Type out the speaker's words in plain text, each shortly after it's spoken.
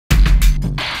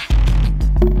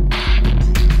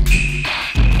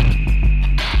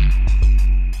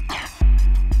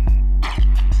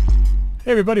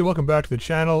Hey everybody, welcome back to the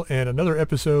channel and another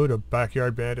episode of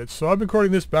Backyard Bandits. So I've been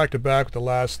recording this back to back with the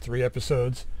last 3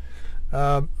 episodes.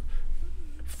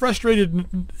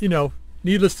 Frustrated,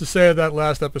 needless to say of that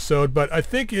last episode, but I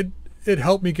think it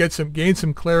helped me gain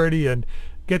some clarity and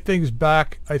get things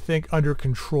back, I think, under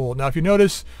control. Now if you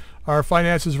notice, our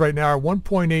finances right now are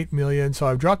 1.8 million, so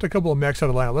I've dropped a couple of mechs out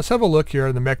of line. Let's have a look here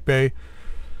in the mech bay.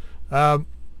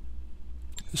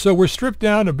 So we're stripped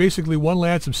down to basically one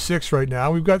lance of 6 right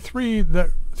now. We've got three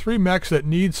mechs that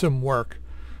need some work.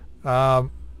 The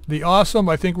Awesome,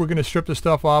 I think we're going to strip the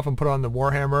stuff off and put on the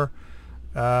Warhammer.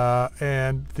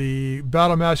 And the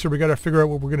Battlemaster, we got to figure out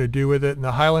what we're going to do with it. And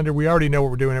the Highlander, we already know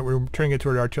what we're doing. We're turning it to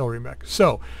an artillery mech.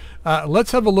 So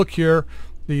let's have a look here.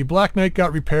 The Black Knight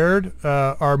got repaired.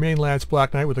 Our main lance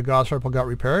Black Knight with the Gauss Rifle got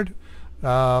repaired.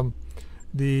 The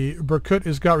Berkut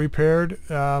has got repaired.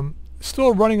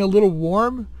 Still running a little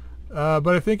warm, but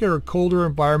I think in colder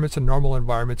environments and normal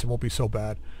environments it won't be so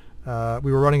bad.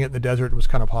 We were running it in the desert. It was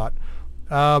kind of hot.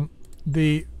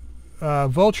 The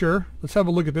Vulture, let's have a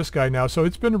look at this guy now. So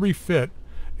it's been refit.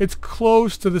 It's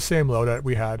close to the same loadout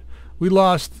we had. We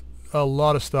lost a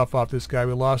lot of stuff off this guy.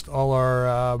 We lost all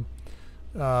our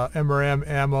MRM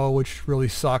ammo, which really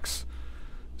sucks.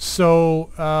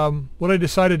 So what I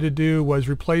decided to do was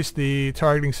replace the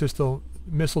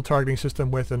missile targeting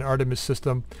system with an Artemis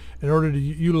system in order to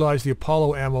utilize the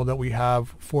Apollo ammo that we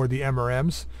have for the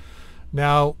MRMs.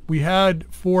 Now we had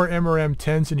 4 MRM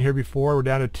 10s in here before. We're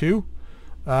down to 2.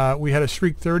 We had a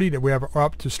Streak 30 that we have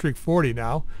up to Streak 40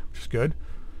 now, which is good.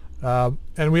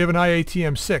 And we have an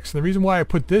IATM 6. And the reason why I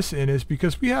put this in is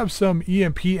because we have some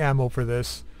EMP ammo for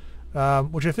this,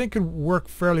 which I think could work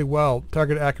fairly well.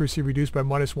 Target accuracy reduced by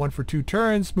 -1 for 2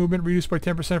 turns, movement reduced by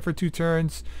 10% for 2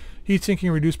 turns, heat sinking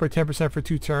reduced by 10% for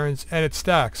 2 turns, and it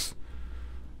stacks.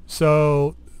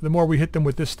 So the more we hit them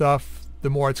with this stuff, the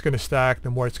more it's going to stack,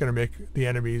 the more it's going to make the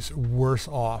enemies worse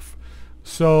off.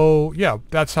 So yeah,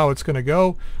 that's how it's going to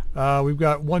go. We've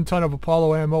got 1 ton of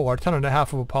Apollo ammo, or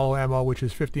 1.5 tons of Apollo ammo, which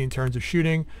is 15 turns of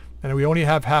shooting. And we only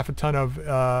have 0.5 ton of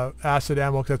acid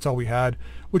ammo, because that's all we had,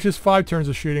 which is 5 turns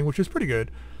of shooting, which is pretty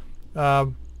good.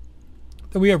 Then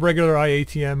we have regular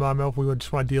IATM ammo if we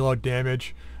just want to deal out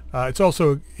damage. It's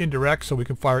also indirect, so we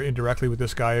can fire indirectly with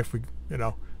this guy if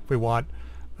we want.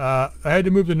 I had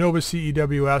to move the Nova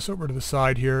CEWS over to the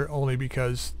side here only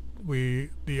because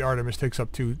the Artemis takes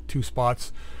up two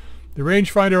spots. The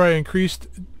rangefinder I increased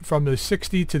from the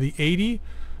 60 to the 80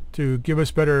 to give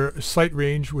us better sight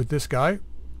range with this guy.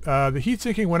 The heat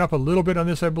sinking went up a little bit on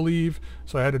this, I believe,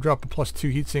 so I had to drop a +2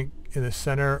 heat sink in the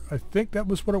center. I think that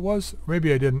was what it was.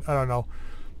 Maybe I didn't. I don't know.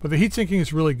 But the heat sinking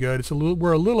is really good.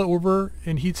 We're a little over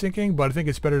in heat sinking, but I think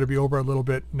it's better to be over a little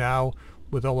bit now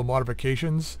with all the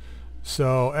modifications.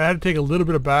 So I had to take a little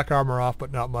bit of back armor off,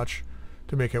 but not much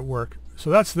to make it work. So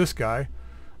that's this guy.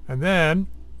 And then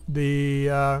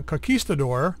the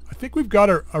Conquistador, I think we've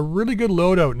got a really good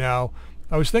loadout now.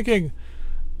 I was thinking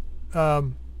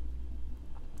about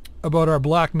our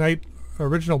Black Knight,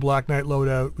 original Black Knight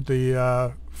loadout with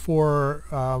the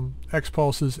 4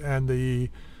 X-Pulses and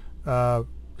the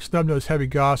Snub-Nose Heavy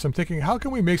Gauss. I'm thinking, how can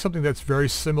we make something that's very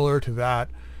similar to that?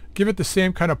 Give it the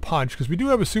same kind of punch, because we do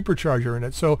have a supercharger in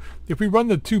it. So if we run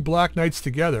the 2 Black Knights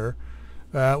together,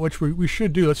 which we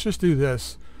should do, let's just do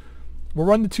this. We'll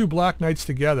run the 2 Black Knights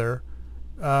together,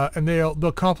 and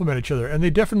they'll complement each other. And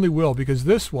they definitely will, because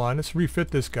this one, let's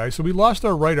refit this guy. So we lost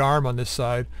our right arm on this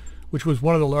side, which was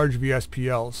one of the large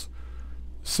VSPLs.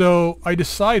 So I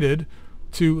decided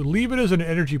to leave it as an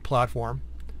energy platform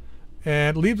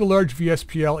and leave the large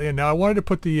VSPL in. Now I wanted to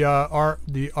put the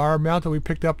arm mount that we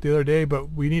picked up the other day,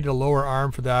 but we need a lower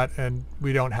arm for that, and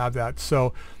we don't have that.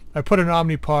 So I put an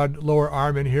Omnipod lower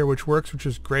arm in here, which works, which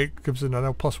is great, gives it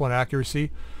another +1 accuracy.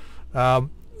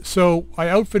 So I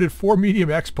outfitted 4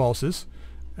 medium X-Pulses,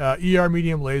 ER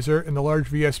medium laser, and the large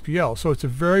VSPL. So it's a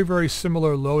very, very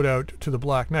similar loadout to the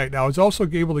Black Knight. Now I was also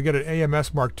able to get an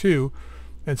AMS Mark II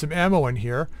and some ammo in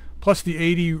here, plus the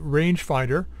 80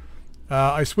 rangefinder.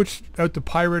 I switched out the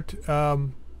Pirate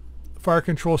fire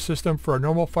control system for a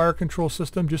normal fire control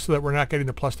system, just so that we're not getting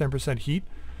the +10% heat.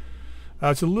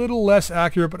 It's a little less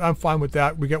accurate, but I'm fine with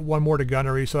that. We get 1 more to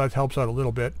gunnery, so that helps out a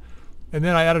little bit. And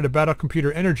then I added a battle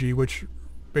computer energy, which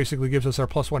basically gives us our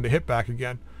 +1 to hit back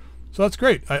again. So that's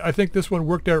great. I think this one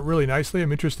worked out really nicely.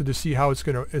 I'm interested to see how it's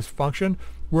going to function.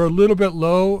 We're a little bit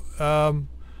low,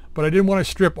 but I didn't want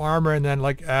to strip armor and then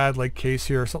add case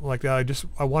here or something like that.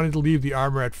 I wanted to leave the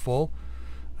armor at full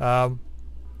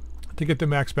to get the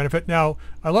max benefit. Now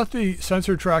I left the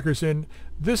sensor trackers in.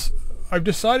 I've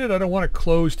decided I don't want to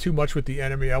close too much with the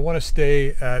enemy. I want to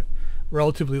stay at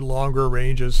relatively longer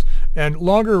ranges, and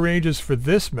longer ranges for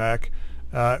this mech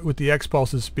with the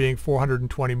X-pulses being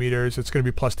 420 meters, it's going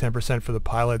to be plus 10% for the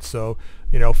pilot, so,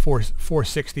 you know,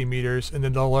 460 meters, and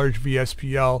then the large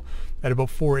VSPL at about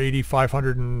 480,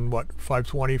 500 and what,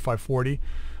 520, 540.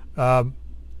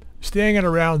 Staying at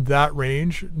around that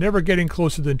range, never getting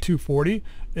closer than 240,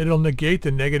 it'll negate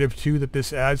the -2 that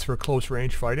this adds for close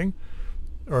range fighting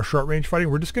or short range fighting.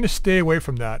 We're just going to stay away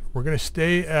from that. We're going to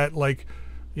stay at, like,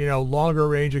 you know, longer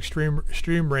range,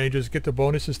 extreme ranges, get the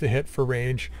bonuses to hit for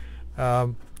range. I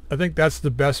think that's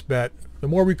the best bet. The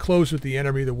more we close with the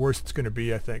enemy, the worse it's going to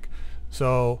be, I think.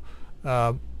 So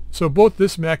so both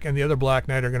this mech and the other Black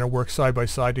Knight are going to work side by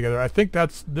side together. I think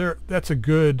that's a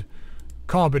good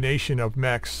combination of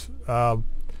mechs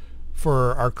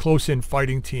for our close-in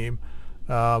fighting team.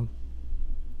 And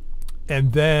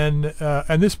then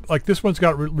and this one's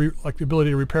got like the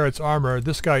ability to repair its armor.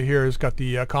 This guy here has got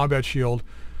the combat shield,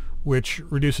 which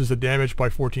reduces the damage by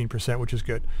 14%, which is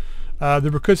good. The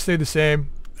recruits stay the same.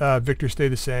 Victors stay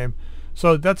the same.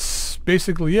 So that's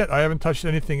basically it. I haven't touched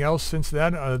anything else since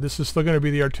then. This is still going to be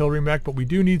the artillery mech, but we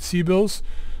do need C-bills.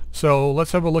 So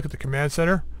let's have a look at the command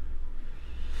center.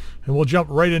 And we'll jump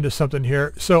right into something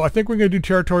here. So I think we're going to do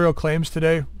territorial claims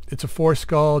today. It's a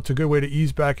 4-skull. It's a good way to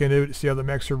ease back into it, see how the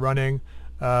mechs are running.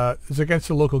 It's against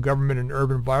the local government and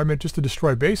urban environment, just to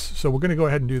destroy base. So we're going to go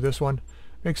ahead and do this one.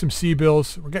 Make some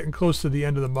C-bills. We're getting close to the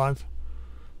end of the month.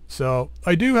 So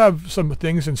I do have some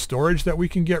things in storage that we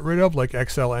can get rid of, like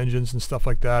XL engines and stuff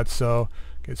like that. So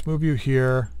okay, let's move you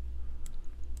here.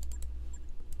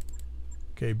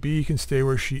 Okay, B can stay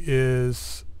where she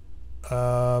is.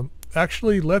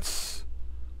 Actually, let's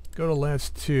go to Lance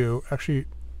 2. Actually,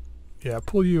 yeah,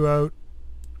 pull you out.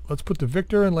 Let's put the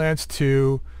Victor in Lance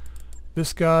 2.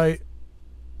 This guy,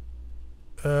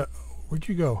 where'd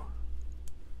you go?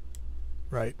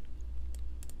 Right.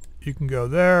 You can go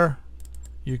there.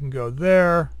 You can go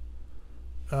there.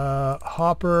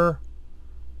 Hopper.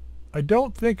 I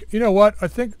don't think, you know what? I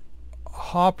think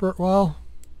Hopper, well,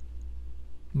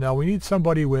 no, we need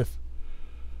somebody with,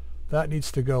 that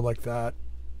needs to go like that.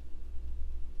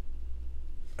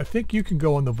 I think you can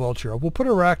go on the Vulture. We'll put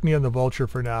Arachne on the Vulture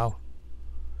for now.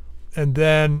 And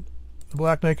then the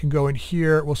Black Knight can go in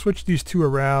here. We'll switch these two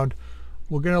around.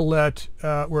 We're going to let,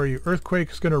 where are you?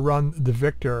 Earthquake's going to run the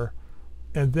Victor.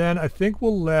 And then I think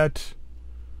we'll let,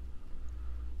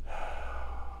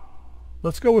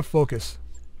 let's go with Focus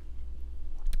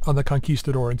on the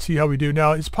Conquistador and see how we do.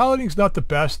 Now, his piloting's not the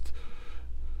best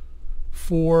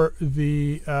for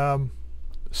the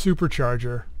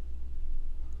Supercharger.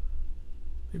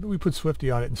 Maybe we put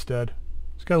Swifty on it instead.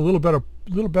 It's got a little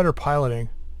better piloting.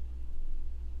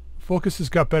 Focus has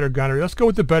got better gunnery. Let's go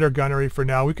with the better gunnery for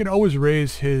now. We can always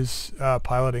raise his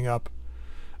piloting up.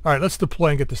 All right, let's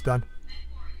deploy and get this done.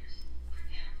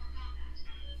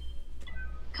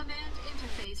 Command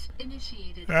interface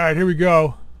initiated. All right, here we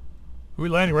go. Are we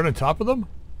landing right on top of them?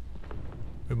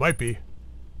 We might be.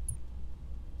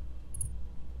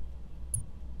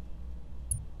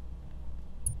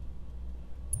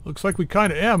 Looks like we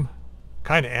kind of am.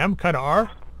 Kind of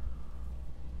are.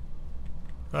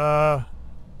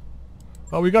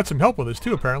 Well, we got some help with this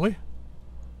too, apparently.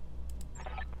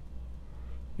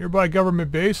 Nearby government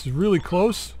base is really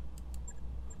close.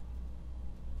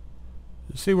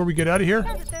 Let's see where we get out of here.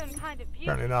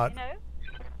 Apparently not.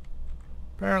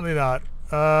 Apparently not.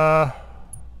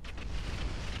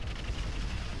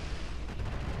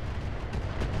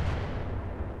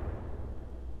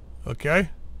 Okay.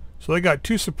 So they got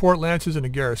 2 support lances and a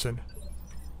garrison.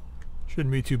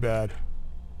 Shouldn't be too bad.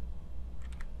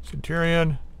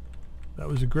 Centurion. That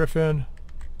was a Griffin.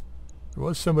 There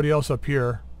was somebody else up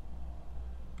here.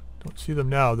 Don't see them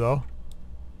now, though.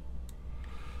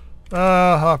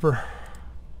 Hopper.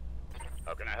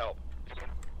 How can I help?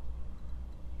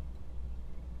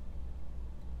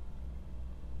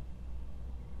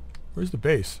 Where's the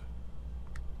base?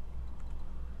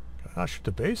 Can I not shoot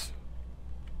the base?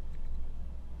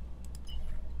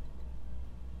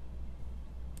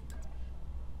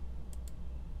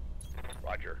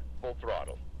 Roger. Full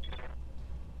throttle.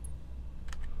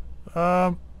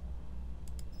 Let's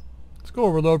go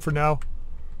overload for now.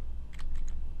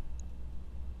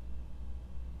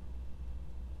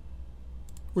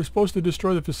 We're supposed to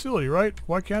destroy the facility, right?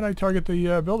 Why can't I target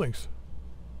the buildings?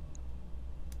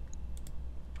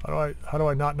 How do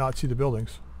I not see the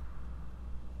buildings?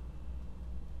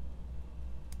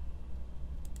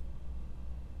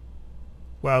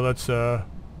 Wow, that's a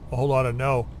whole lot of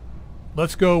no.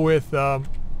 Let's go with where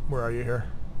are you here?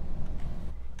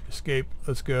 Escape.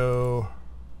 Let's go.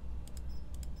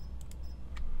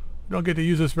 We don't get to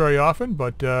use this very often,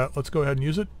 but let's go ahead and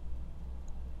use it.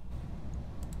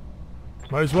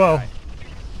 Might as well.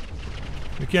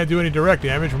 We can't do any direct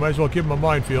damage. We might as well give him a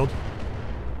minefield.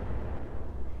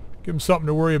 Give him something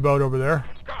to worry about over there.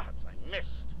 God, I missed.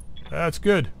 That's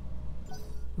good.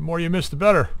 The more you miss, the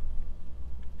better.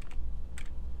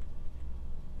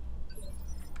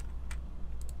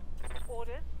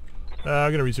 Orders. I'm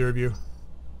going to reserve you.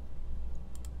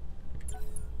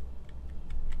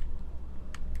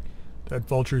 That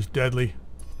vulture's deadly.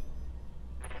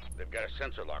 They've got a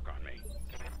sensor lock on me.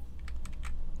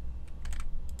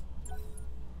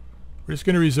 We're just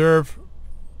going to reserve.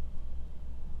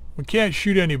 We can't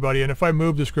shoot anybody, and if I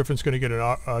move, this Griffin's going to get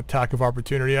an attack of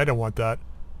opportunity. I don't want that.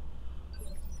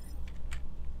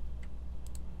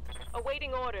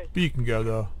 Awaiting orders. B can go,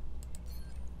 though.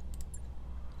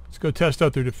 Let's go test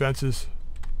out their defenses.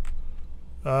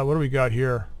 What do we got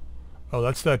here? Oh,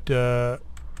 that's that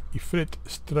Ifrit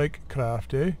strike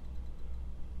craft, eh?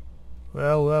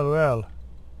 Well, well, well.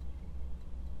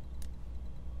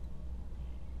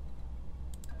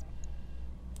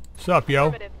 What's up,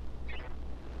 yo?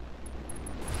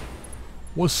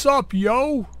 What's up,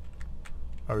 yo?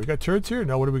 Oh, we got turrets here?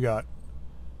 No, what do we got?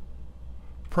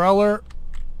 Prowler.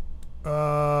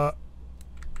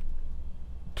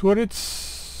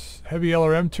 Turrets. Heavy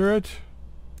LRM turret.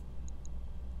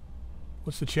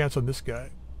 What's the chance on this guy?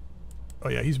 Oh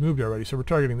yeah, he's moved already, so we're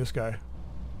targeting this guy.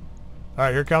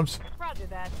 Alright, here it comes. Roger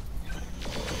that.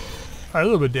 Alright, a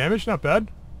little bit of damage, not bad.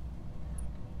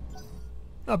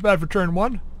 Not bad for turn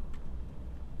 1.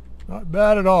 Not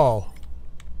bad at all.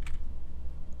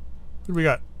 What do we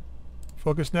got?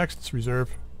 Focus next, let's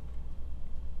reserve.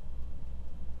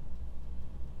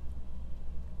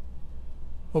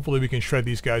 Hopefully we can shred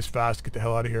these guys fast, get the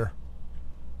hell out of here.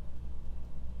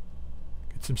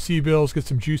 Get some C-bills, get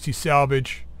some juicy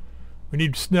salvage. We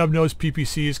need snub-nosed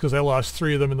PPCs because I lost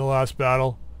 3 of them in the last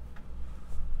battle.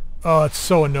 Oh, it's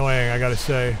so annoying, I gotta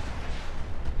say.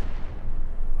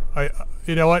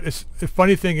 You know what? The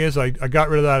funny thing is, I got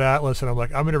rid of that Atlas, and I'm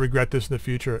like, I'm gonna regret this in the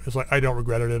future. It's like, I don't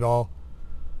regret it at all.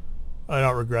 I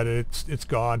don't regret it. It's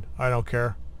gone. I don't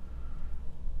care.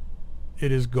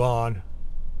 It is gone.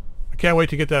 I can't wait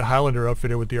to get that Highlander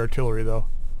outfitted with the artillery, though.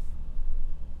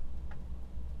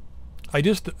 I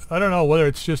don't know whether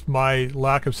it's just my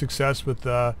lack of success with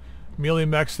melee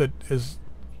mechs that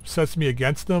sets me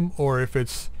against them, or if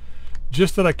it's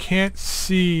just that I can't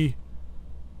see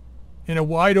in a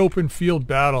wide open field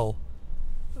battle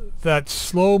that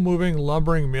slow moving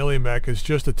lumbering melee mech is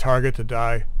just a target to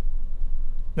die.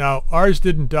 Now ours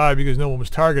didn't die because no one was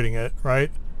targeting it,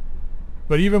 right?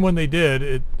 But even when they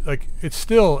did,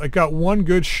 it got one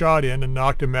good shot in and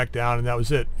knocked a mech down, and that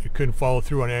was it. It couldn't follow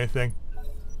through on anything.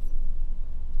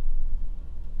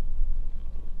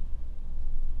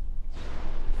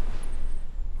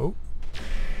 Oh,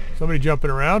 somebody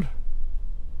jumping around.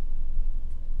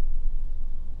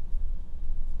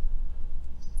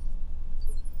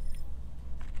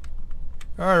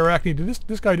 All right, Arachne,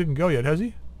 this guy didn't go yet, has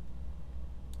he?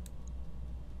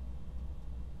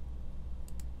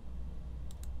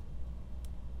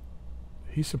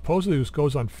 He supposedly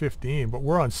goes on 15, but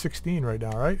we're on 16 right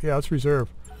now, right? Yeah, let's reserve.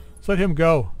 Let's let him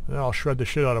go, and then I'll shred the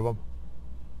shit out of him.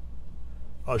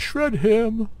 I'll shred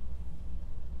him.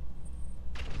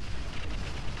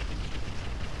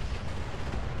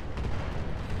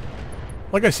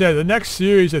 Like I said, the next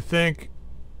series, I think,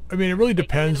 I mean, it really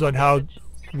depends on how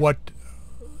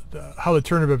the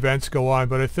turn of events go on,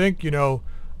 but I think, you know,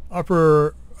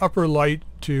 upper light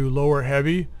to lower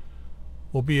heavy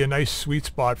will be a nice sweet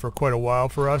spot for quite a while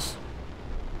for us.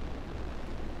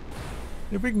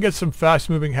 If we can get some fast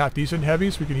moving half decent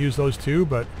heavies, we can use those too,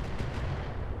 but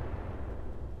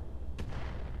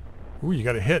ooh, you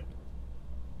got a hit.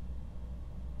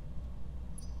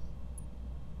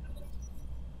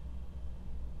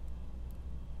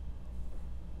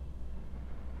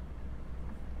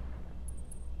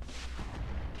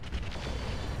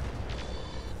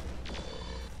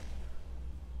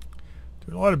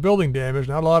 Doing a lot of building damage,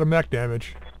 not a lot of mech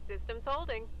damage. Systems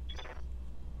holding.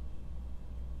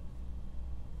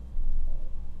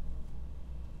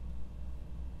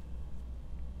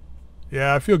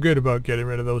 Yeah, I feel good about getting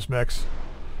rid of those mechs.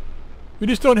 We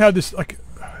just don't have this, like,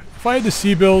 if I had the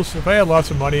C-bills, if I had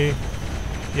lots of money,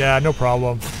 yeah, no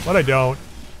problem. But I don't.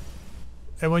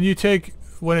 And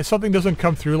when something doesn't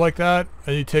come through like that,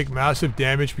 and you take massive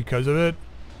damage because of it,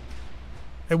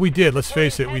 and we did, let's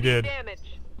face it, we did.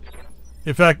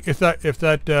 In fact, if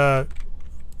the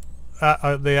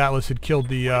Atlas had killed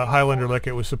the Highlander like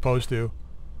it was supposed to.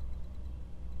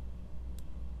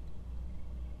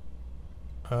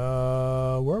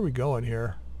 Where are we going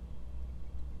here?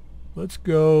 Let's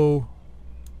go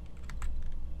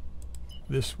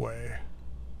this way.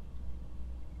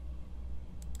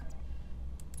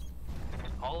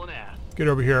 Get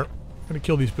over here. I'm gonna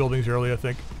kill these buildings early, I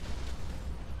think.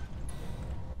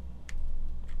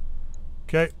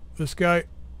 Okay, this guy.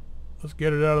 Let's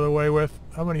get it out of the way with.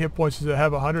 How many hit points does it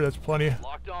have? 100? That's plenty.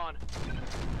 Locked on.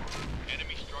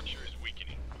 Enemy structure is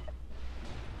weakening.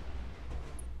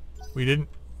 We didn't...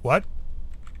 What?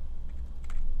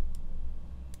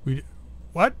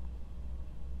 What?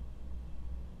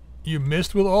 You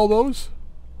missed with all those?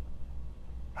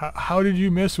 How did you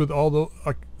miss with all the...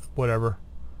 whatever.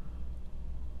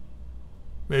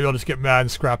 Maybe I'll just get mad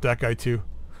and scrap that guy too.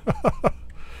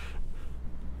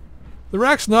 The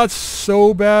rack's not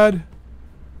so bad.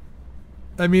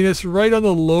 I mean, it's right on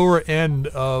the lower end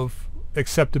of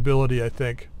acceptability, I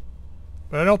think.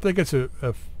 But I don't think it's a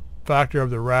factor of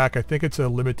the rack. I think it's a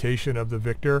limitation of the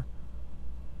Victor.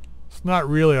 It's not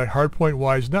really, like, hardpoint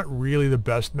wise, not really the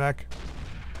best mech.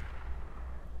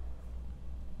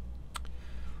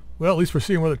 Well, at least we're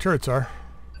seeing where the turrets are.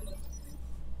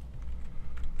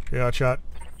 Yeah, shot.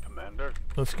 Commander.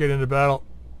 Let's get into battle.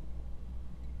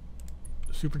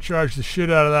 Supercharge the shit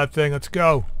out of that thing. Let's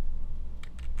go.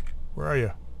 Where are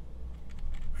you?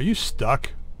 Are you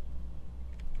stuck?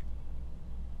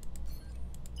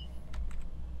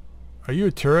 Are you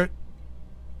a turret?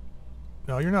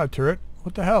 No, you're not a turret.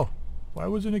 What the hell? Why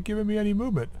wasn't it giving me any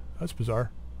movement? That's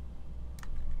bizarre.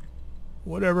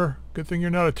 Whatever. Good thing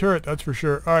you're not a turret, that's for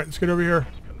sure. Alright, let's get over here.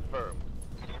 Confirmed.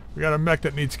 We got a mech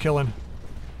that needs killing.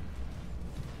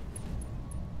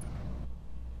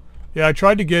 Yeah, I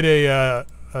tried to get a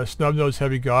snub-nosed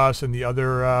heavy Gauss and the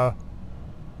other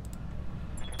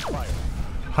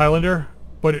Highlander,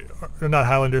 but or not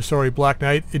Highlander, sorry, Black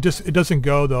Knight. It doesn't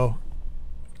go though.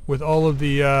 With all of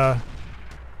the I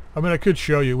mean, I could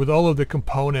show you with all of the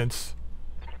components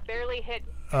Barely hit.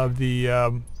 of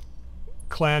the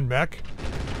clan mech.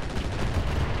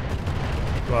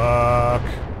 Fuck.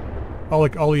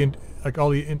 All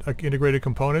the integrated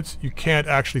components, you can't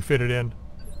actually fit it in.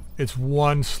 It's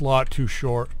one slot too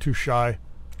shy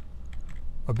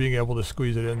of being able to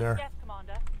squeeze it in there. Yes,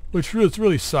 Commander. Which it's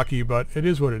really sucky, but it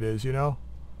is what it is, you know?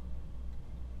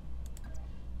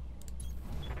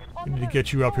 We need to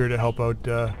get you up here to help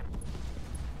out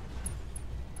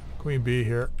Queen Bee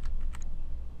here.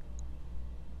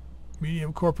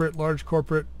 Medium corporate, large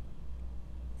corporate.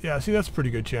 Yeah, see, that's pretty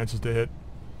good chances to hit.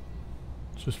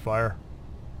 It's just fire.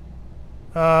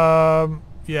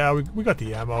 Yeah, we got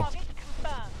the ammo. Target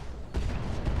confirmed.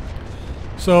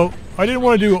 So I didn't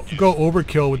want to go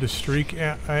overkill with the streak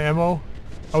ammo.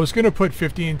 I was going to put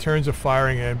 15 turns of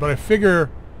firing in, but I figure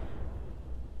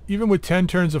even with 10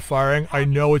 turns of firing, I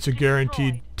know it's a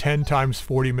guaranteed 10 times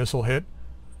 40 missile hit.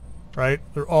 Right?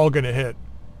 They're all going to hit.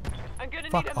 I'm gonna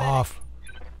need Fuck a off.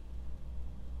 medic.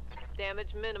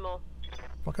 Damage minimal.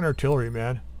 Fucking artillery,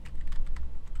 man.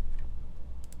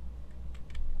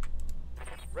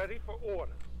 Ready for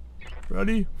orders.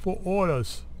 Ready for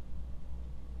orders.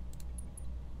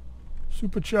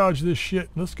 Supercharge this shit.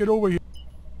 Let's get over here.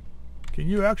 Can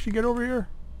you actually get over here?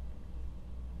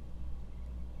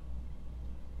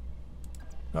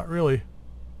 Not really.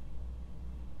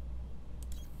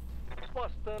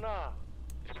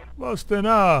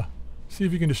 Bustana. See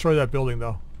if you can destroy that building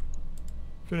though.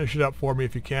 Finish it up for me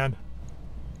if you can.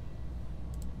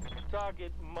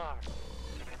 Target marked.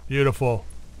 Beautiful.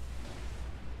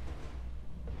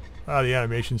 Ah, the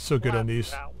animation's so good on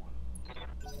these.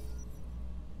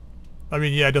 I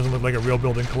mean, yeah, it doesn't look like a real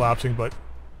building collapsing, but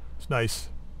it's nice.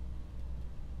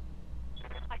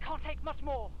 I can't take much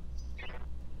more.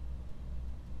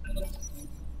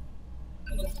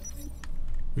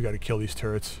 We gotta kill these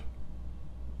turrets.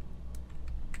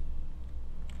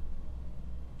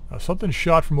 Now, something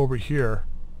shot from over here.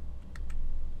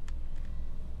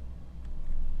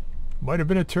 Might have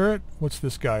been a turret. What's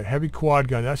this guy? Heavy quad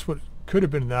gun. That's what could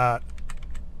have been that.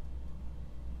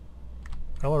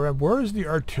 LRM. Where is the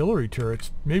artillery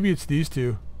turrets? Maybe it's these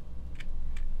two.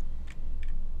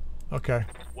 Okay.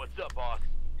 What's up, boss?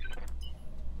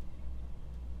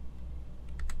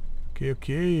 Okay,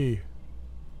 okay.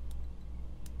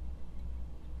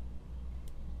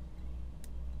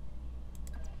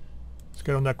 Let's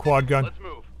get on that quad gun. Let's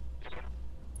move.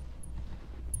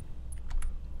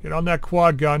 Get on that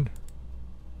quad gun.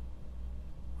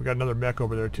 We got another mech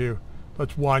over there too.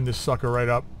 Let's wind this sucker right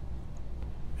up.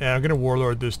 And I'm gonna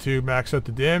warlord this too. Max out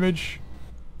the damage.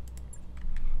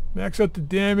 Max out the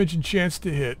damage and chance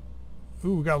to hit.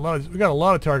 Ooh, we got a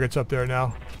lot of targets up there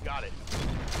now. Got it.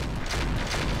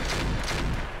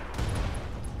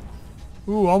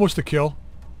 Ooh, almost a kill.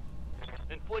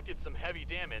 Inflicted some heavy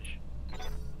damage.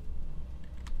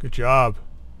 Good job.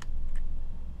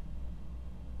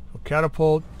 So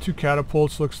catapult, 2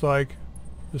 catapults looks like.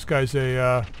 This guy's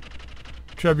a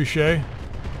trebuchet.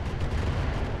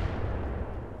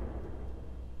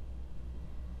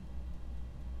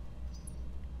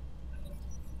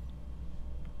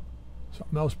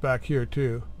 Something else back here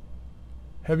too.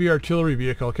 Heavy artillery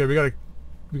vehicle. Okay, we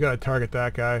gotta target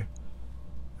that guy.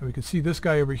 And we can see this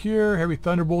guy over here. Heavy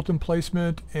thunderbolt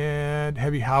emplacement and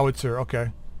heavy howitzer.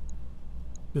 Okay.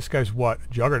 This guy's what?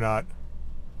 Juggernaut.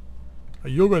 A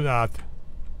juggernaut.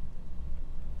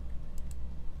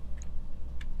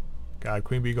 God,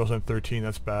 Queen Bee goes on 13.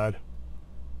 That's bad.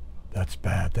 That's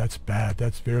bad. That's bad.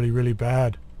 That's really, really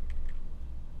bad.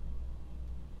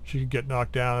 She could get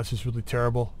knocked down. That's just really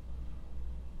terrible.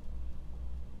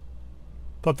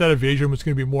 Thought that evasion was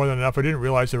going to be more than enough. I didn't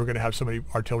realize they were going to have so many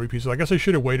artillery pieces. I guess I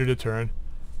should have waited a turn.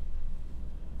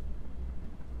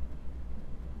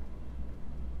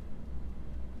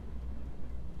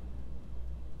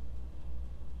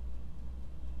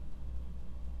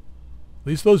 At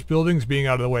least those buildings being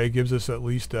out of the way gives us at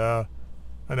least an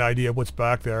idea of what's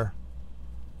back there.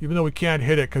 Even though we can't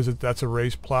hit it because that's a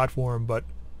raised platform, but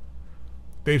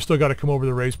they've still got to come over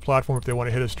the raised platform if they want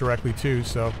to hit us directly too,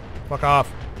 so fuck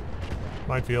off.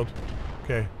 Minefield.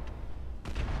 Okay.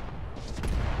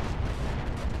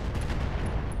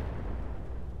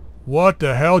 What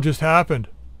the hell just happened?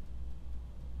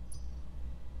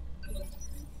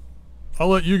 I'll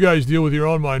let you guys deal with your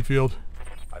own minefield.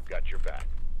 I've got your back.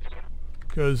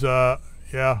 Because,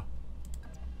 yeah.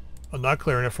 I'm not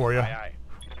clearing it for you. Aye, aye.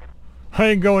 I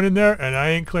ain't going in there, and I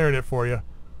ain't clearing it for you.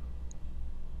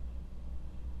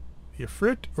 You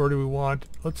frit, or do we want...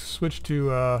 Let's switch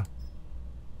to,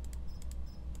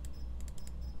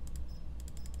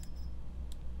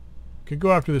 Could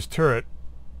go after this turret.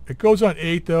 It goes on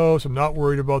 8, though, so I'm not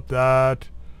worried about that.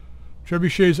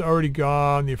 Trebuchet's already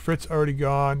gone. The Ifrit's already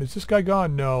gone. Is this guy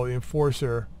gone? No, the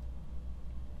Enforcer.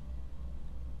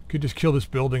 Could just kill this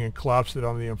building and collapse it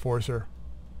on the Enforcer.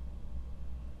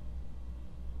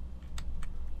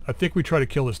 I think we try to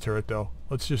kill this turret, though.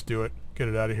 Let's just do it. Get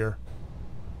it out of here.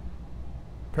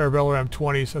 Pair of LRM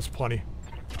 20s, that's plenty.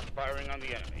 Firing on the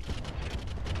enemy.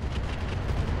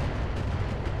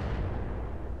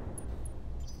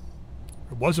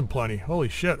 It wasn't plenty. Holy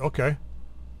shit, okay.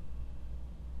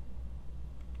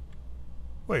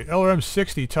 Wait, LRM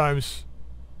 60 times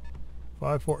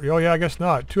 5, 4. Oh yeah, I guess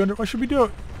not. 200. What should we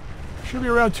do? Should be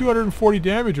around 240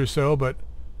 damage or so, but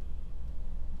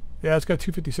yeah, it's got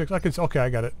 256. I can. Okay, I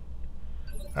got it.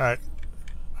 All right,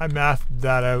 I mathed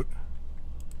that out.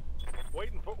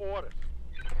 Waiting for orders.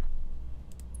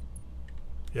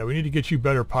 Yeah, we need to get you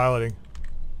better piloting.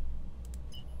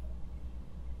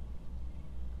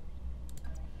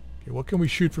 Okay, what can we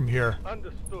shoot from here?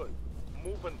 Understood.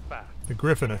 Moving fast. The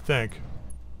Griffin, I think.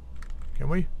 Can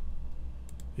we?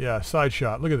 Yeah, side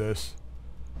shot. Look at this.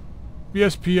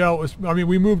 VSPL was, I mean,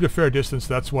 we moved a fair distance.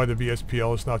 That's why the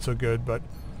VSPL is not so good. But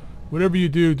whatever you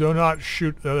do not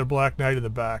shoot the other Black Knight in the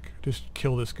back. Just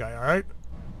kill this guy, all right?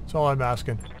 That's all I'm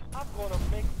asking. I'm gonna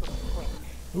make some French.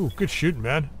 Ooh, good shooting,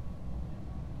 man.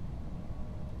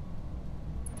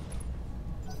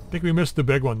 I think we missed the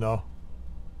big one, though.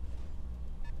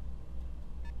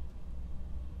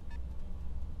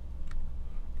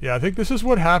 Yeah, I think this is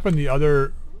what happened the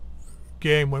other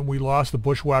game when we lost the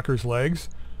Bushwhacker's legs.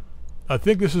 I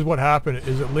think this is what happened,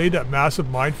 is it laid that massive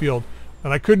minefield,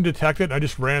 and I couldn't detect it, and I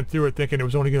just ran through it thinking it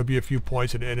was only going to be a few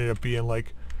points, and it ended up being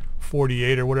like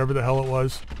 48 or whatever the hell it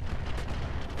was.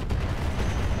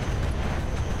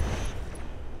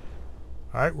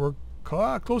 Alright, we're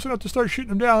close enough to start shooting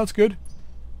them down. That's good.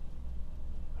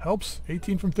 Helps.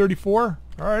 18 from 34.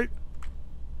 Alright.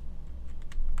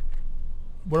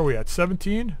 What are we at?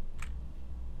 17?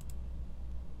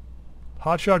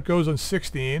 Hotshot goes on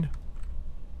 16.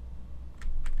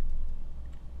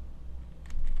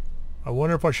 I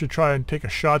wonder if I should try and take a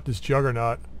shot at this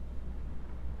Juggernaut.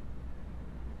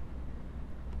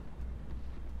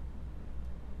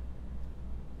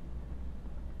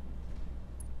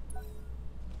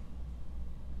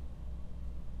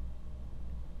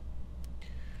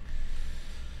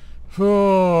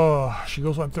 Oh, she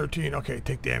goes on 13. Okay,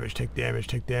 take damage, take damage,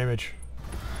 take damage.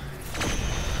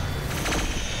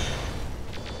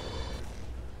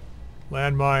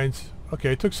 Landmines.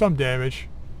 Okay, took some damage.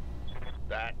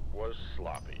 That was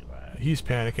sloppy, lad. He's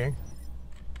panicking.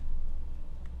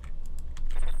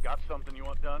 Got something you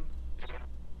want done?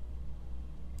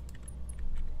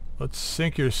 Let's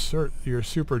sync your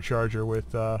supercharger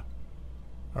with our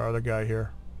other guy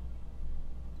here.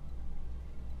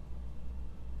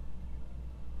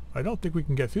 I don't think we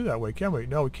can get through that way, can we?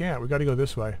 No, we can't. We got to go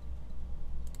this way.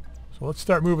 So let's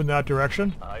start moving that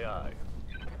direction. Aye, aye.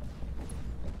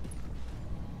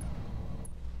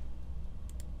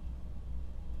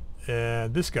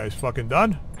 And this guy's fucking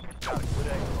done. Got a good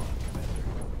angle on it,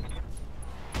 Commander.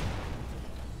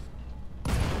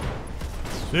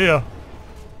 See ya.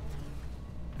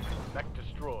 Mech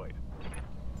destroyed.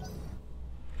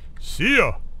 See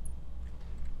ya.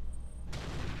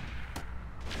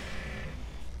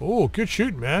 Oh, good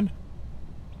shooting, man.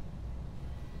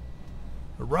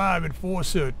 Arrive in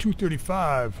Enforcer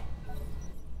 235.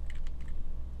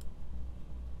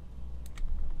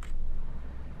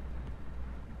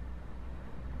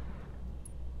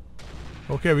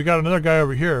 Okay, we got another guy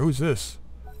over here. Who's this?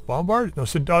 Bombard? No, oh,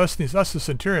 that's the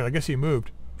Centurion. I guess he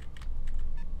moved.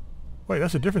 Wait,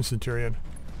 that's a different Centurion.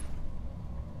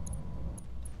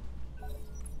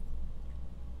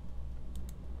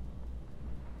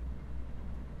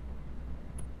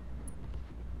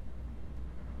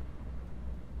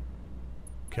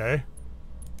 Okay.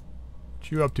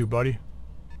 What you up to, buddy?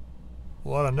 A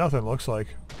lot of nothing, looks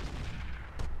like.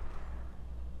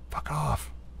 Fuck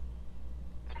off.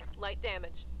 Light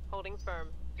damage. Holding firm.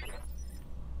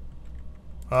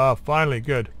 Ah, finally,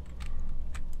 good.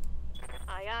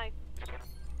 Aye, aye.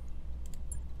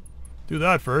 Do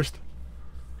that first.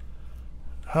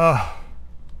 Ah.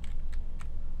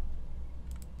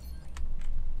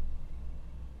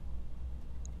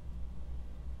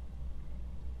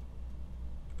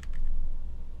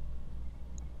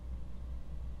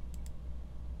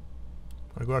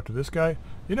 I go after this guy.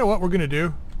 You know what we're gonna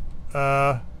do?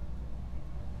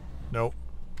 Nope.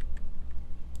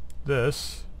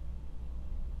 This.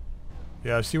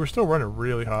 Yeah, see, we're still running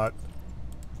really hot.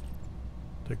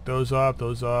 Take those off,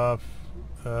 those off.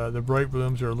 The bright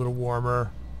blooms are a little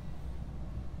warmer.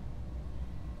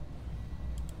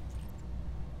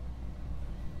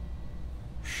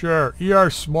 Sure, ER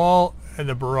small and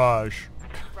the barrage.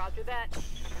 Roger that.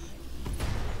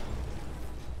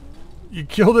 You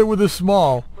killed it with a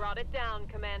small. Brought it down,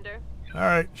 Commander.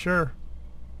 Alright, sure.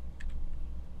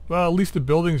 Well, at least the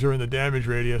buildings are in the damage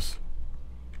radius.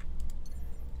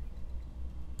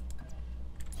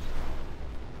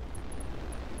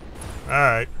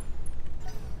 Alright.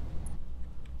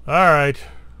 Alright.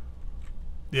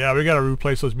 Yeah, we gotta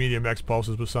replace those medium X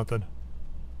pulses with something.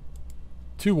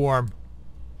 Too warm.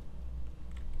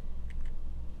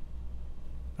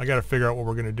 I gotta figure out what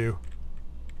we're gonna do.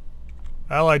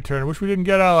 Allied turn. I wish we didn't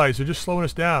get allies. They're just slowing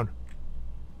us down.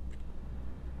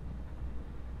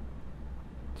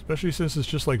 Especially since it's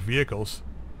just like vehicles.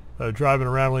 Driving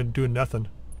around and doing nothing.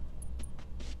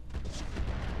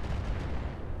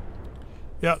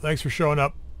 Yeah, thanks for showing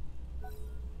up.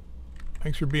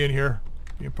 Thanks for being here.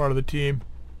 Being part of the team.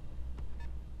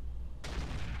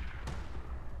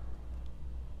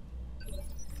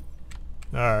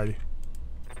 Alrighty.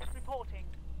 Reporting.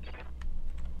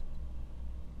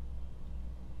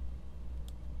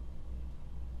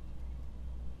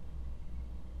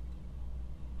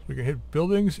 We can hit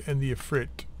buildings and the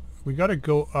Ifrit. We gotta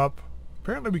go up.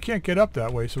 Apparently we can't get up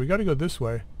that way, so we gotta go this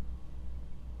way.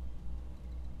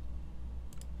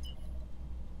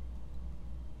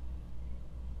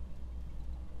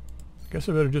 Guess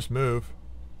I better just move.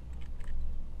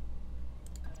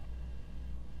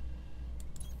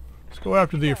 Let's go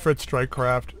after the Ifrit strike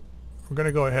craft. We're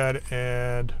gonna go ahead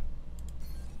and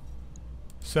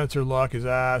sensor lock his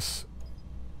ass.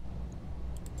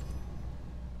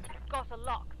 Got a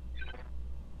lock.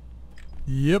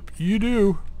 Yep, you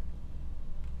do.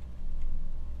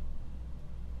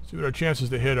 See what our chances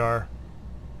to hit are.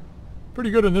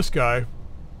 Pretty good on this guy.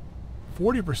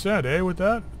 40%, eh, with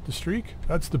that? The streak?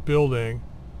 That's the building.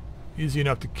 Easy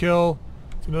enough to kill.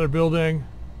 It's another building.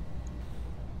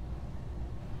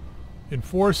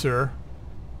 Enforcer.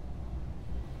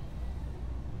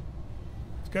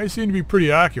 These guys seem to be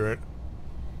pretty accurate.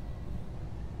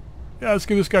 Yeah, let's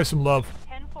give this guy some love.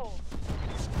 10-4.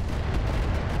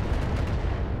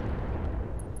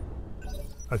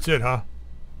 That's it, huh?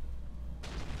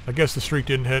 I guess the streak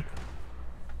didn't hit.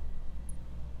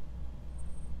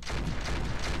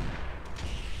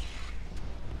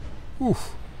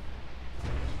 Oof.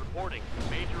 Reporting.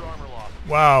 Major armor loss.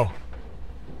 Wow.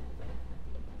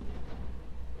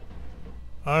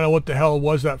 I don't know what the hell it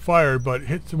was that fired, but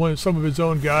hit some of his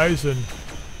own guys and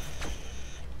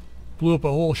blew up a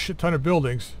whole shit ton of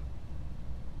buildings.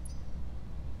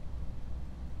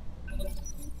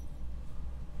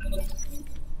 I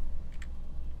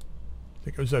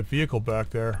think it was that vehicle back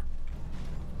there.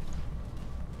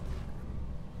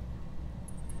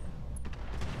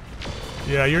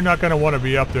 Yeah, you're not going to want to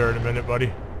be up there in a minute,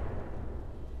 buddy.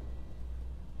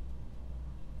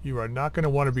 You are not going to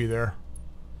want to be there.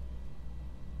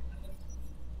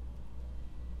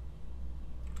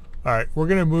 Alright, we're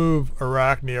going to move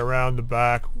Arachne around the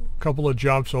back, a couple of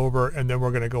jumps over, and then we're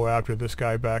going to go after this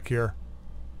guy back here.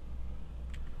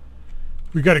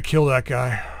 We got to kill that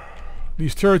guy.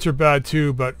 These turrets are bad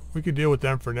too, but we can deal with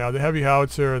them for now. The heavy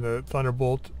howitzer and the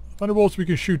thunderbolt. Thunderbolts we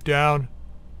can shoot down.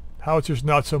 Howitzers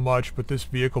not so much, but this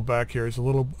vehicle back here is a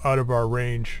little out of our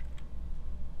range.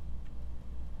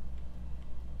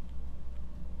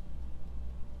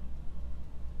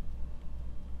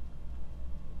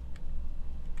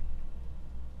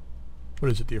 What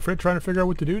is it? The Ifrit trying to figure out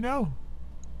what to do now?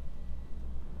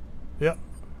 Yeah.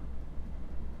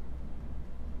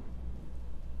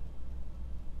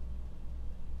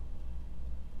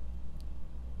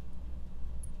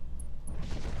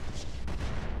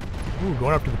 Ooh,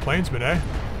 going after the plainsman, eh?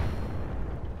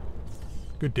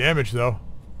 Good damage, though.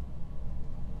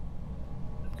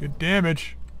 Good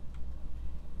damage.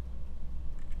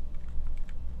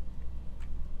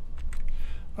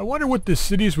 I wonder what the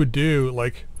cities would do,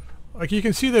 like you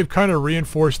can see they've kind of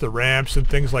reinforced the ramps and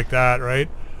things like that, right?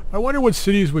 I wonder what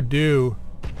cities would do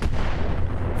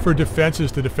for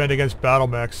defenses to defend against battle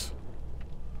mechs.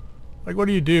 Like, what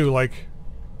do you do? Like,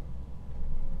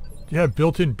 do you have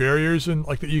built-in barriers and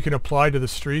like that you can apply to the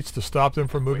streets to stop them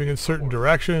from moving in certain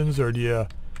directions, or do you,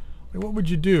 like, what would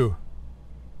you do?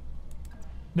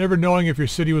 Never knowing if your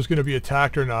city was going to be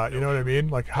attacked or not, you know what I mean?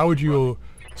 Like, how would you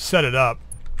set it up?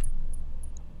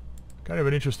 Kind of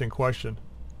an interesting question.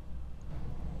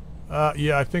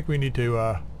 Yeah, I think we need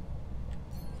to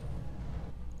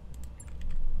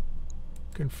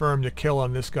confirm the kill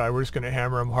on this guy. We're just going to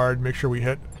hammer him hard, make sure we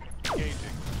hit. Engaging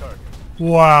target.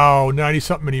 Wow,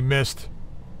 90-something and he missed.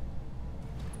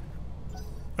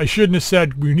 I shouldn't have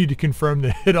said we need to confirm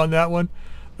the hit on that one.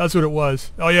 That's what it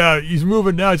was. Oh yeah, he's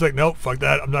moving now. He's like, nope, fuck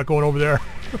that. I'm not going over there.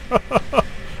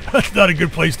 That's not a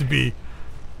good place to be.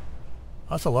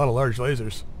 That's a lot of large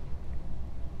lasers.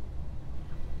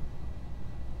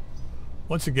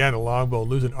 Once again, a longbow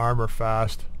losing armor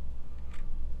fast.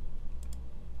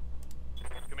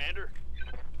 Commander?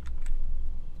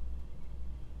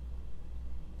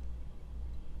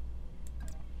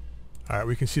 Alright,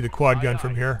 we can see the quad gun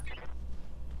from here.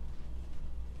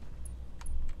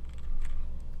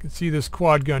 You can see this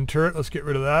quad gun turret. Let's get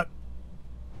rid of that.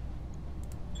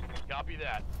 Copy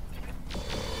that.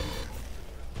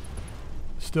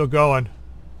 Still going.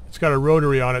 It's got a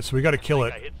rotary on it, so we got to kill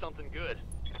it. I hit something good.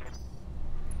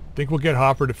 Think we'll get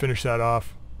Hopper to finish that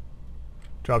off.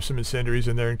 Drop some incendiaries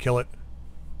in there and kill it.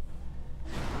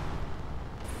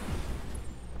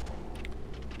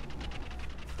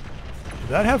 Did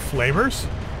that have flamers?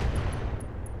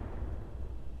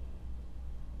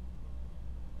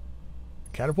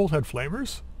 Catapult had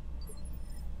flamers?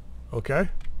 Okay.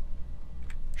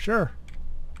 Sure.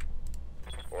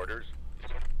 Orders.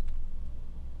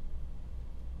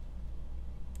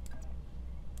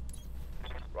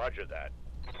 Roger that.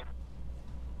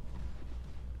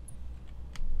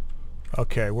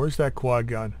 Okay, where's that quad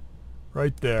gun?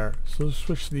 Right there. So let's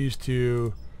switch these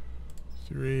to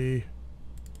 3.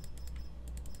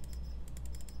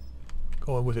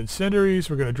 Going with incendiaries.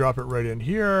 We're going to drop it right in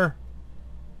here.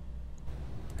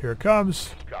 Here it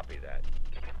comes. Copy that.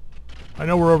 I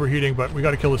know we're overheating, but we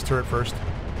got to kill this turret first.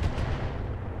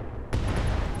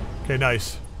 Okay,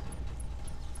 nice.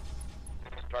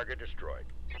 Target destroyed.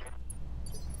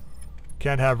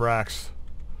 Can't have racks.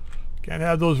 Can't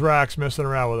have those racks messing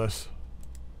around with us.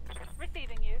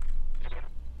 Receiving you.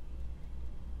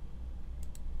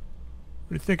 What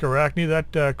do you think, Arachne?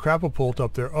 That crapapult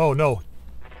up there. Oh, no.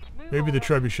 Move Maybe the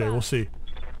on. trebuchet. We'll see.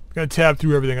 I'm going to tab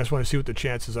through everything. I just want to see what the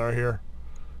chances are here.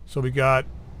 So we got...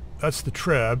 That's the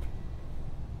treb.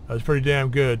 That's pretty damn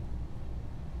good.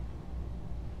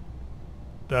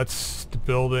 That's the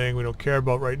building we don't care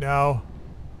about right now.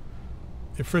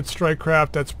 Ifrit strike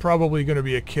craft, that's probably going to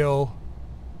be a kill.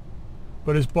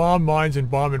 But his bomb mines and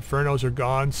bomb infernos are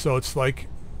gone, so it's like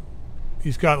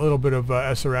he's got a little bit of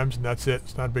SRMs and that's it.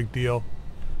 It's not a big deal.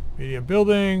 Medium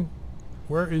building.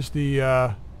 Where is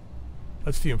the...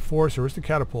 that's the enforcer. Where's the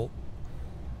catapult?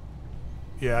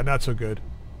 Yeah, not so good.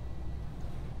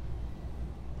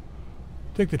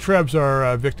 I think the Trebs are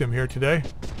a victim here today.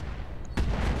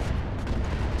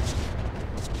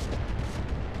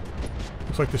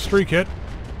 Looks like the streak hit.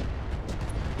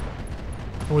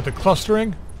 And with the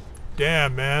clustering,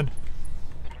 damn, man.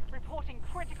 Reporting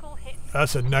critical hit.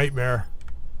 That's a nightmare.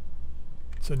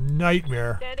 It's a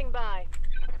nightmare. Standing by.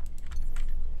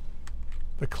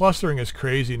 The clustering is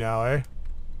crazy now, eh?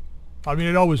 I mean,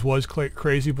 it always was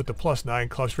crazy, but the +9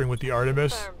 clustering with the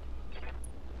Artemis. Confirmed.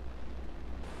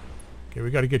 Okay, we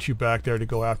got to get you back there to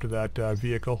go after that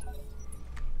vehicle.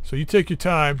 So you take your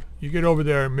time. You get over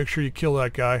there and make sure you kill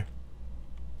that guy.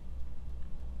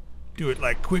 Do it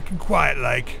like quick and quiet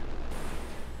like.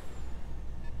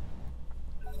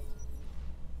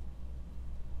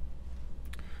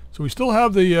 So we still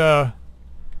have the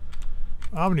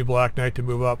Omni Black Knight to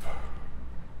move up.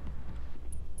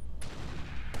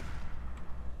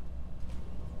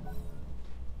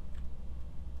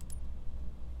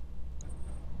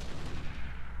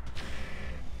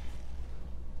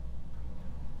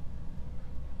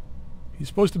 He's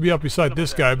supposed to be up beside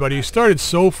this guy, but he started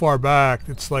so far back.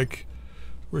 It's like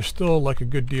we're still like a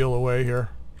good deal away here.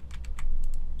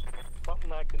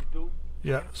 Something I can do.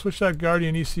 Yeah, switch that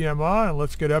Guardian ECM on and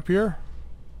let's get up here.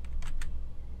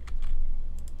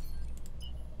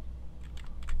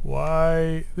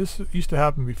 Why? This used to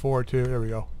happen before too. There we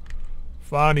go.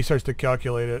 Fine, he starts to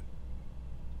calculate it.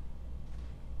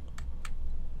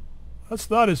 That's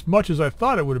not as much as I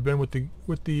thought it would have been with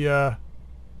the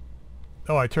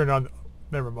oh, I turned on,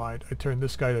 never mind. I turned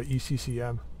this guy to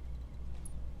ECCM.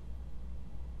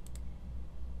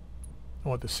 I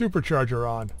want the supercharger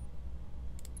on.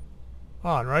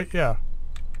 On, right? Yeah.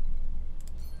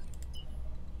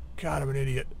 God, I'm an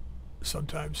idiot.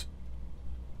 Sometimes.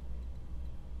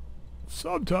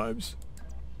 Sometimes.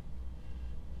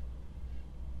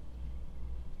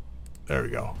 There we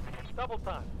go. Double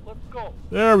time. Let's go.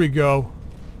 There we go.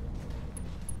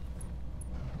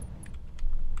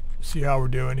 See how we're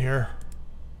doing here.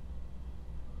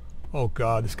 Oh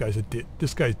God, this guy's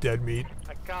dead meat.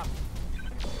 I got it.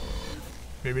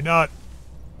 Maybe not.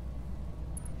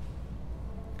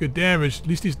 Good damage. At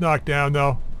least he's knocked down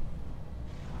though.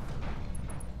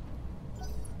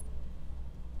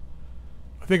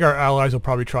 I think our allies will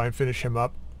probably try and finish him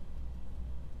up.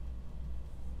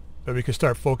 Then we can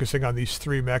start focusing on these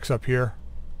 3 mechs up here.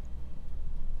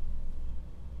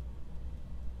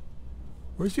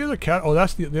 Where's the other cat? Oh,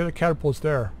 that's the other catapult's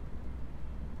there.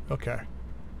 Okay.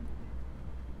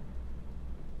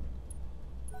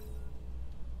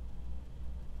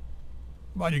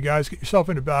 Come on, you guys, get yourself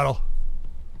into battle.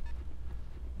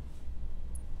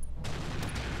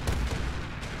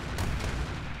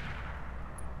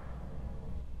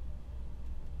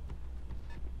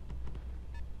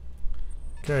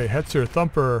 Okay, Hetzer,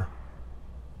 Thumper.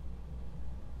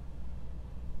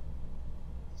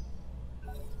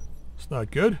 It's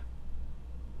not good.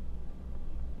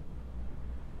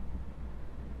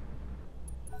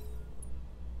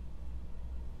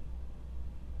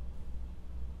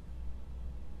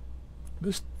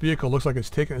 This vehicle looks like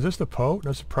it's taken... Is this the Poe?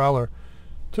 That's the Prowler.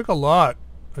 Took a lot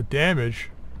of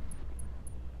damage.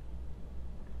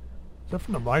 Is that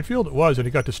from the minefield? It was, and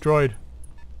it got destroyed.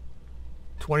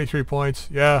 23 points.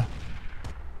 Yeah.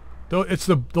 It's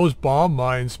those bomb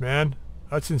mines, man.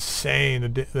 That's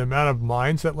insane. The amount of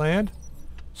mines that land.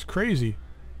 It's crazy.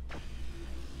 I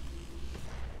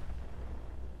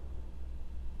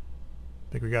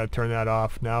think we gotta turn that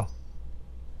off now.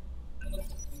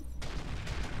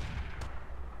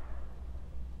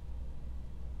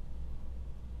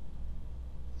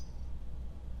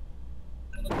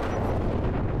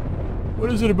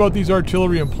 What is it about these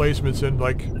artillery emplacements in,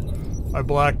 like, my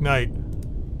Black Knight?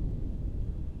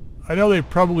 I know they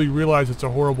probably realize it's a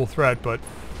horrible threat, but...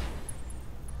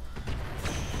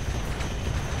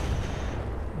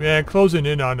 Man, closing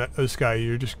in on this guy,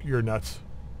 you're nuts.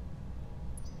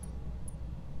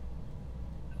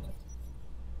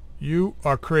 You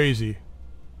are crazy.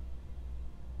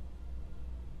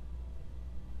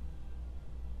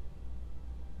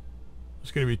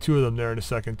 There's going to be 2 of them there in a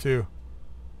second, too.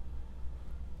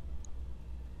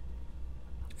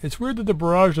 It's weird that the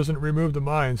barrage doesn't remove the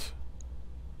mines.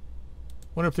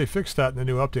 Wonder if they fixed that in the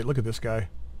new update. Look at this guy.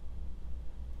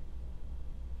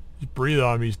 Just breathe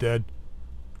on him, he's dead.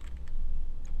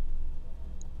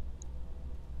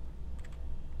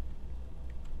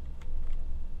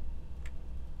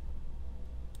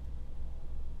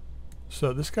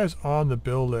 So this guy's on the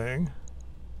building.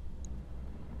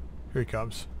 Here he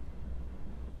comes.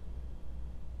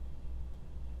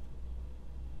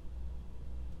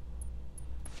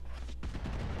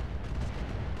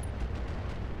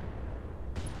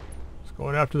 He's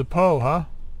going after the Poe, huh?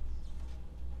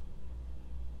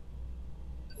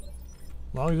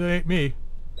 As long as it ain't me.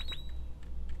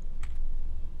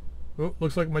 Oh,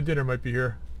 looks like my dinner might be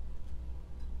here.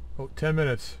 Oh, 10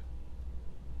 minutes.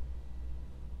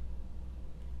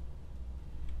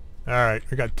 Alright,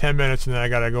 I got 10 minutes and then I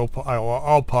gotta go.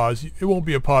 I'll pause. It won't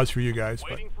be a pause for you guys,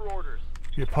 but Waiting for orders.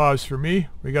 be a pause for me.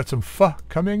 We got some pho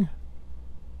coming.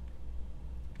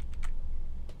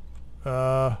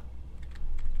 I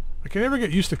can never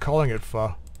get used to calling it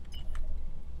pho.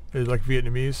 It's like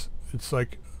Vietnamese. It's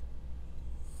like...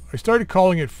 I started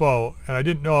calling it pho and I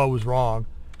didn't know I was wrong.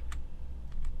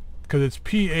 because it's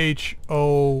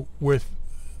PHO with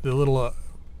the little,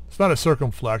 it's not a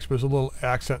circumflex, but there's a little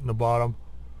accent in the bottom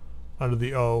under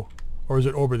the O. Or is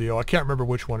it over the O? I can't remember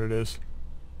which one it is.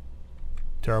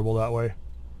 Terrible that way.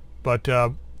 But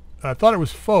I thought it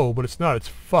was faux, but it's not. It's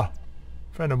pho. A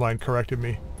friend of mine corrected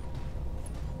me.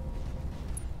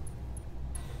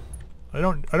 I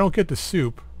don't get the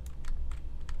soup.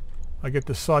 I get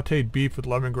the sautéed beef with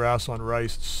lemongrass on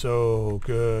rice. It's so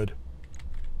good.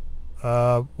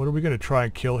 What are we going to try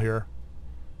and kill here?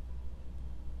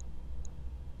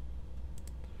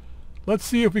 Let's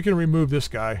see if we can remove this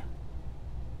guy.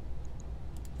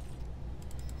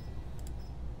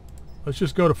 Let's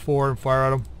just go to 4 and fire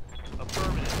at him.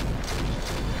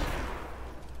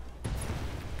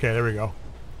 Okay, there we go.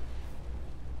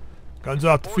 Guns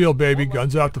out the field, baby.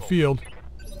 Guns out the field.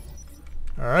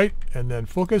 Alright, and then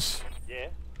focus. Yeah.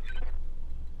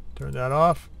 Turn that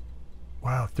off.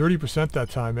 Wow, 30% that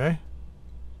time, eh?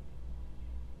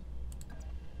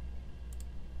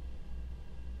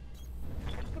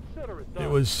 Consider it done. It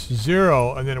was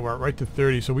 0, and then it went right to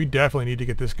 30, so we definitely need to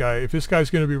get this guy. If this guy's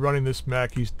going to be running this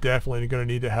mech, he's definitely going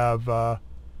to need to have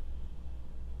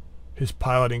his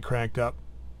piloting cranked up.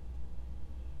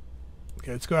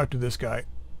 Okay, let's go after this guy.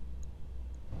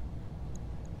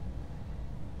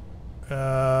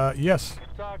 Yes.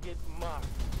 Target marked.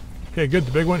 Okay, good.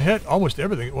 The big one hit almost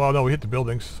everything. Well, no, we hit the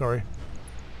buildings. Sorry.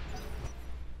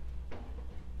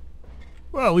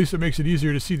 Well, at least it makes it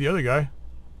easier to see the other guy.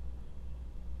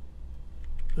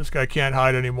 This guy can't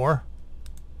hide anymore.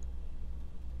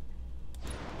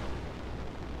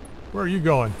 Where are you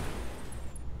going?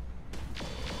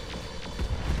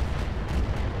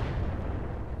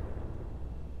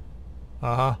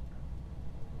 Uh-huh.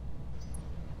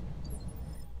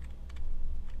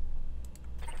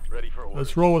 Ready for orders.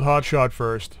 Let's roll with Hotshot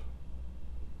first.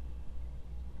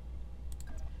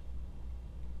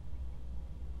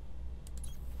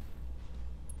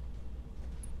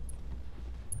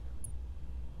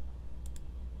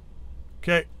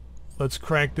 Okay, let's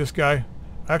crank this guy.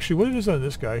 Actually, what is on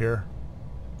this guy here?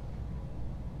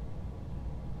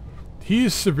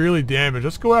 He's severely damaged.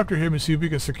 Let's go after him and see if we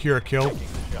can secure a kill.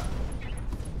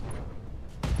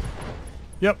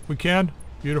 Yep, we can.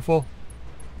 Beautiful.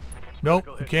 Nope,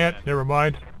 we can't. Never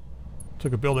mind.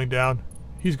 Took a building down.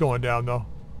 He's going down though.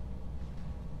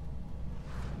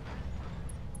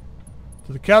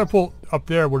 So the catapult up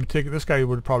there would have taken, this guy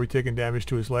would have probably taken damage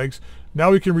to his legs.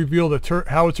 Now we can reveal the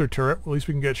howitzer turret. At least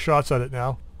we can get shots at it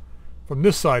now. From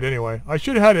this side anyway. I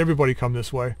should have had everybody come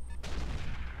this way.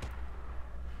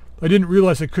 I didn't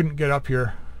realize I couldn't get up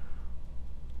here.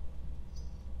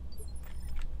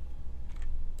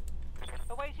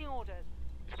 Awaiting orders.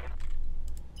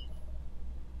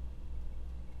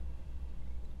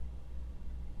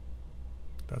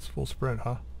 That's full sprint,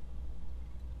 huh?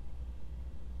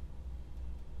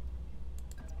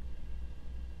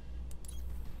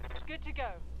 Good to go.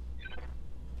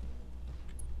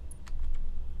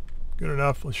 Good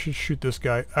enough. Let's just shoot this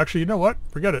guy. Actually, you know what?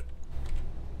 Forget it.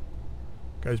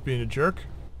 Guy's being a jerk.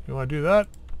 You want to do that?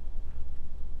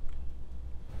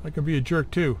 I can be a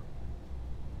jerk too.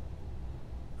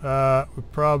 We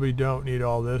probably don't need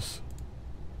all this.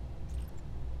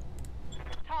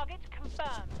 Target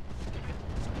confirmed.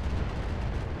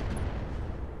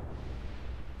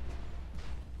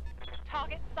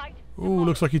 Target site. Ooh,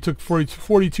 looks like he took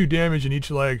 42 damage in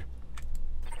each leg.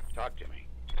 Talk to me.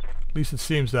 At least it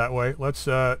seems that way. Let's,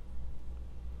 where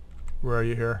are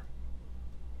you here?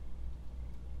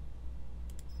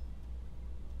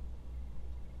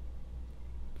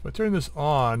 If I turn this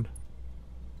on,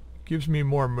 it gives me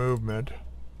more movement.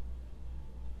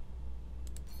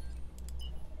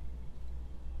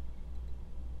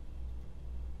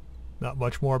 Not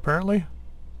much more apparently.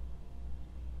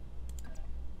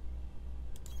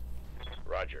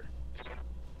 Roger.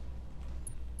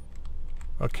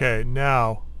 Okay,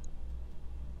 now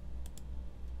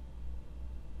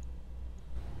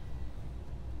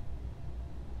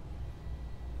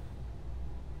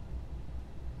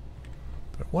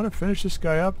do I want to finish this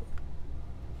guy up?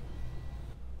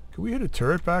 Can we hit a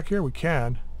turret back here? We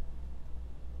can.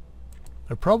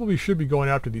 I probably should be going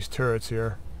after these turrets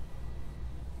here.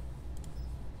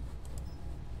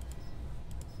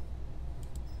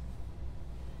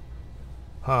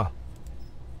 Huh.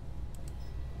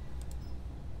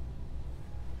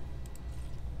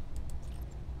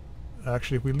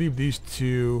 Actually, if we leave these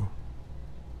two...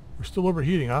 We're still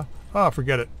overheating, huh? Ah,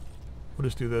 forget it. We'll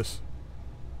just do this.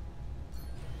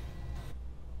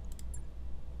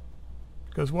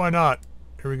 Because why not?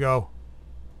 Here we go.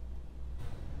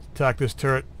 Let's attack this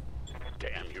turret.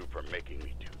 Damn you for making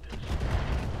me do this.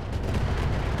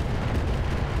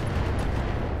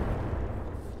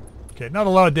 Okay, not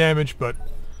a lot of damage, but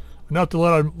enough to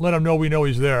let him know we know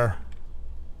he's there.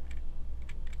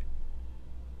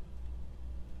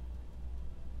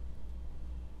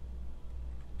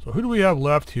 So who do we have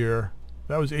left here?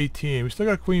 That was 18. We still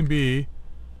got Queen Bee.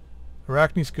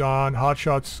 Arachne's gone.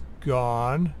 Hotshot's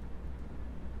gone.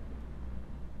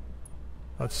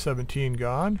 That's 17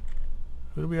 gone.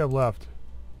 Who do we have left?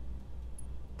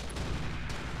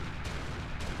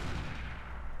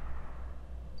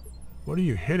 What are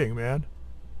you hitting, man?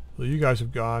 Well, you guys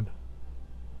have gone.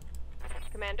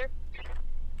 Commander.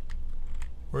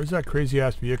 Where's that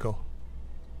crazy-ass vehicle?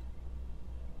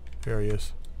 There he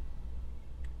is.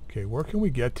 Okay, where can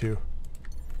we get to?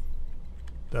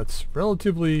 That's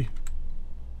relatively...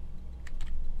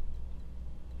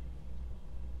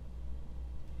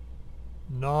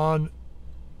 non-turret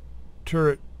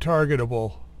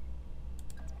targetable.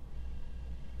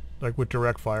 Like with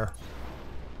direct fire.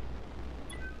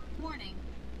 Warning.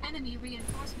 Enemy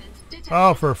reinforcements detected.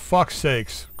 Oh, for fuck's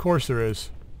sakes. Of course there is.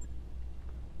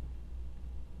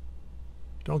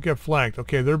 Don't get flanked.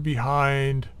 Okay, they're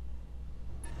behind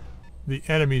the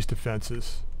enemy's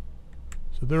defenses.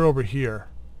 So they're over here.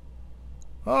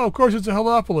 Oh, of course it's a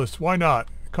Heliopolis. Why not?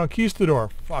 Conquistador.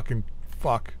 Fucking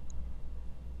fuck.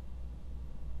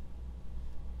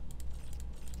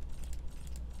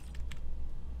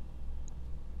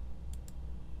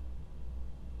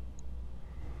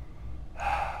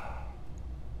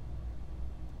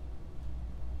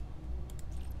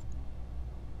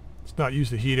 Let's not use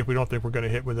the heat if we don't think we're going to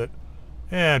hit with it.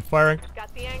 And firing.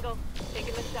 Got the angle.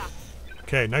 Taking the shot.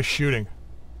 Okay, nice shooting.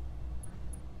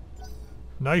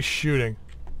 Nice shooting.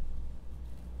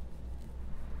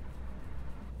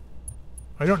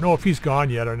 I don't know if he's gone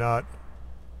yet or not.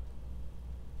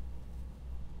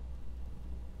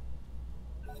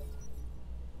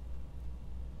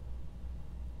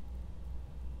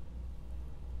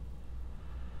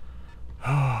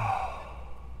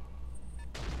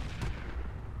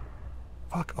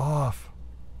 Fuck off.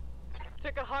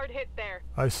 Took a hard hit there.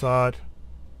 I saw it.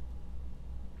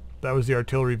 That was the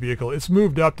artillery vehicle. It's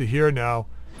moved up to here now.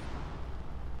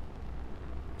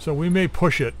 So we may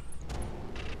push it.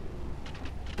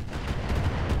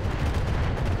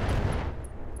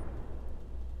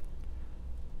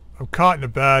 I'm caught in a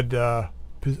bad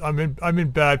I'm in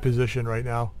bad position right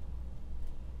now.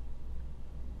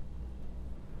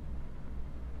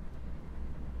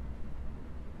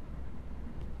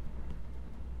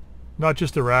 Not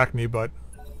just Arachne, but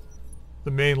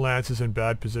the main lance is in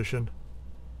bad position.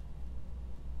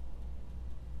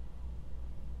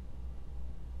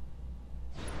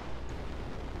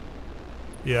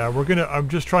 Yeah, I'm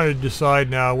just trying to decide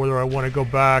now whether I want to go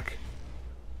back,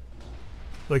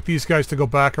 like these guys to go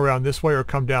back around this way or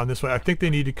come down this way. I think they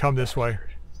need to come this way.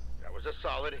 That was a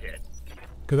solid hit.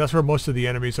 Because that's where most of the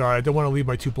enemies are. I don't want to leave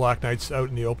my two Black Knights out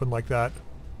in the open like that.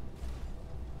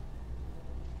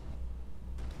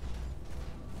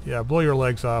 Yeah, blow your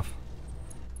legs off.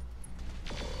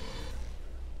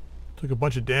 Took a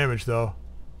bunch of damage though.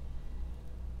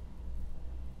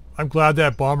 I'm glad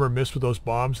that bomber missed with those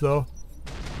bombs though.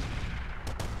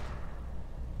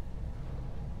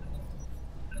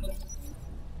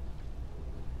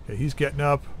 Okay, he's getting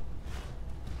up.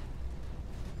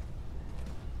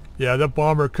 Yeah, that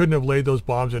bomber couldn't have laid those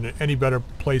bombs in any better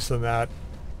place than that.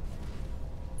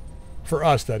 For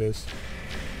us, that is.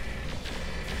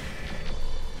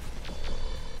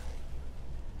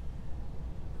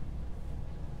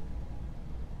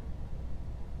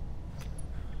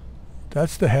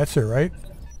 That's the Hetzer, right?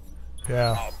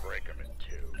 Yeah. I'll break him in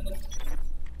two.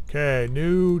 Okay,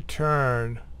 new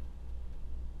turn.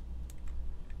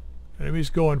 Enemy's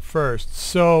going first.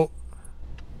 So,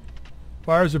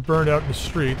 fires are burned out in the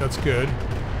street. That's good. Is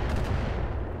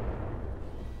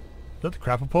that the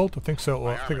Crapapult? I think so.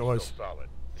 Well, I think it was. Still solid.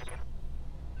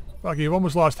 Fuck, you've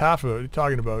almost lost half of it. What are you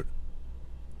talking about?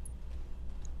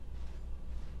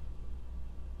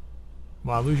 Come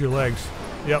on, lose your legs.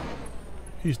 Yep.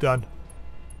 He's done.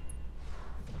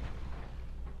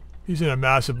 He's in a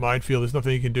massive minefield. There's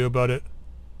nothing you can do about it.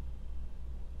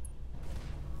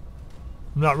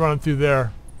 I'm not running through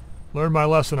there. Learned my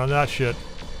lesson on that shit.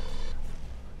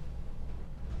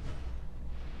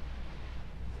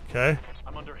 Okay.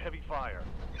 I'm under heavy fire.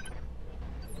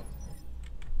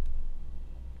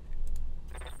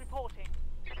 Reporting.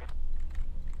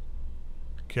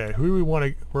 Okay, who do we want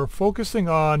to... We're focusing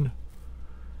on...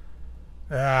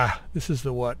 this is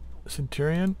the what?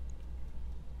 Centurion?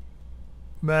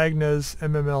 Magna's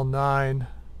MML 9.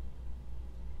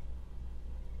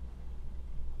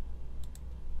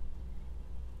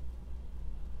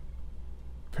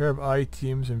 Pair of I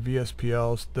teams and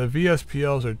VSPLs. The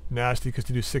VSPLs are nasty because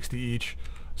they do 60 each.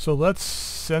 So let's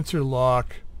sensor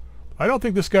lock. I don't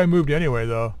think this guy moved anyway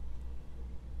though.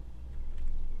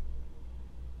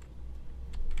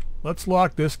 Let's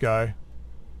lock this guy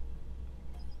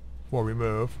before we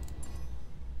move.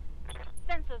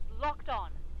 Sensors locked on.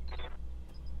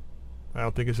 I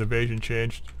don't think his evasion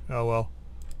changed. Oh well.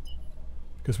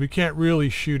 Because we can't really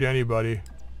shoot anybody.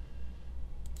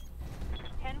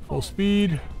 10 Full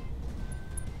speed.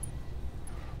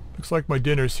 Looks like my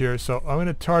dinner's here, so I'm going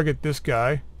to target this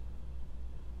guy.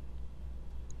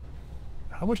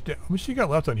 How much do you got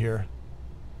left on here?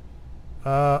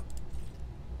 Let's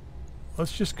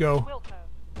just go.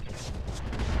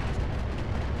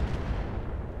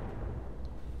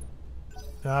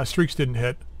 Wilco. Streaks didn't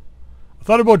hit. I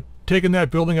thought about taking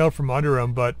that building out from under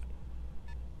him, but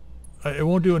it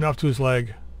won't do enough to his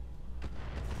leg.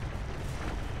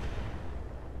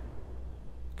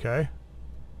 Okay.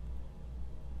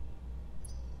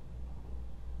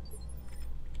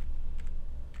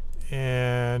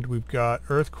 And we've got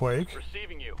earthquake.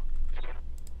 Receiving you.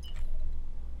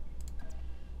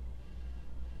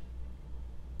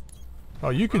 Oh,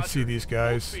 you can see these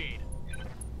guys.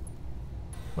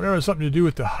 Whatever has something to do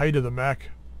with the height of the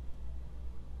mech.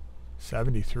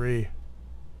 73.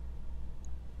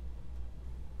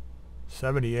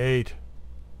 78.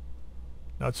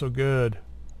 Not so good.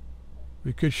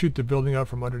 We could shoot the building out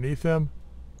from underneath him.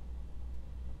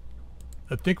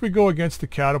 I think we go against the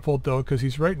catapult though, because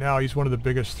he's right now he's one of the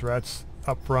biggest threats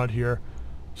up front here.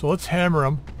 So let's hammer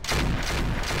him.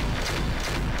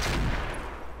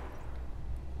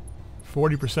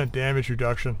 40% damage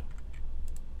reduction.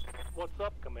 What's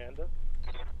up, Commander?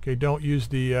 Okay, don't use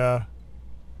the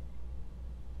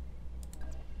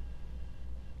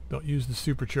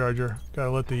supercharger.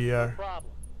 Gotta let the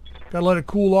Problem. gotta let it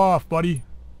cool off, buddy.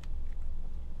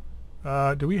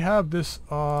 Do we have this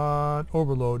on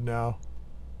overload now?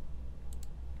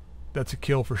 That's a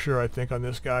kill for sure, I think, on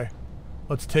this guy.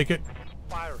 Let's take it.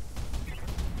 Fire.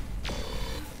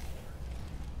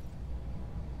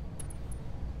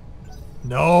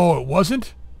 No, it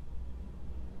wasn't.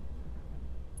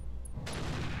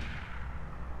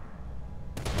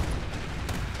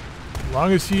 As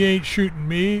long as he ain't shooting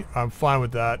me, I'm fine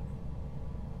with that.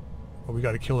 Oh, we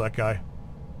gotta kill that guy.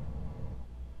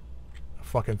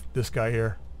 Fucking this guy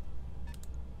here.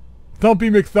 Thumpy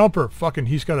McThumper. Fucking,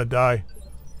 he's gotta die.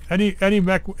 Any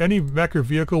mech or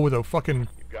vehicle with a fucking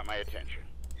You've got my attention.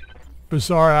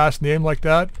 bizarre ass name like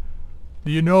that,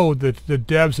 you know that the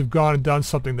devs have gone and done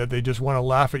something that they just want to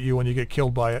laugh at you when you get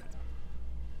killed by it.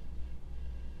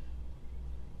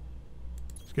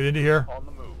 Let's get into here. On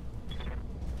the move.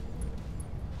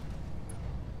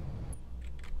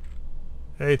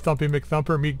 Hey, Thumpy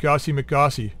McThumper, meet Gossy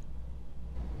McGossy.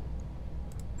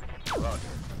 Roger.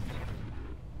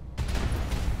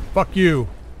 Fuck you.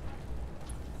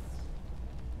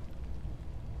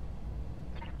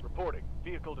 Reporting.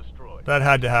 Vehicle destroyed. That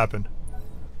had to happen.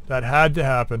 That had to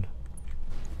happen.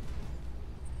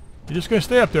 You're just gonna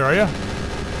stay up there, are you?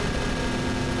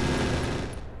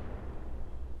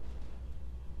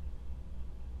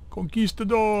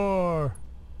 Conquistador!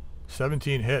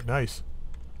 17 hit, nice.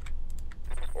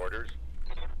 Orders.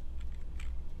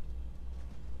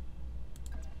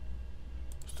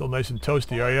 Still nice and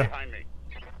toasty, are you? Behind me.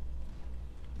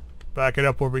 Back it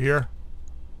up over here.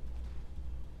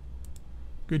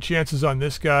 Good chances on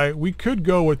this guy. We could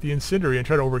go with the incendiary and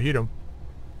try to overheat him.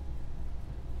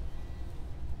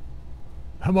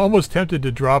 I'm almost tempted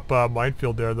to drop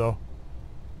minefield there, though.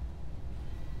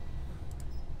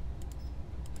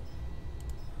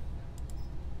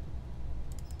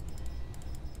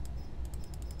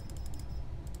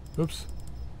 Oops.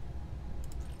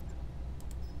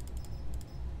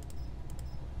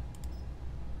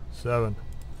 Seven.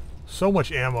 So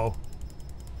much ammo.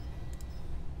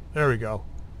 There we go.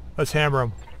 Let's hammer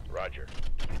him. Roger.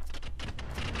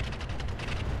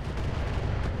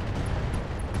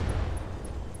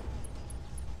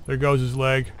 There goes his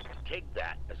leg. Take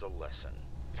that as a lesson.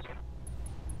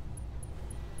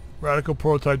 Radical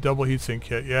prototype double heatsink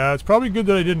kit. Yeah, it's probably good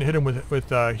that I didn't hit him with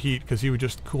heat, because he would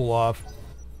just cool off.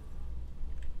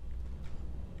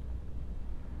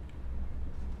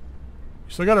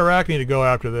 Still got Arachne to go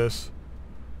after this.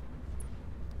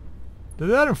 Did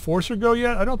that Enforcer go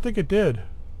yet? I don't think it did.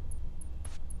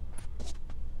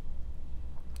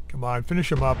 Come on,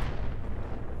 finish him up.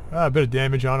 A bit of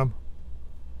damage on him.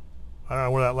 I don't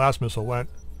know where that last missile went.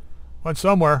 Went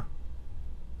somewhere.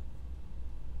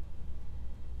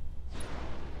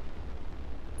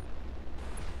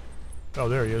 Oh,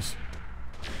 there he is.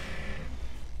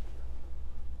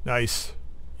 Nice.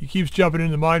 He keeps jumping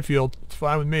into the minefield. It's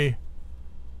fine with me.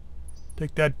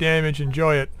 Take that damage,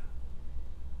 enjoy it.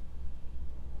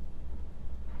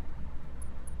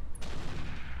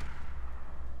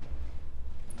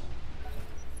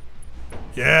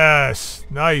 Yes,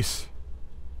 nice.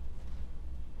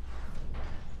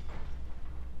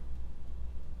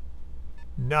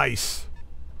 Nice.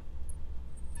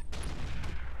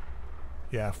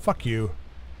 Yeah, fuck you.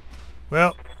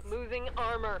 Well, Losing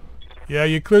armor. yeah,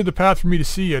 you cleared the path for me to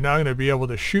see you. Now I'm going to be able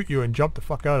to shoot you and jump the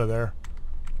fuck out of there.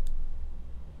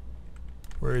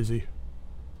 Where is he?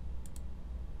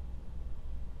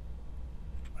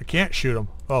 I can't shoot him.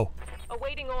 Oh.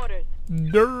 Awaiting orders.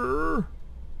 Durr.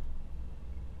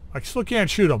 I still can't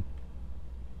shoot him.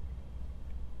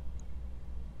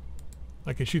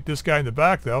 I can shoot this guy in the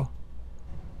back though,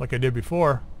 like I did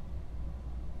before.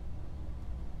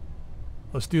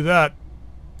 Let's do that.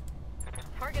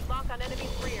 Target lock on enemy's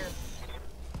rear.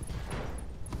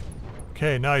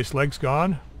 Okay, nice. Legs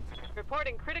gone.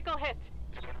 Reporting critical hit.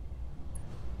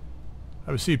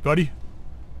 Have a seat, buddy.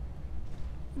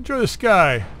 Enjoy the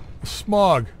sky. The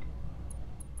smog.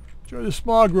 Enjoy the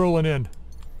smog rolling in.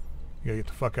 You gotta get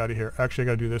the fuck out of here. Actually, I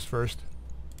gotta do this first.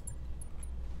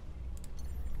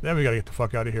 Then we gotta get the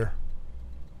fuck out of here.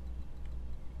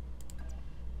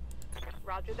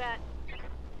 Roger that.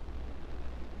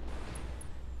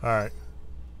 Alright.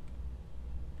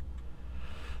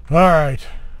 Alright.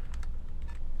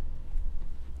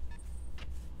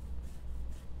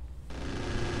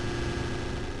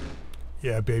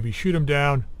 Yeah, baby. Shoot him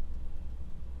down.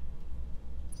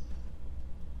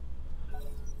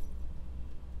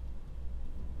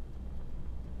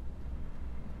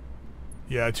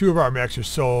 Yeah, two of our mechs are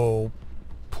so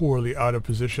poorly out of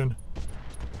position.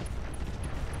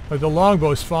 Like the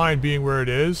longbow's fine being where it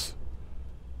is,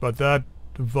 but that,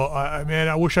 man,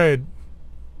 I wish I had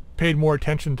paid more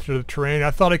attention to the terrain.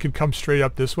 I thought I could come straight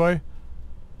up this way,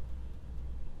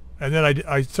 and then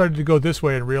I started to go this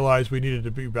way and realized we needed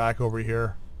to be back over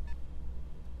here.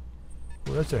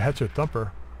 Well, that's a Hetzer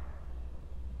thumper.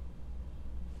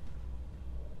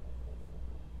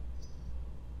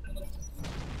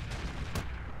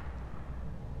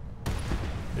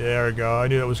 There we go. I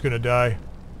knew that was going to die.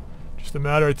 Just a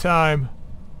matter of time.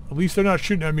 At least they're not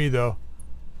shooting at me, though.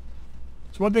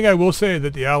 So one thing I will say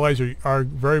that the allies are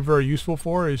very, very useful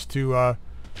for is to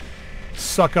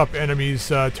suck up enemies'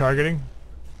 targeting.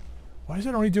 Why is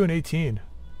it only doing 18?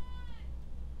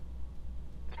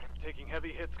 Taking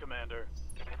heavy hits, Commander.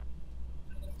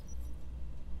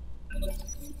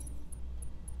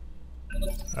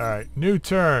 Alright, new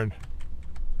turn.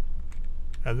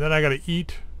 And then I gotta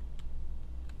eat.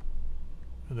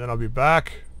 And then I'll be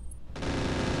back.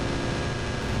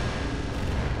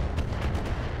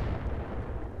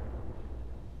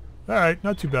 Alright,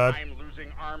 not too bad. I'm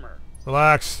losing armor.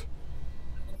 Relax.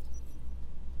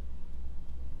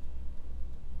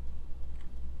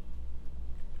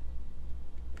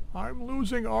 I'm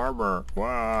losing armor.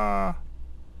 Wah.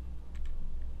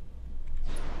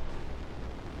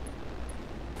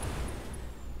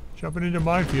 Jumping into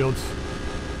minefields.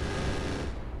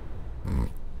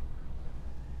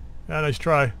 Yeah, nice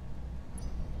try.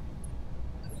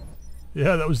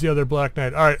 Yeah, that was the other Black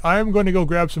Knight. Alright, I'm going to go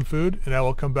grab some food, and I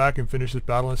will come back and finish this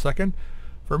battle in a second.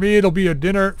 For me, it'll be a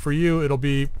dinner. For you, it'll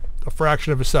be a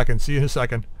fraction of a second. See you in a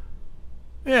second.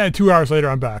 Yeah, 2 hours later,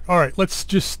 I'm back. Alright, let's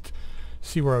just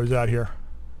see where I was at here.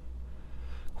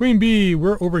 Queen Bee,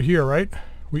 we're over here, right?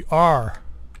 We are.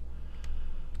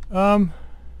 What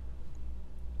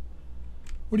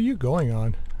are you going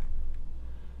on?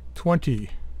 20.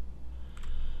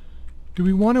 Do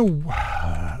we want to...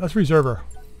 let's reserve her.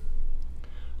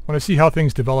 I want to see how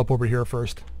things develop over here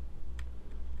first.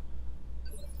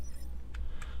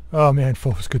 Oh man, Pho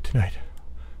was good tonight.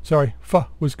 Sorry, Pho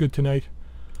was good tonight.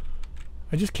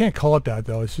 I just can't call it that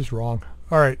though, it's just wrong.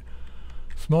 Alright.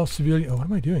 Small civilian... oh, what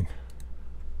am I doing?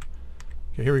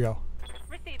 Okay, here we go.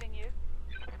 Receiving you.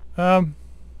 I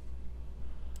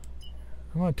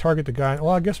want to target the guy. Well,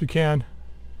 I guess we can.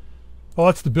 Oh,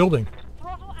 that's the building.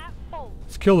 Throttle at full.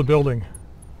 Let's kill the building.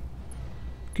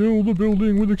 Kill the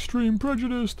building with extreme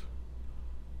prejudice.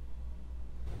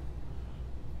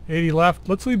 80 left.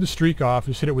 Let's leave the streak off.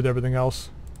 Just hit it with everything else.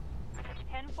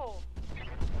 10-4.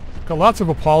 Got lots of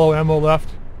Apollo ammo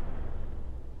left.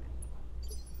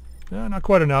 Yeah, not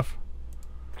quite enough.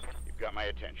 You've got my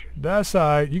attention. That's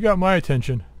alright. You got my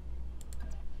attention.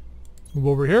 Move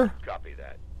over here. Copy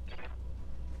that.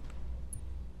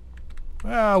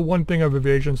 One thing of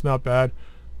evasion's not bad.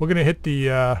 We're going to hit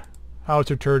the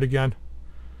howitzer turret again.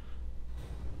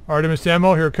 Artemis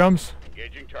ammo, here it comes.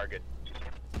 Engaging target.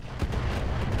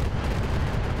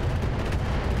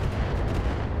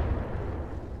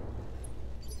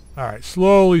 Alright,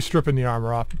 slowly stripping the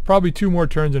armor off. Probably 2 more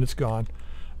turns and it's gone.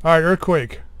 Alright,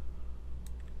 Earthquake.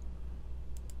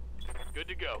 Good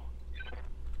to go.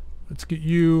 Let's get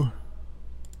you...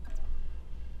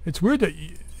 It's weird that...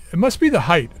 It must be the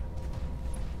height.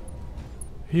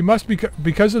 He must be...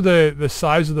 Because of the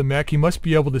size of the mech, he must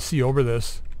be able to see over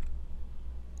this.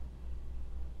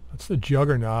 That's the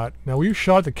Juggernaut. Now, we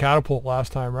shot the catapult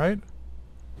last time, right?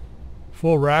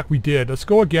 Full rack? We did. Let's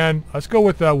go again. Let's go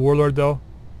with that Warlord, though.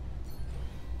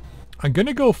 I'm going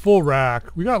to go full rack.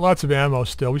 We got lots of ammo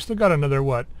still. We still got another,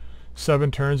 what,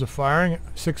 7 turns of firing?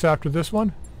 6 after this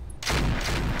one?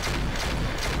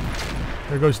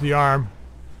 There goes the arm.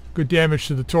 Good damage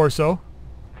to the torso.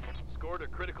 Scored a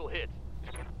critical hit.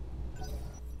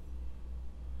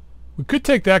 We could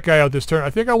take that guy out this turn. I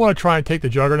think I want to try and take the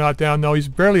Juggernaut down, though. He's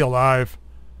barely alive.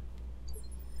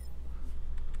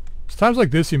 It's times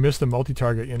like this you miss the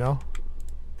multi-target, you know?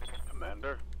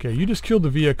 Commander. Okay, you just killed the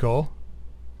vehicle.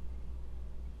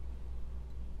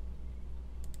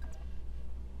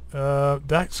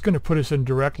 That's going to put us in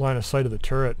direct line of sight of the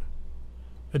turret.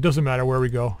 It doesn't matter where we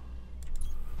go.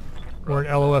 We're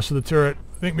in LOS of the turret.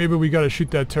 I think maybe we got to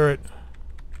shoot that turret.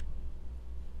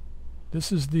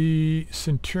 This is the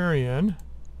Centurion.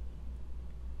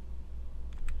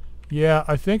 Yeah,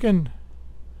 I'm thinking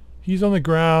he's on the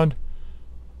ground.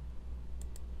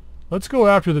 Let's go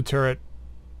after the turret.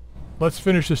 Let's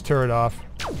finish this turret off.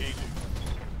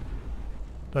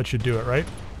 That should do it, right?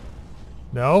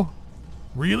 No?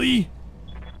 Really?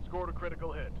 Scored a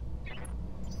critical hit.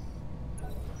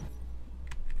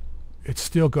 It's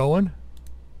still going?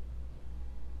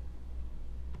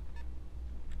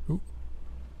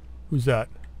 Who's that?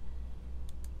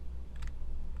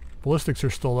 Ballistics are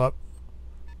still up.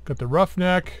 Got the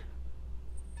Roughneck.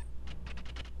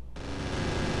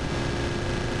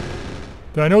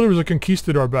 I know there was a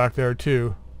Conquistador back there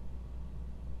too.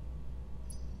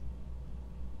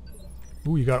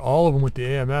 Ooh, you got all of them with the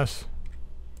AMS.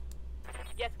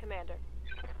 Yes, Commander.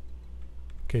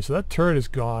 Okay, so that turret is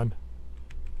gone.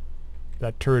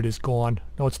 That turret is gone.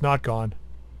 No, it's not gone.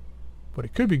 But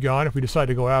it could be gone if we decide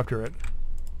to go after it.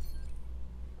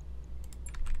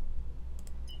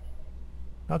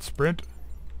 Not sprint.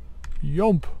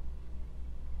 Yomp.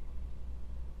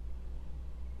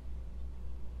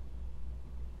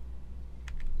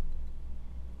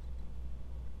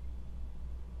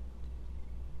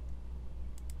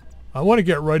 I want to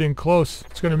get right in close.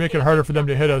 It's going to make it harder for them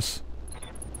to hit us.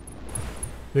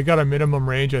 They got a minimum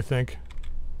range, I think.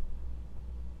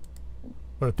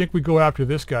 But I think we go after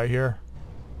this guy here.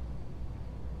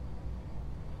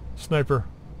 Sniper.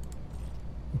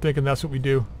 I'm thinking that's what we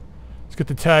do. Let's get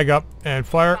the tag up and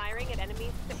fire. Firing at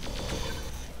enemies.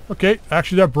 Okay,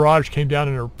 actually that barrage came down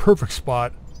in a perfect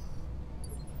spot.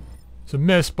 It's a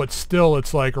miss, but still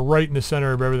it's like right in the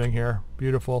center of everything here.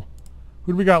 Beautiful.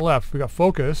 Who do we got left? We got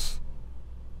Focus.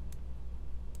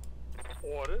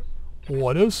 Orders.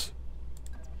 Orders.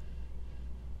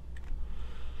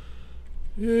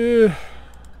 Yeah.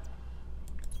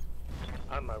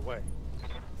 On my way.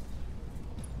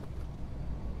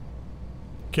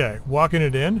 Okay, walking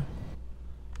it in.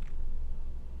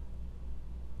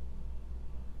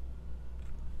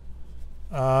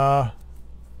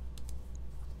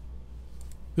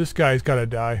 This guy's gotta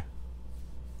die.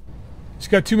 He's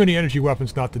got too many energy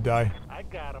weapons not to die. I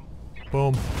got him.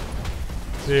 Boom.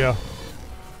 See ya.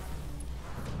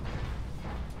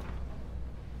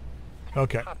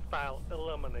 Okay. Hostile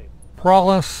eliminated.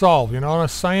 Problem solved, you know what I'm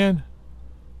saying?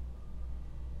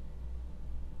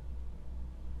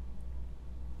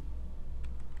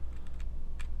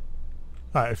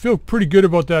 Alright, I feel pretty good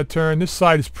about that turn. This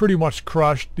side is pretty much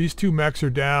crushed. These 2 mechs are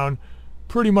down.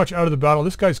 Pretty much out of the battle.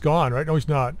 This guy's gone, right? No, he's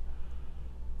not.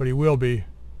 But he will be.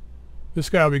 This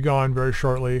guy will be gone very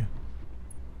shortly.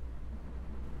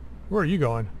 Where are you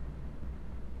going?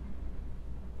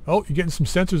 Oh, you're getting some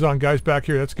sensors on guys back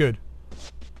here. That's good.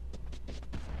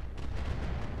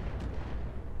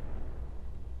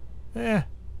 Eh.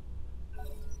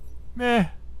 Meh.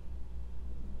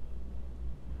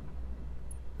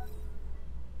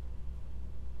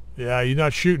 Yeah, you're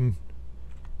not shooting.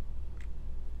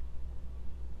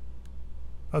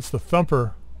 That's the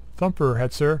Thumper. Thumper,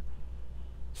 Hetzer.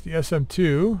 It's the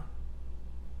SM2.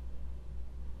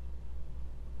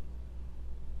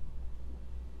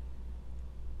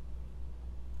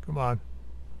 Come on.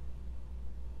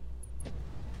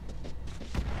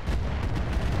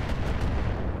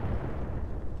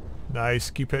 Nice.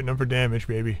 Keep hitting them for damage,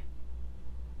 baby.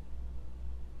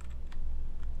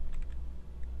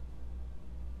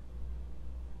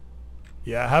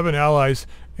 Yeah, having allies,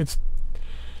 it's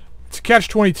a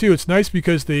catch-22. It's nice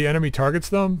because the enemy targets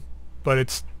them, but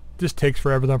it's just takes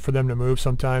forever for them to move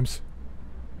sometimes.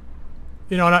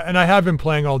 You know, and I have been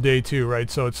playing all day too, right?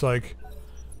 So it's like,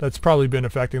 that's probably been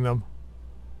affecting them.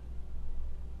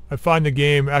 I find the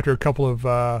game after a couple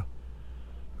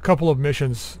of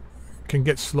missions can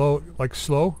get slow, like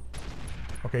slow.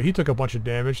 Okay, he took a bunch of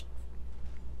damage.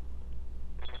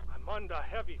 I'm under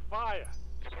heavy fire.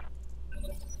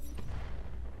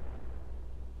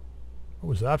 What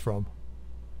was that from?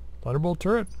 Thunderbolt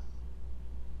turret?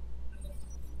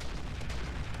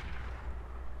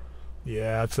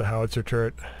 Yeah, it's the howitzer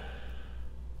turret.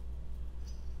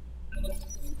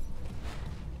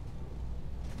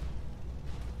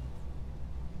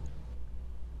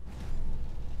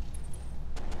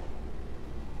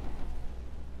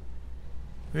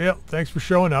 Yep, thanks for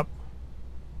showing up.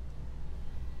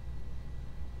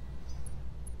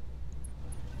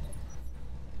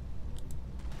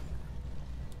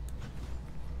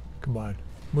 Come on,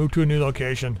 move to a new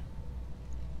location.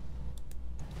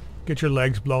 Get your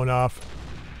legs blown off.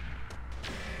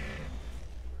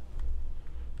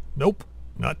 Nope,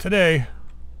 not today.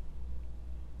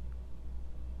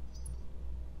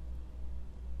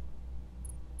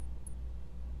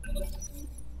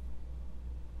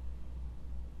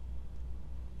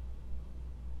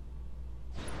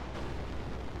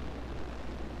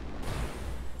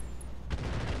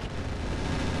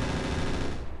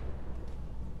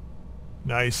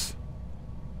 Nice.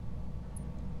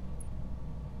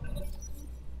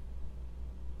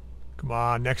 Come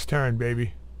on, next turn,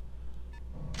 baby.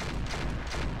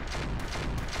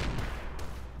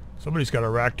 Somebody's got a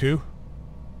rack too.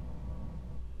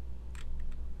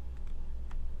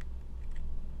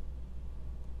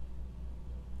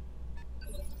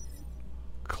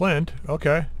 Clint,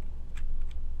 okay.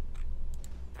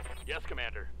 Yes,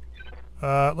 Commander.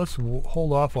 Let's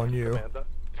hold off on you. Commander.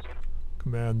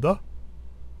 Commander.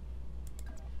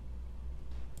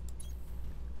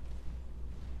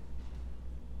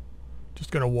 Just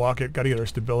gonna walk it. Gotta get our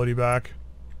stability back.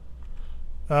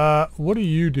 What are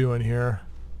you doing here?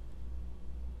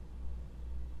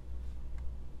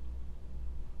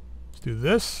 Let's do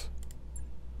this.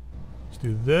 Let's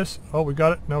do this. Oh, we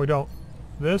got it. No, we don't.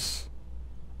 This.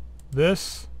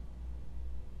 This.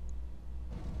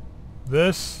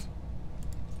 This.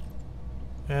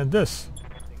 And this.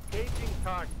 Engaging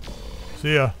target.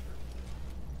 See ya.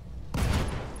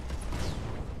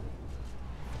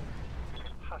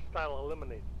 Hostile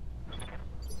eliminated.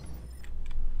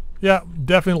 Yeah,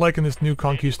 definitely liking this new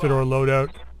Conquistador loadout.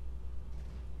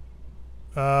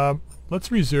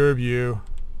 Let's reserve you.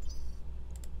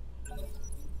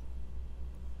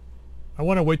 I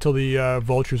want to wait till the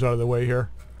vulture's out of the way here.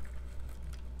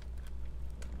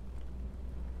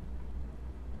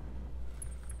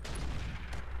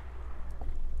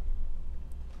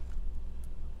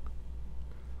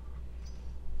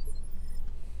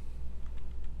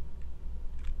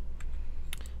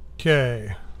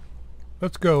 Okay,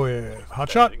 let's go with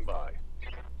hotshot. Standing by.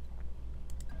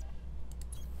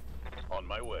 On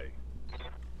my way.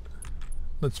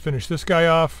 Let's finish this guy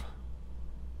off.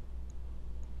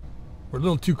 We're a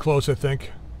little too close, I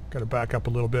think. Got to back up a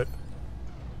little bit.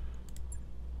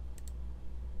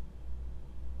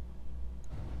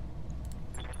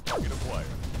 Target acquired.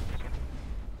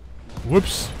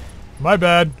 Whoops, my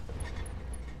bad.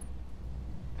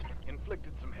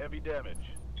 Inflicted some heavy damage.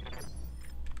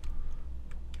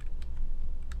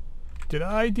 Did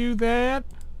I do that?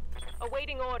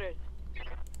 Awaiting orders.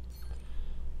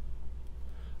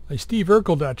 I Steve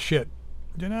Urkel that shit.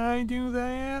 Did I do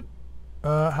that?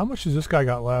 How much does this guy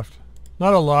got left?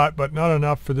 Not a lot, but not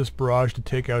enough for this barrage to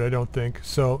take out, I don't think.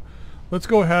 So let's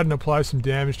go ahead and apply some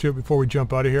damage to it before we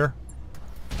jump out of here.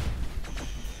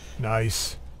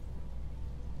 Nice.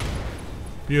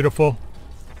 Beautiful.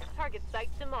 Target site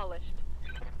demolished.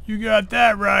 You got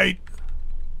that right.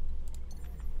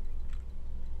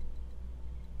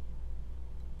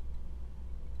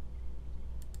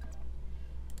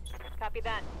 Copy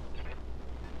that.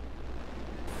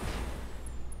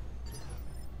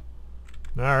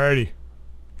 Alrighty.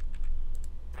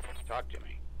 Talk to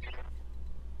me.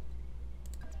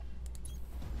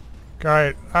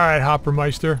 Alright,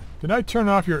 Hoppermeister. Did I turn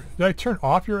off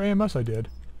your AMS? I did.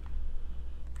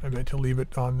 I meant to leave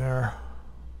it on there.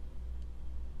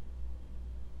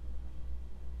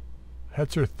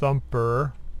 Hetzer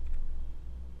Thumper.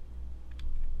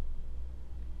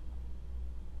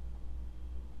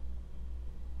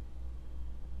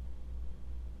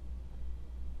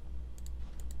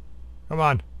 Come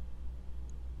on.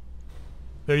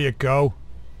 There you go.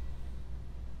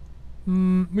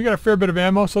 We got a fair bit of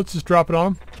ammo, so let's just drop it on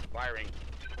him. Firing.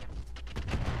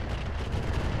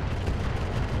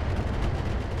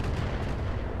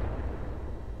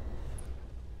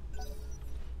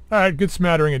 Alright, good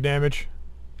smattering of damage.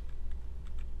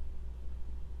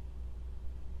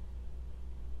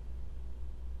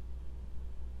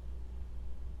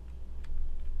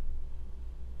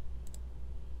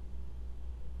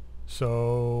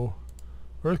 So,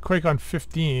 earthquake on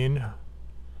 15.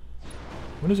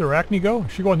 When does Arachne go?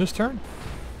 Is she going this turn?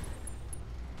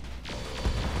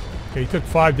 Okay, he took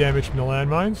 5 damage from the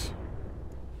landmines.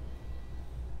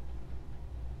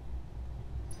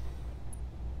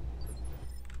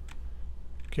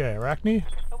 Okay, Arachne.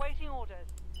 Awaiting orders.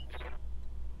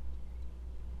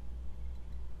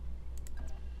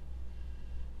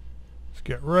 Let's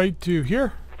get right to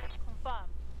here. Confirmed.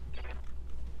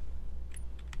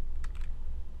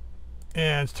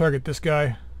 And let's target this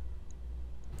guy.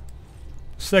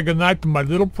 Say goodnight to my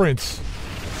little prince.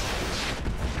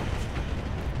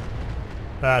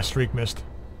 Ah, streak missed.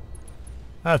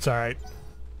 That's alright.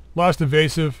 Lost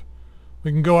evasive.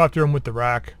 We can go after him with the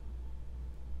rack.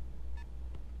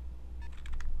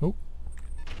 Oh.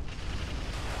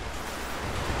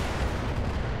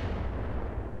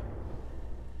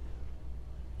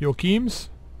 Joachim's?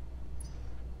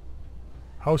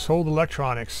 Household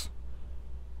electronics.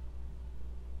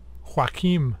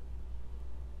 Joachim.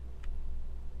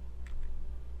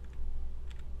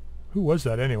 Who was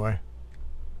that anyway?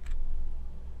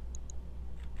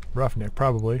 Roughneck,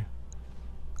 probably.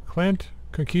 Clint,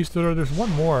 Conquistador, there's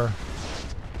one more.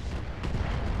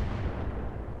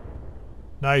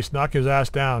 Nice, knock his ass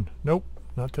down. Nope,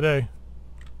 not today.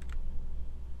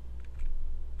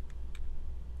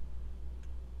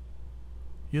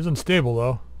 He is unstable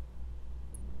though.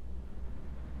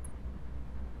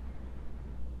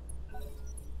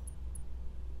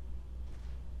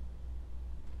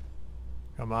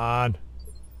 Come on.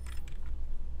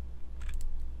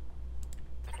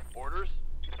 Orders?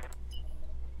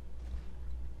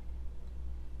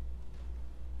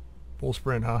 Full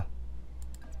sprint, huh?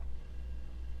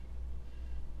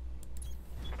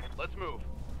 Let's move.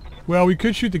 Well, we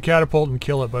could shoot the catapult and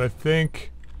kill it, but I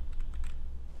think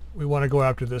we want to go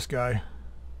after this guy.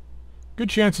 Good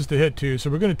chances to hit too, so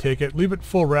we're going to take it. Leave it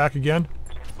full rack again.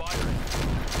 Fire.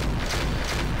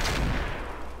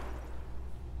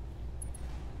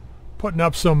 Putting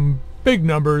up some big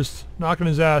numbers, knocking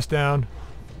his ass down.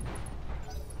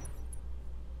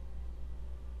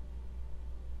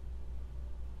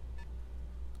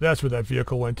 That's where that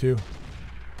vehicle went to.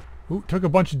 Ooh, took a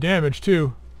bunch of damage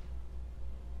too.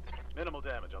 Minimal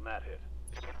damage on that hit.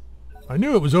 I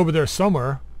knew it was over there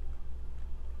somewhere.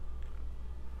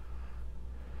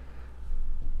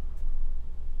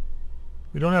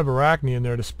 We don't have Arachne in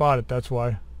there to spot it, that's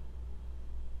why.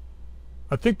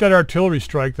 I think that artillery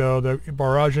strike though, the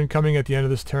barrage incoming at the end of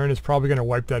this turn is probably going to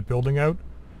wipe that building out.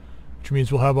 Which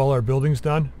means we'll have all our buildings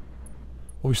done.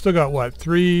 Well, we still got what?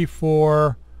 3,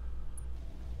 4,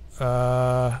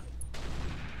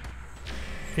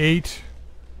 8,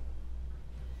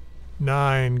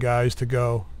 9 guys to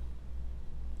go.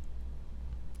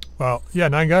 Well, yeah,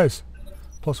 9 guys.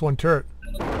 Plus 1 turret.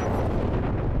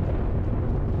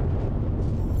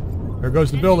 There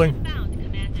goes the building. Found,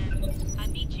 Commander. I'll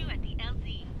meet you at the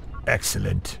LZ.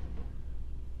 Excellent.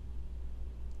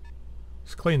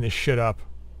 Let's clean this shit up.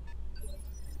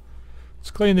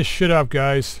 Let's clean this shit up,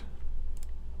 guys.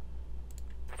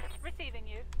 Receiving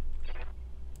you.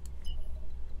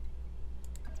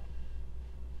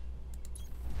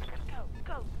 Go,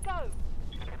 go, go.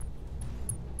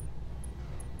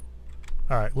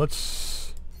 Alright,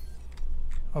 let's...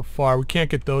 How far? We can't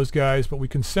get those guys, but we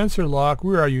can sensor lock.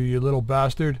 Where are you, you little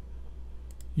bastard?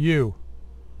 You.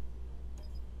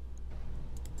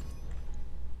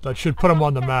 That should put him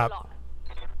on the map.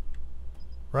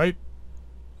 Right?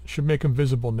 Should make him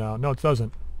visible now. No, it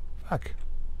doesn't. Fuck.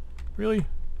 Really?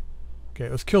 Okay,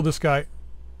 let's kill this guy.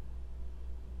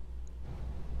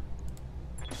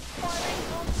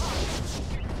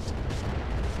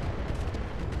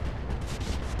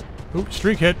 Ooh,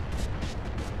 streak hit.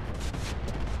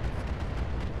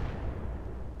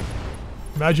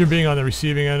 Imagine being on the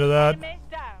receiving end of that. Enemy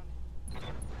down.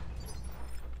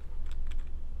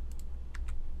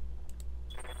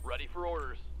 Ready for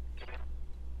orders.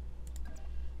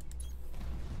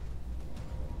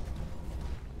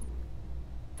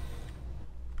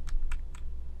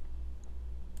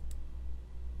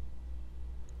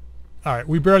 Alright,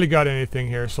 we barely got anything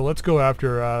here, so let's go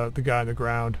after the guy on the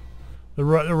ground. The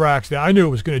rack's down. I knew it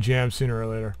was going to jam sooner or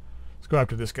later. Let's go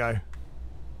after this guy.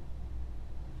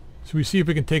 So we see if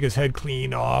we can take his head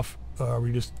clean off.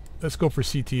 Let's go for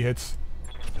CT hits.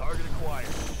 Target acquired.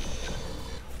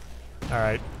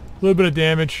 Alright, a little bit of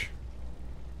damage.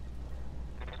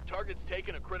 Target's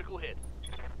taken a critical hit.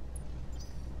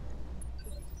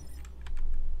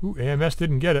 Ooh, AMS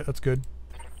didn't get it. That's good.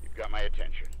 You've got my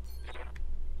attention.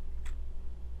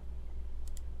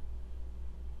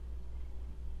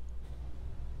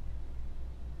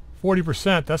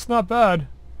 40%. That's not bad.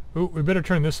 Ooh, we better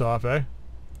turn this off, eh?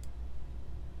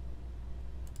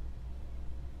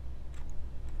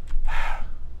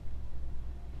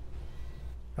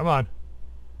 Come on.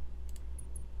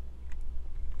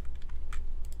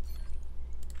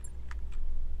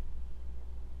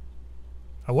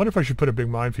 I wonder if I should put a big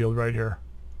minefield right here.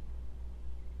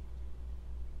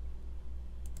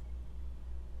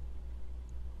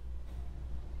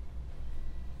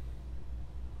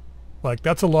 Like,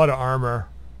 that's a lot of armor.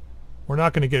 We're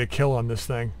not going to get a kill on this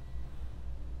thing.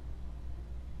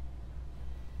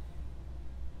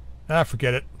 Ah,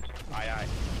 forget it. Aye, aye.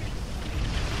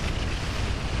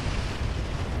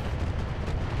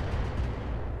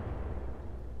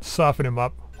 Soften him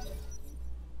up.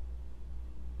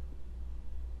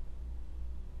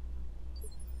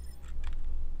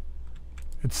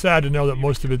 It's sad to know that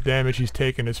most of his damage he's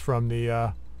taken is from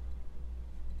the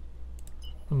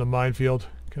minefield.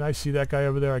 Can I see that guy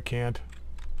over there? I can't.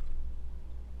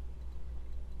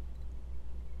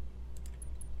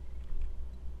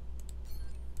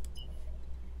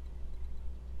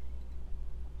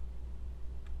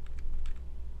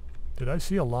 Did I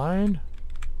see a line?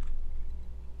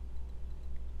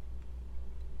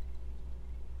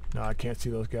 No, I can't see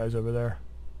those guys over there.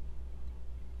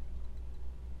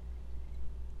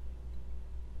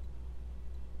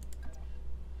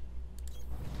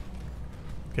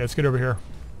 Okay, let's get over here.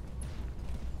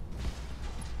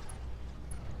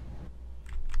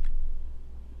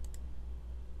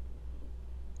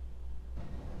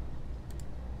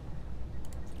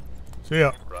 See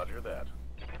ya. Roger that.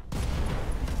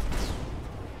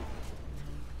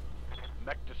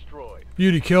 Mech destroyed.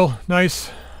 Beauty kill.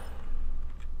 Nice.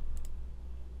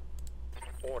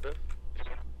 Order.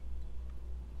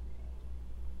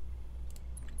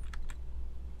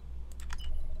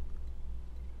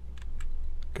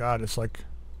 God, it's like...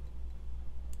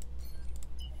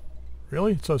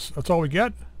 Really? So that's all we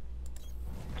get?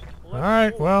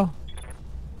 Alright, well...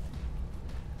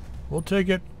 We'll take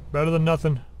it. Better than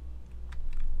nothing.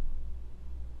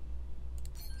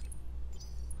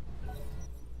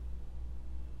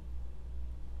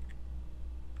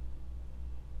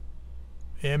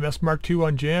 AMS Mark II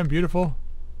on jam. Beautiful.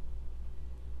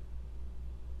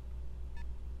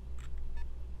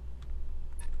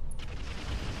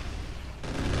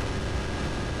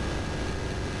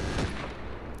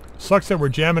 Sucks that we're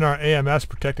jamming our AMS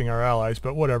protecting our allies,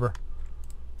 but whatever.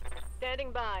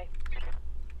 Standing by.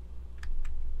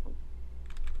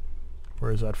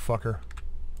 Where is that fucker?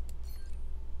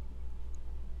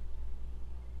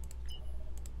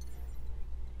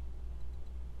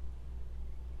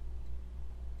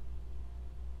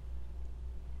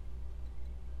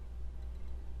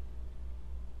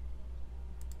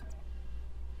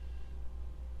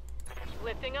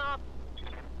 Lifting up.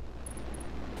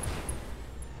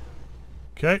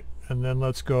 Okay, and then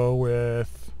let's go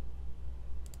with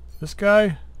this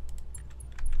guy.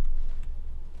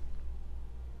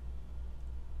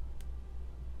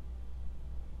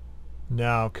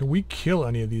 Now, can we kill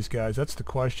any of these guys? That's the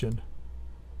question.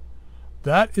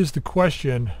 That is the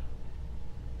question.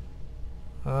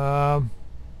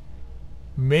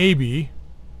 Maybe.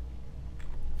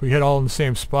 If we hit all in the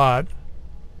same spot.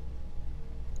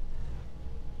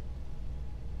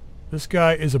 This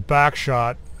guy is a back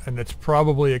shot, and it's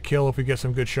probably a kill if we get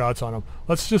some good shots on him.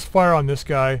 Let's just fire on this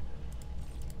guy.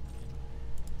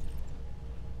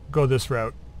 Go this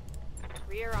route.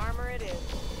 Rear armor it is.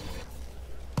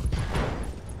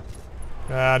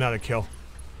 Ah, not a kill.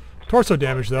 Torso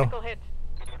damage, though. Critical hit.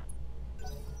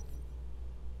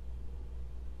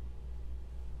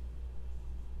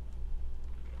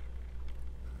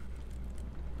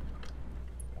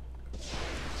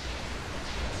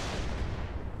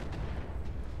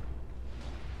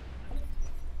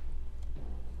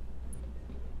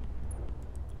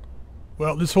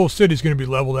 Well, this whole city's going to be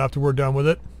leveled after we're done with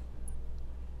it.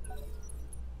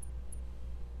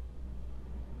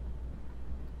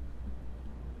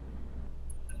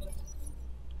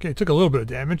 Okay, took a little bit of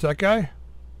damage, that guy.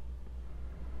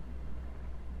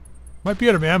 Might be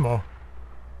out of ammo.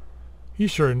 She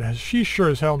sure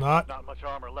as hell not. Not much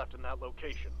armor left in that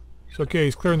location. It's okay,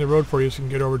 he's clearing the road for you so you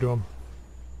can get over to him.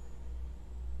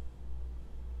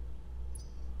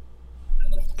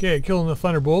 Okay, killing the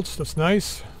Thunderbolts, that's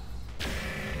nice.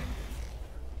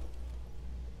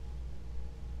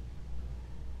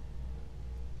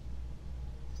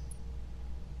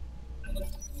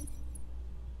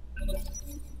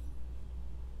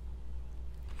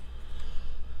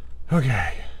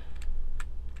 Okay.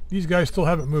 These guys still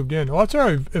haven't moved in. Well, it's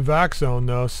our evac zone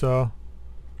though, so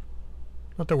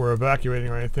not that we're evacuating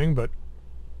or anything, but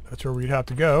that's where we'd have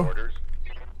to go. Orders.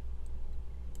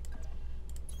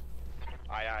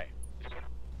 Aye, aye.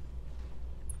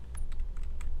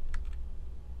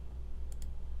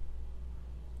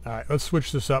 All right, let's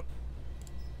switch this up.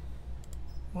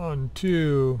 1,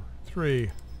 2,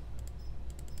 3.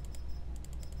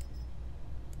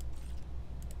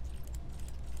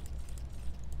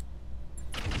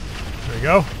 There you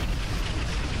go.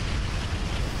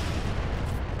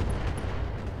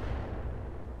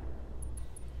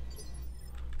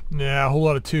 Yeah, a whole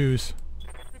lot of 2s.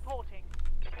 Reporting.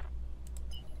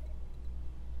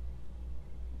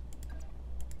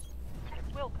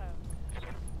 Wilco.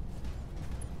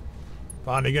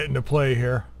 Finally getting to play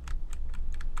here.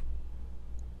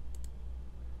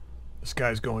 This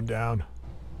guy's going down.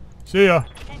 See ya.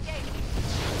 Engage.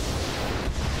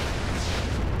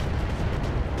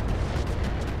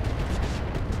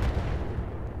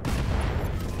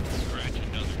 Scratch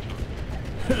another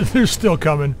target. They're still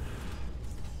coming.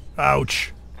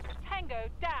 Ouch. Tango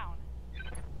down.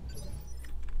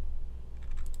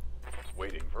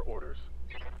 Waiting for orders.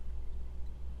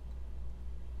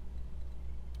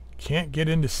 Can't get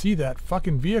in to see that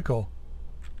fucking vehicle.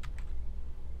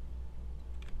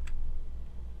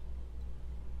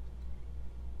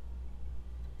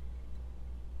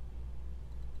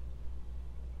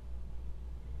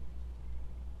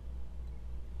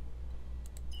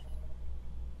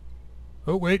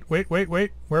 Oh, wait.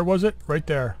 Where was it? Right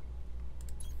there.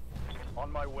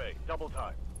 On my way. Double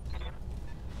time.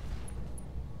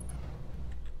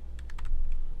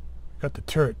 Got the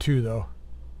turret too, though.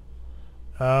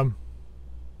 Gonna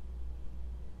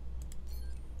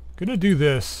do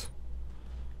this.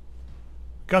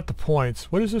 Got the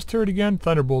points. What is this turret again?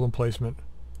 Thunderbolt emplacement.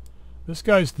 This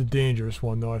guy's the dangerous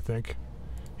one, though, I think.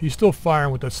 He's still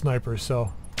firing with that sniper,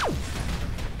 so...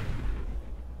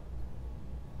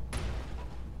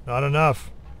 Not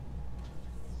enough.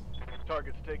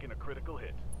 Target's taking a critical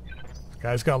hit. This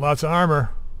guy's got lots of armor.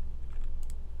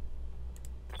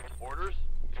 Orders.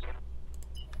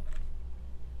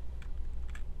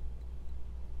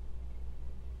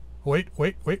 Wait.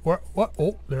 What?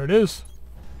 Oh, there it is.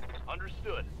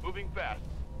 Understood. Moving fast.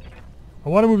 I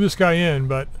want to move this guy in,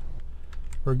 but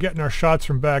we're getting our shots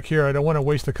from back here. I don't want to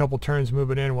waste a couple turns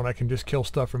moving in when I can just kill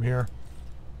stuff from here.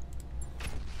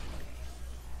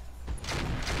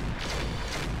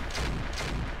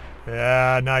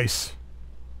 Yeah, nice.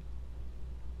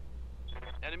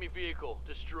 Enemy vehicle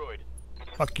destroyed.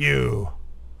 Fuck you.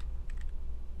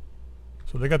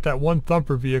 So they got that one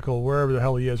thumper vehicle wherever the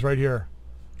hell he is, right here.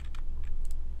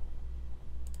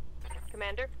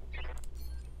 Commander.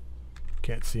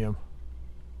 Can't see him.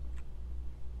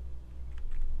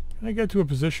 Can I get to a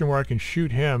position where I can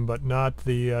shoot him but not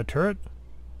the turret?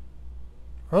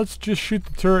 Or let's just shoot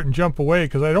the turret and jump away,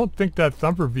 because I don't think that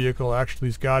thumper vehicle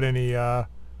actually's got any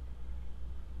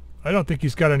I don't think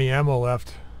he's got any ammo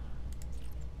left.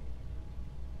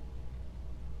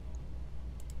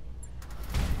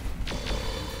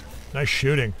 Nice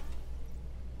shooting.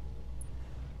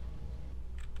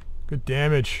 Good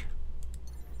damage.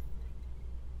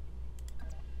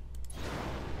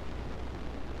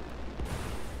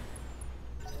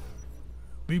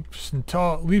 Leaps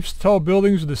tall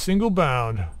buildings with a single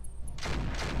bound.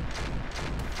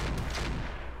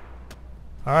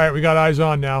 Alright, we got eyes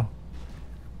on now.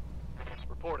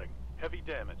 Reporting. Heavy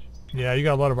damage. Yeah, you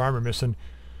got a lot of armor missing.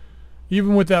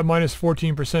 Even with that minus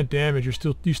 14% damage,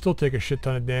 you still take a shit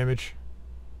ton of damage.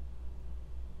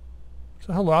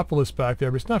 There's a Helopolis back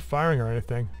there, but it's not firing or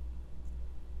anything.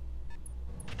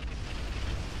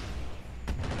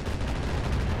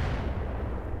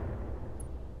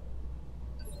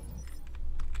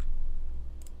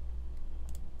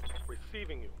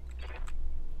 Receiving you.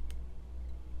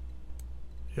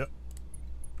 Yep.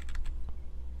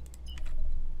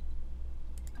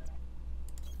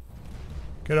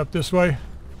 Get up this way.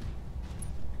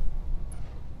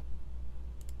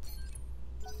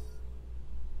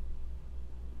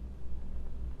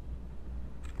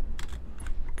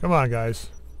 Come on, guys.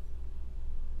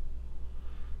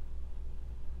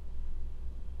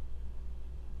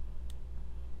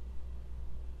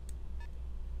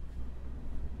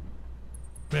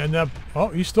 Man, that... Oh,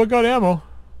 he still got ammo.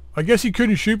 I guess he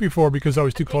couldn't shoot before because I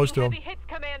was too close to him. Heavy hits,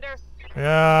 Commander.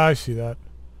 Yeah, I see that.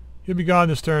 He'll be gone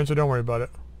this turn, so don't worry about it.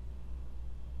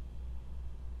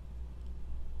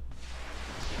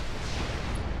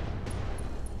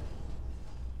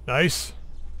 Nice.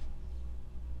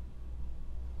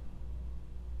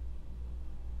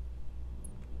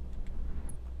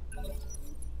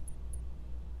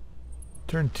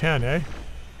 Turn 10, eh?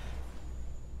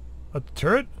 At the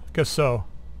turret? Guess so.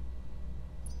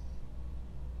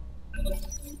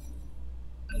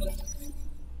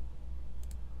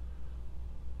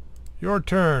 Your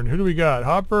turn. Who do we got?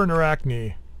 Hopper and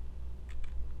Arachne.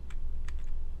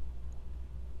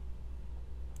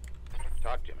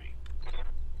 Talk to me.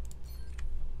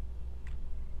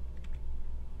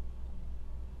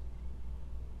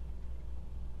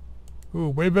 Ooh,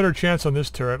 way better chance on this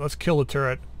turret. Let's kill the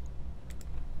turret.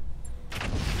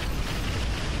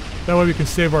 That way we can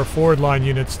save our forward line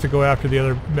units to go after the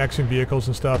other mechs and vehicles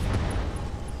and stuff.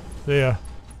 Yeah.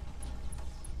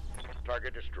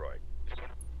 Target destroyed.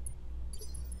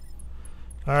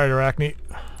 Alright, Arachne.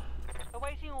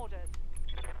 Awaiting orders.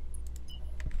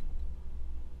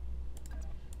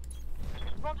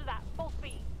 Roger that. Full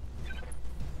speed.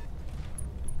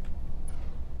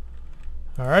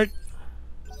 Alright.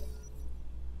 Let's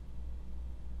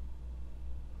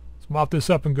mop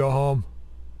this up and go home.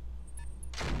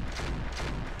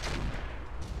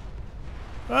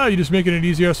 Ah, you're just making it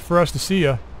easier for us to see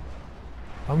ya.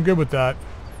 I'm good with that.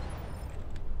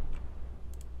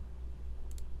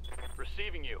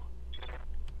 Receiving you.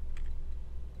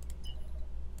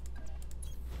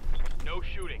 No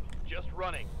shooting, just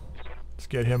running. Let's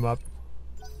get him up.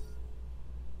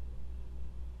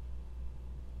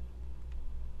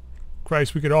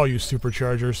 Christ, we could all use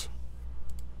superchargers.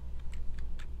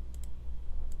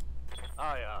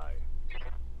 Aye, aye.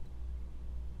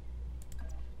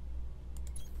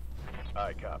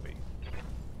 Aye, copy.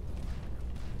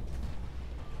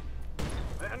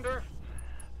 Commander,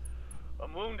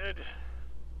 I'm wounded.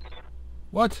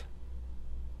 What?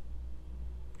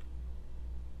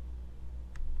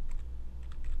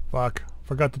 Fuck.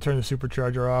 Forgot to turn the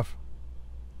supercharger off.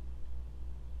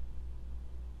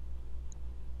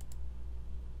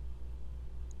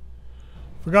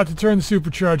 Forgot to turn the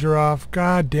supercharger off.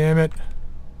 God damn it.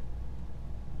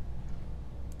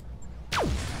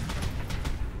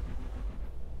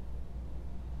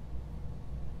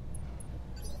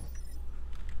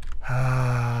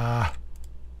 Ah.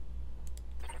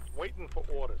 Waiting for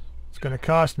orders. It's gonna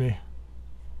cost me.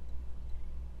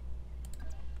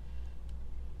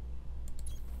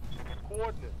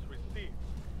 Coordinates received.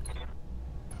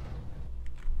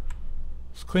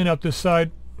 Let's clean up this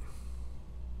side.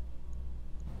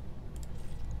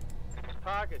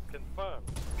 Target confirmed.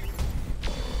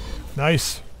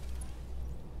 Nice.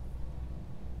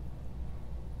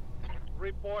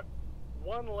 Report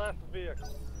one less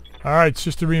vehicle. Alright, it's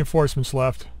just the reinforcements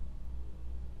left.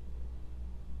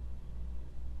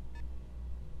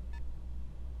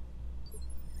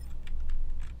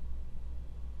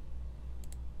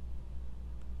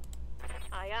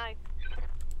 Aye, aye.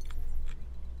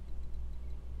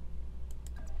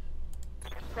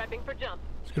 Prepping for jump.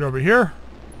 Let's get over here.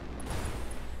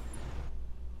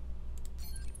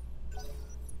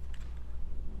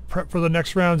 Prep for the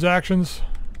next round's actions.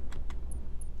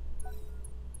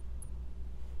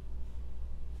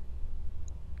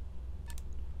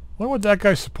 Wonder what that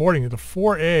guy's supporting. The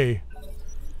 4A.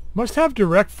 Must have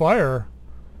direct fire.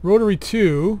 Rotary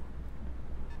 2.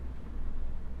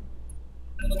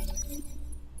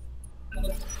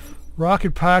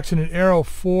 Rocket packs and an arrow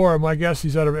 4. My guess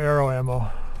he's out of arrow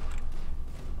ammo.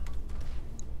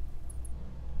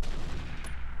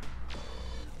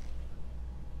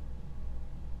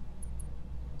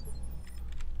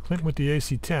 Clint with the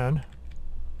AC-10.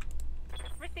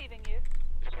 Receiving you.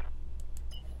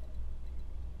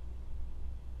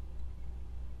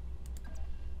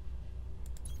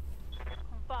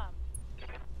 Confirmed.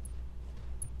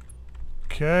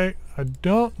 Okay, I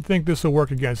don't think this will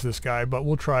work against this guy, but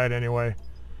we'll try it anyway.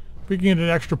 If we can get an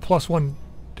extra +1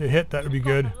 to hit, that would be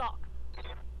good. Got the lock.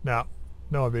 No,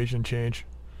 no evasion change.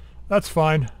 That's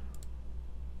fine.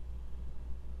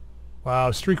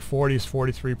 Wow, streak 40 is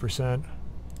 43%.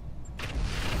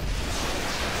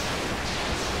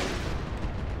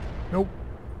 Nope.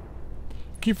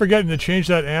 Keep forgetting to change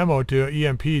that ammo to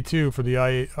EMP too for the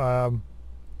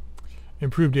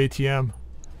improved ATM.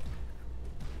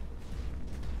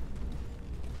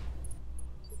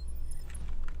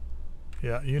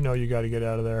 Yeah, you know you got to get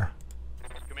out of there.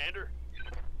 Commander,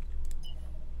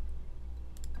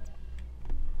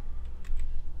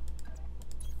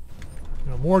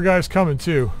 You know, more guys coming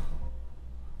too.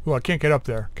 Ooh, I can't get up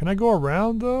there. Can I go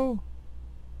around though?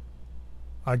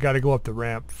 I got to go up the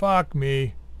ramp. Fuck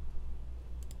me.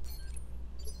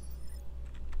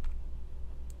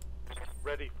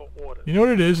 ready for orders. You know what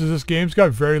it is this game's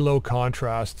got very low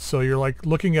contrast. So you're like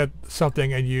looking at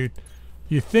something and you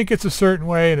think it's a certain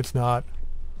way and it's not.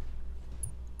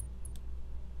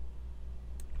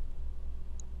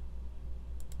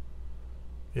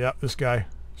 Yeah, this guy.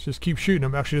 Let's just keep shooting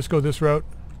him. Actually, let's go this route.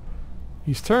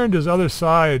 He's turned his other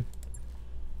side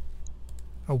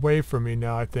away from me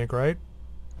now, I think, right?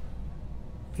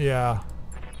 Yeah.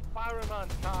 Fire him on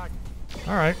target.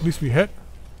 Alright, at least we hit.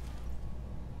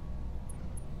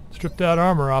 Strip that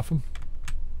armor off him.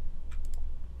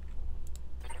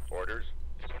 Orders.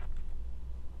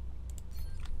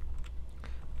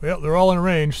 Well, they're all in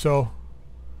range, so...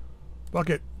 Fuck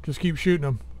it. Just keep shooting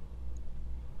them.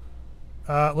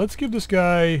 Let's give this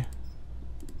guy...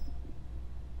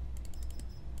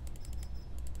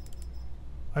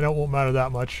 I know it won't matter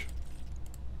that much.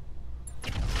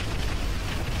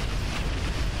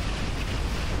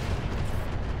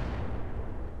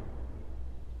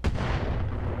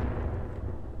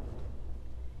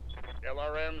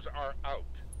 LRMs are out.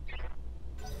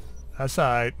 That's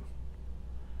alright.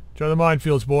 Enjoy the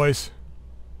minefields, boys.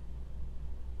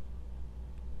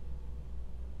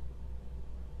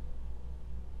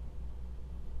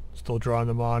 Still drawing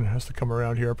them on. Has to come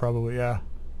around here probably, yeah.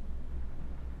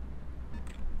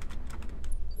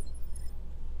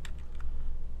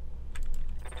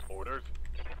 Orders.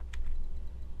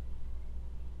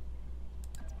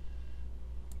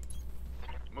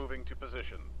 Moving to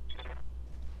position.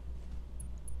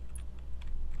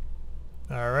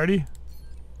 Alrighty.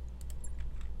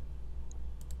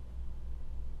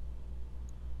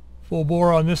 Full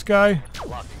bore on this guy.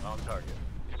 Locking on target.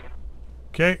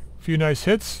 Okay, a few nice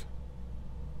hits.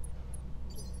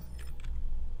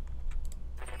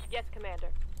 Yes, Commander.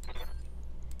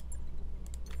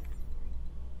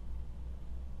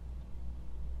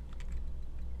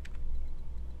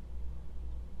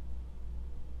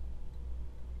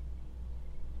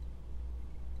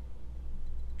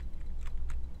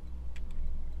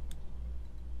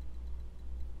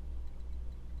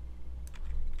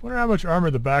 Wonder how much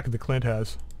armor the back of the Clint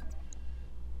has.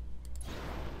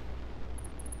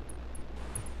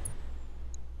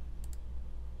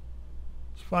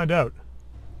 Let's find out.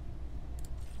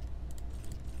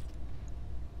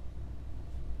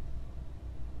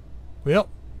 Well,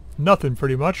 nothing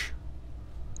pretty much.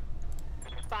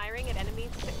 Firing at enemies.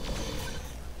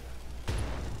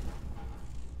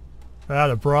 Ah,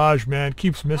 the barrage, man,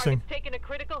 keeps missing. Target's taking a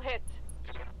critical hit.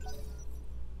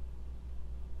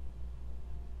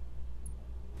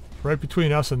 Right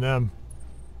between us and them.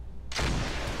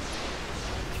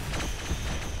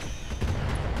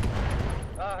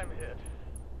 I'm hit.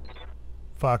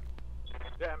 Fuck.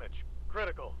 Damage.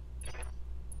 Critical.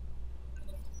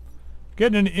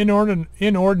 Getting an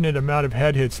inordinate amount of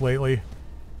head hits lately.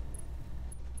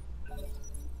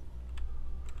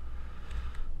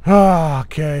 Ah,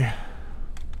 okay.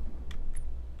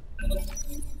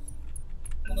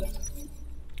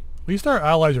 At least our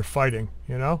allies are fighting,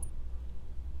 you know?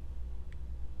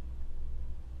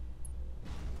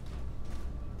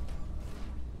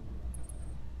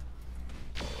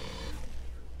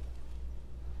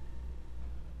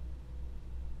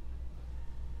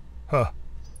 Huh.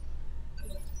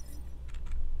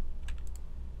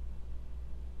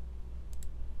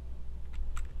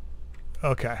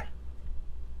 Okay.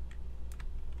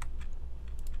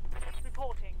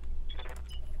 Reporting.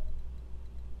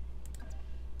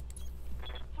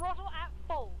 Throttle at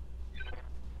full.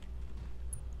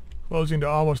 Closing to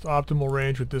almost optimal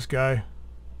range with this guy.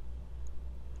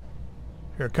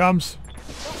 Here it comes.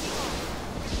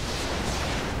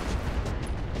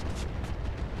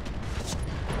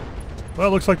 Well,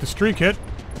 it looks like the streak hit.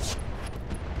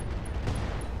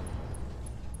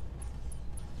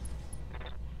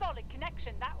 Solid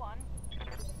connection, that one.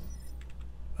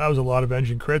 That was a lot of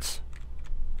engine crits.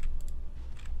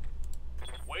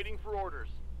 Waiting for orders.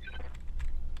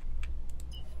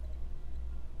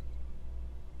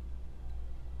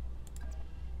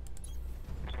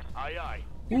 Aye, aye.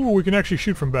 Ooh, we can actually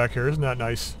shoot from back here. Isn't that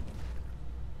nice?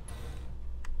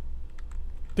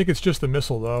 I think it's just the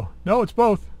missile, though. No, it's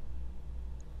both.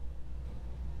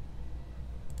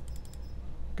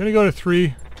 Gonna go to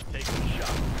 3. Taking a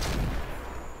shot.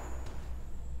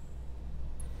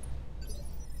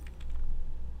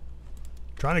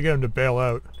 Trying to get him to bail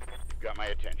out. You've got my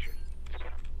attention.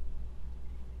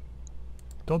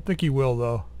 Don't think he will,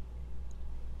 though.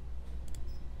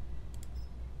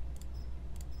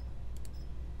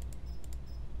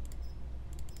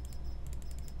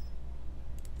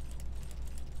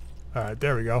 Alright,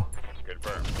 there we go.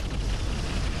 Confirmed.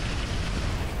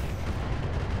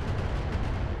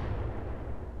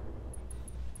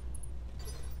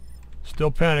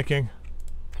 Still panicking.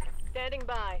 Standing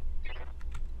by.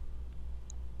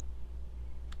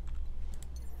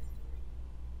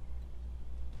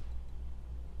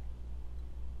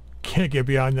 Can't get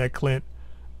behind that Clint.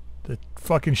 The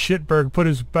fucking shitberg put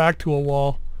his back to a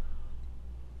wall.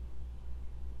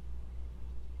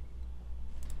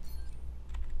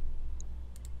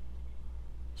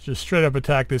 Let's just straight up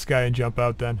attack this guy and jump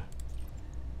out then.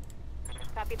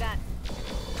 Copy that.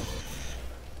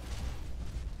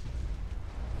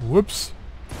 Whoops.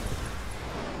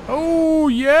 Oh,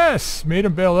 yes! Made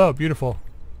him bail out. Beautiful.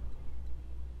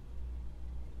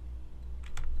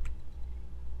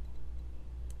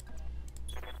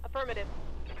 Affirmative.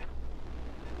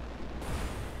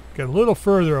 Get a little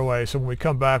further away so when we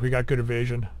come back we got good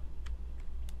evasion.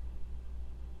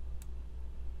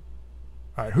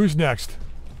 Alright, who's next?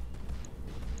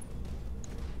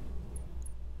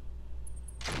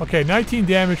 Okay, 19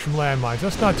 damage from landmines.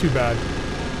 That's not too bad.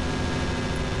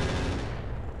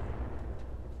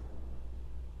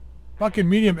 Fucking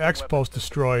medium X post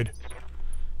destroyed.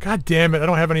 God damn it, I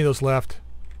don't have any of those left.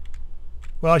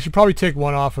 Well, I should probably take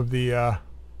one off of the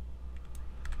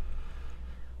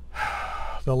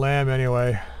lamb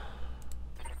anyway.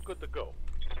 Good to go.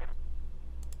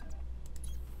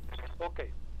 Okay,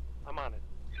 I'm on it.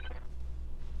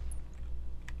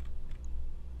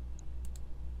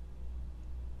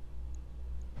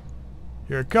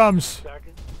 Here it comes.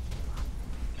 Second.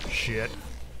 Shit.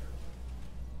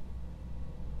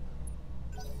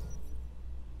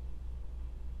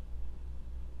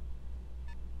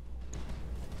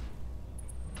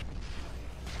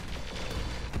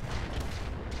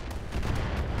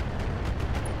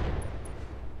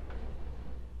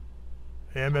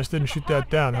 AMS didn't shoot that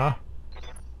down, huh?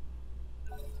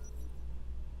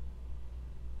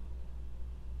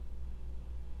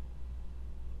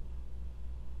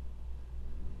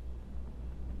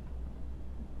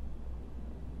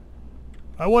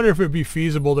 I wonder if it would be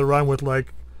feasible to run with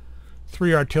like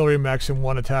 3 artillery mechs and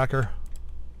 1 attacker.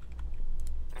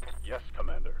 Yes,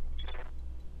 Commander.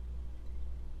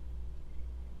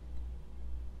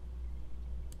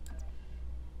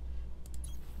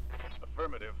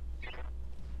 Affirmative.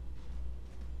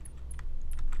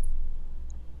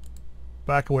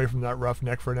 Back away from that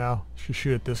roughneck for now. Should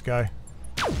shoot at this guy.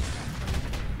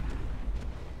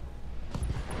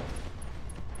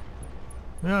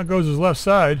 Now it goes his left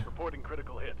side. Reporting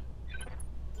critical hit.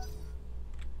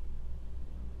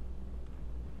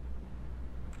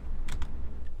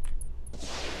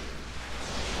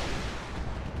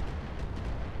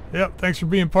 Yep, thanks for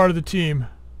being part of the team.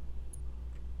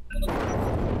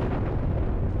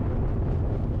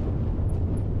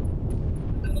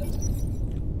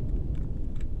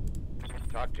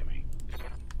 Talk to me.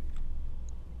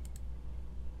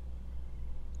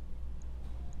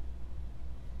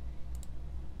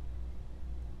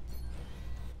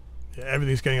 Yeah,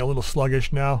 everything's getting a little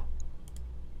sluggish now.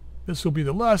 This will be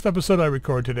the last episode I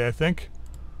record today, I think.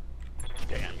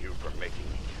 Damn you for making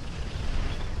me.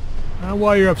 I don't know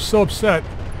why you're so upset.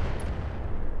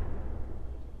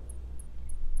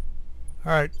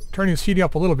 Alright, turning this heating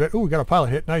up a little bit. Ooh, we got a pilot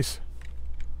hit. Nice.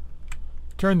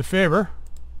 Turn the favor.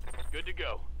 Good to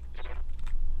go.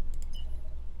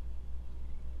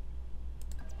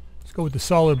 Let's go with the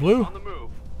solid blue. On the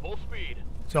move. Full speed.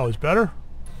 It's always better.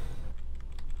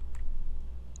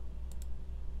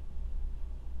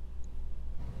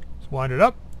 Let's wind it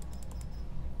up.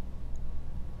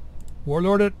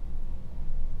 Warlord it.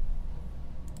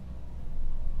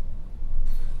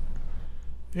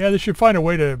 Yeah, they should find a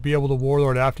way to be able to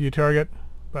warlord after you target,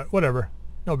 but whatever.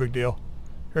 No big deal.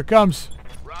 Here it comes.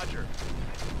 Roger.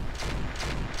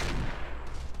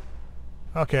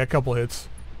 Okay, a couple hits.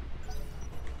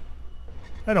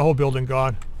 And a whole building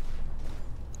gone.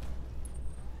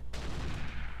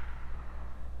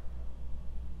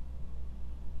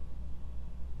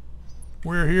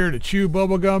 We're here to chew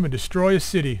bubblegum and destroy a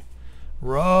city.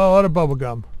 We're all out of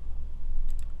bubblegum.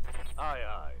 Aye,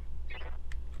 aye.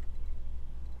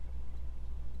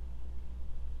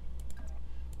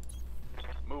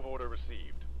 Move order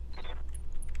received.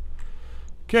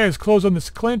 Okay, let's close on this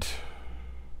Clint.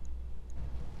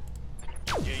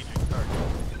 Engaging target.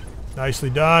 Nicely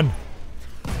done.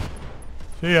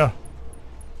 See ya.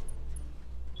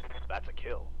 That's a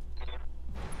kill.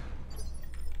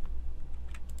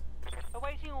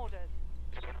 Awaiting orders.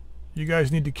 You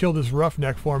guys need to kill this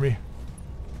roughneck for me.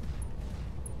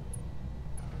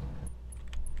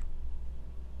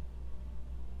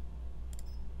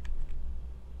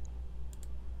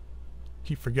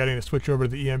 Keep forgetting to switch over to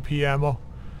the EMP ammo.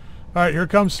 Alright, here it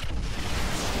comes.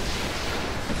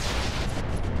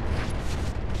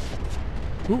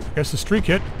 Ooh, guess the streak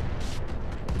hit.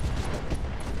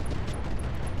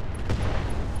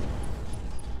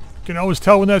 Can always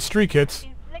tell when that streak hits.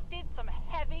 Inflicted some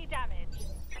heavy damage.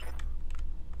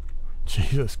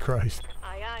 Jesus Christ.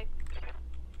 Aye, aye.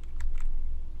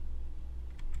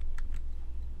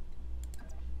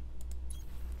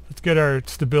 Let's get our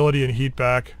stability and heat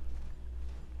back.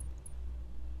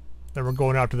 Then we're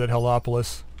going after that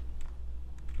Heliopolis.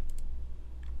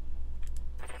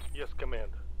 Yes,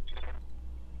 Commander.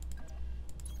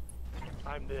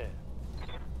 I'm there.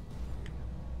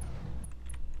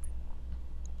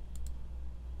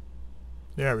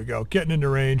 There we go. Getting into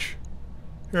range.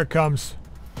 Here it comes.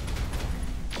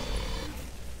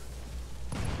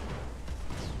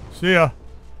 See ya.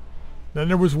 Then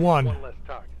there was one. One less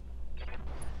target.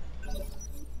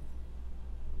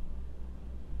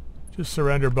 Just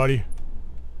surrender, buddy.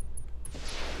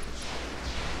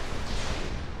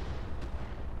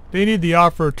 They need the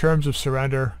offer terms of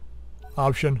surrender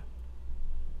option.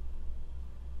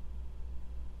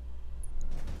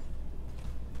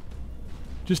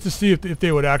 Just to see if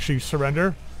they would actually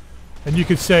surrender. And you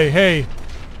could say, hey,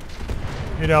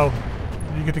 you know,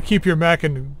 you get to keep your mech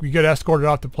and you get escorted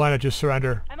off the planet, just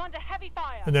surrender. I'm under heavy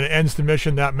fire. And then it ends the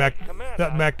mission. That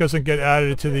mech doesn't get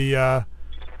added to the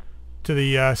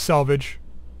salvage,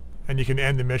 and you can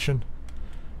end the mission.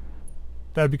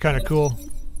 That'd be kind of cool.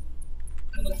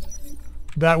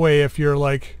 That way, if you're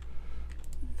like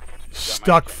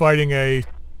stuck fighting a,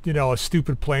 you know, a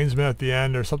stupid plainsman at the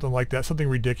end or something like that, something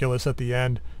ridiculous at the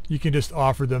end, you can just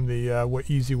offer them the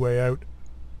easy way out.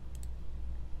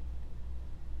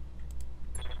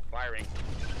 Firing.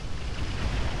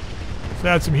 Let's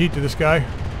add some heat to this guy.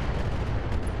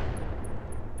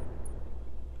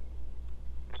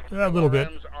 A little bit.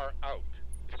 Alarms are out.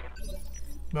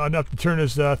 Not enough to turn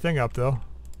his thing up, though.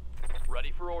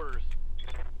 Ready for orders.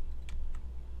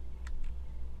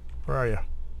 Where are you?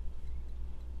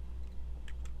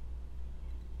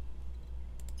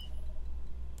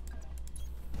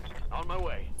 On my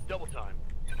way. Double time.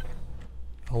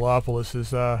 Heliopolis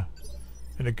is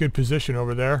in a good position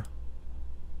over there.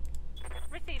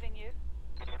 Receiving you.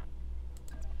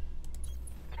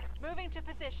 Moving to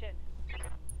position.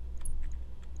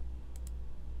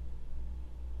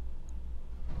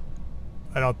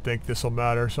 I don't think this will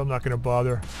matter, so I'm not going to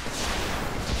bother.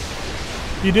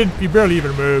 He barely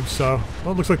even moved, so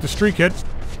well, it looks like the streak hit.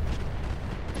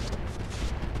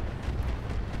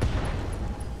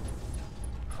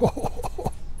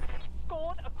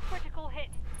 Scored a critical hit.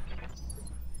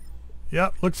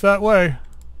 Yep, looks that way.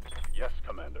 Yes,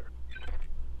 Commander.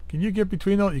 Can you get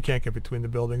between those? You can't get between the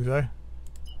buildings, eh?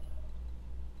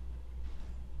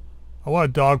 I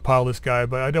want to dogpile this guy,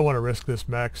 but I don't want to risk this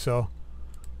mech, so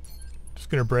just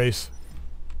gonna brace.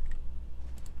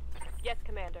 Yes,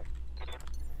 Commander.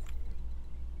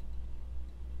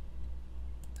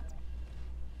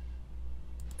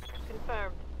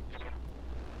 Confirmed.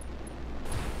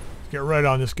 Get right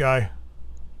on this guy. I'm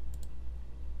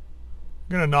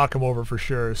gonna knock him over for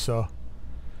sure, so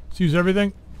let's use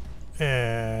everything.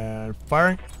 And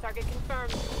firing. Target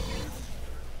confirmed.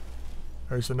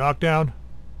 There's the knockdown.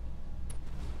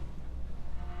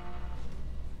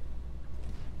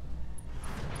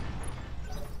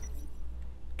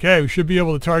 Okay, we should be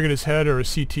able to target his head or a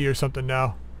CT or something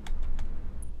now.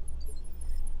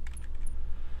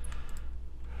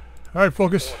 Alright,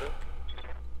 focus.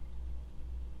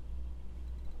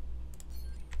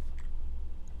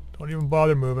 Don't even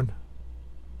bother moving.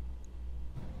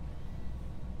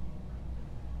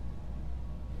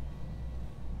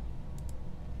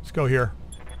 Let's go here.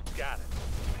 Got it.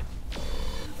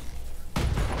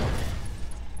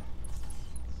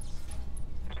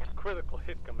 Critical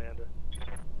hit, Commander.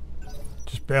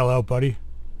 Just bail out, buddy.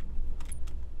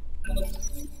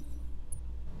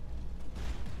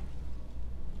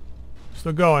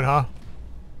 Still going, huh?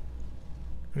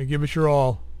 Gonna give it your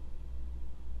all.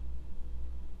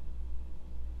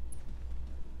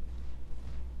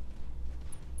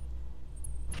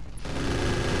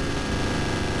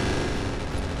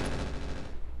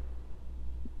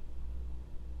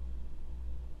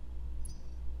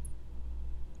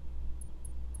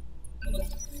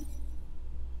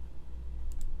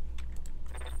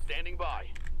 Standing by.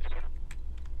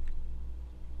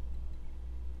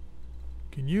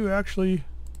 Can you actually...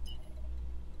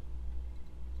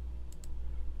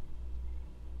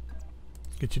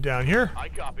 Get you down here. I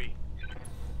copy.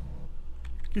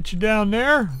 Get you down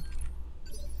there.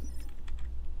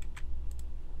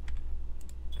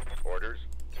 Orders.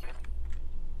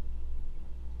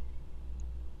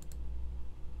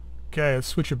 Okay, let's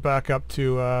switch it back up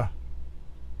to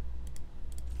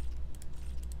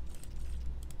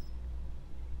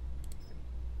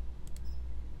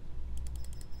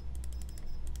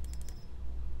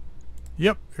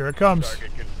Yep, here it comes.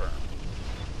 Target confirmed.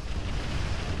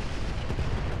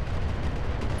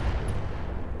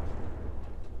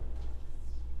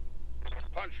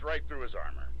 Punched right through his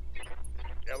armor.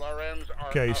 LRMs are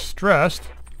Okay, out. stressed.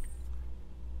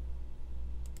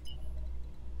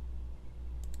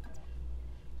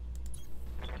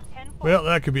 Well,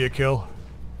 that could be a kill.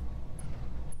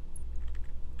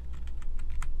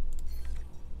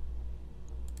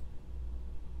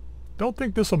 Don't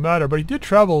think this will matter, but he did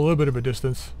travel a little bit of a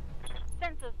distance.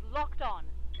 Sensors locked on.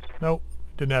 Nope,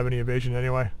 didn't have any evasion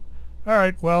anyway.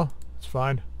 Alright, well, it's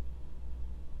fine.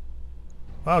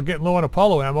 Wow, getting low on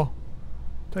Apollo ammo.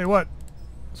 Tell you what,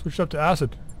 switched up to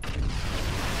acid.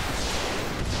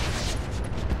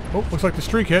 Oh, looks like the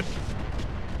streak hit.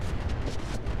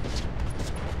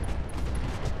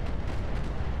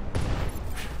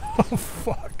 Oh,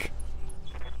 fuck.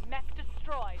 Mech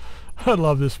destroyed. I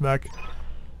love this mech.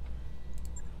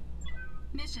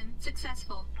 Mission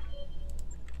successful.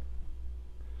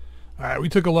 Alright, we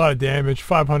took a lot of damage.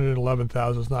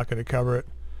 511,000 is not going to cover it.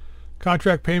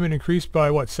 Contract payment increased by,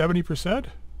 what, 70%?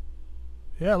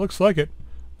 Yeah, looks like it.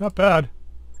 Not bad.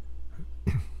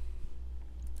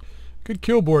 Good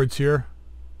kill boards here.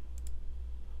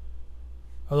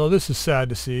 Although this is sad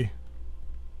to see.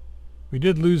 We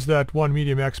did lose that one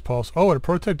medium X pulse. Oh, and a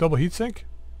prototype double heatsink?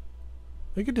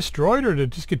 They get destroyed or did it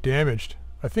just get damaged?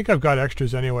 I think I've got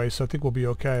extras anyway, so I think we'll be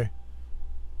okay.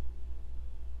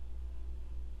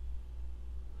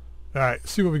 Alright,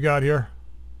 see what we got here.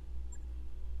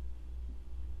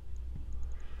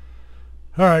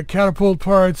 Alright, catapult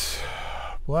parts,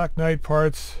 Black Knight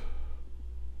parts.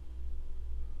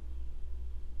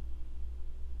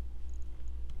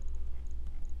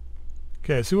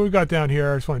 Okay, see what we got down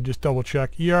here. I just want to just double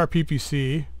check.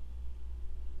 PPC.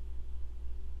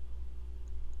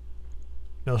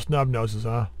 No snub noses,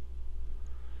 huh?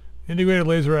 Integrated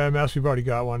laser AMS, we've already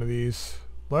got one of these.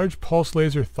 Large pulse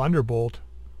laser Thunderbolt.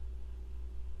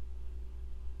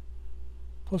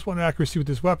 +1 accuracy with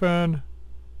this weapon.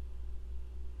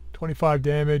 25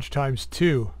 damage times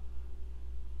 2.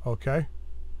 Okay.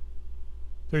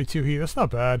 32 heat, that's not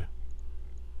bad. A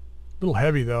little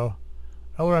heavy though.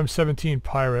 LRM 17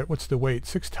 Pirate, what's the weight?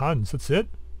 6 tons, that's it?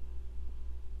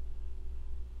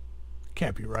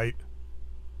 Can't be right.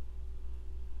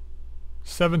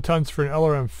 7 tons for an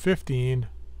LRM 15.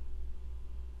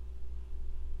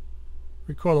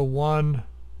 Recoil of 1.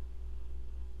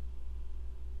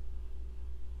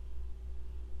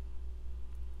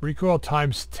 Recoil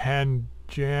times 10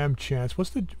 jam chance.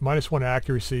 What's the -1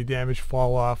 accuracy damage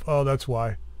fall off? Oh, that's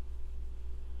why.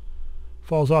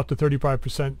 Falls off to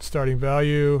 35% starting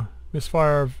value.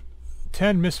 Misfire of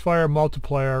 10 misfire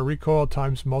multiplier. Recoil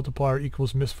times multiplier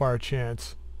equals misfire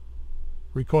chance.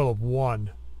 Recoil of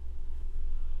 1.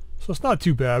 So it's not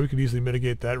too bad. We could easily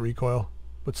mitigate that recoil.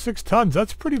 But 6 tons,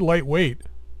 that's pretty lightweight.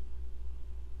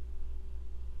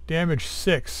 Damage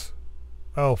 6.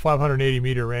 Oh, 580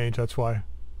 meter range, that's why.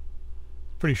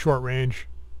 Pretty short range.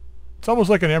 It's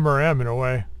almost like an MRM in a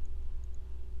way.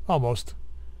 Almost.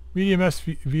 Medium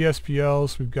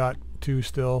VSPLs, we've got 2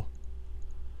 still.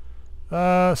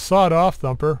 Sawed off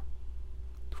thumper.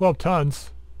 12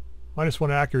 tons.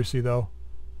 -1 accuracy though.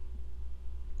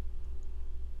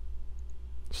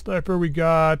 Sniper we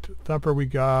got. Thumper we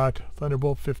got.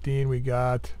 Thunderbolt 15 we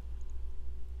got.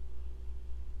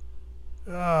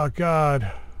 Oh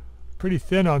god. Pretty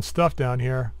thin on stuff down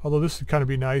here. Although this would kind of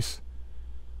be nice.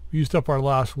 We used up our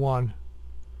last one.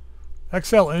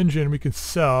 XL engine we can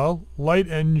sell. Light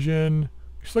engine.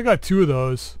 We still got 2 of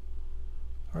those.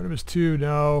 Artemis 2,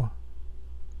 no.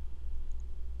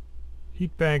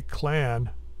 Heat bank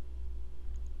clan.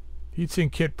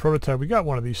 Heatsink kit prototype. We got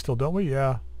one of these still, don't we?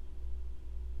 Yeah.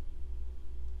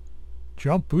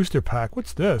 Jump booster pack.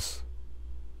 What's this?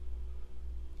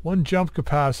 1 jump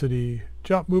capacity.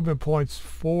 Jump movement points.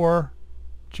 4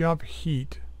 jump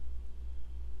heat.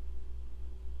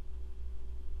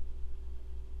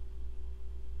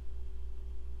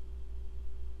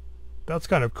 That's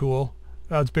kind of cool.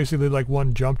 It's basically like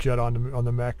 1 jump jet on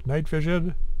the mech. Night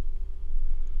vision.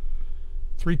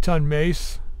 3-ton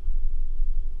mace.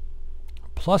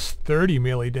 Plus 30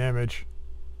 melee damage.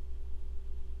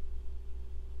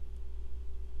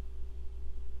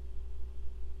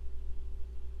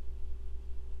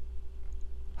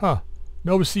 Huh.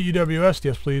 Nova CEWS,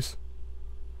 yes please.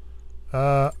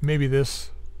 Maybe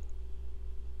this.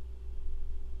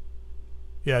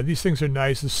 Yeah, these things are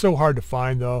nice. It's so hard to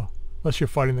find though. Unless you're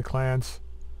fighting the clans.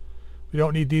 We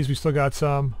don't need these, we still got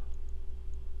some.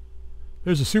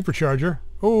 There's a supercharger.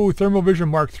 Oh, Thermal Vision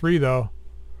Mark III though.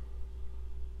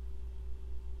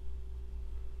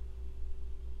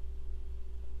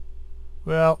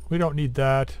 Well, we don't need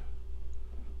that.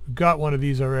 We've got one of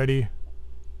these already.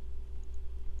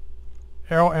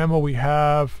 Arrow ammo we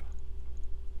have.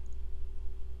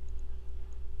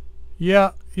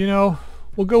 Yeah, you know,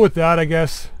 we'll go with that I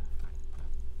guess.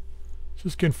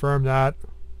 Just confirm that.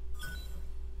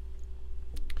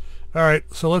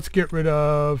 Alright, so let's get rid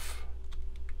of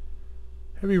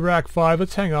Heavy rack 5.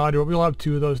 Let's hang on to it. We'll have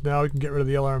 2 of those now. We can get rid of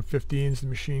the LRM-15s, the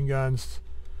machine guns.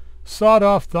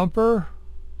 Sawed-off thumper.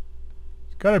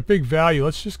 It's got a big value.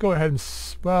 Let's just go ahead and...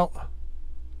 well,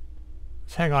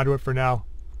 let's hang on to it for now.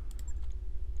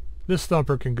 This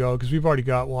thumper can go because we've already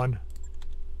got one.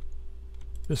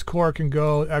 This core can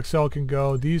go. XL can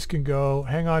go. These can go.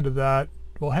 Hang on to that.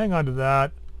 We'll hang on to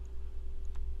that.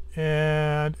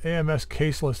 And AMS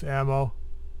caseless ammo.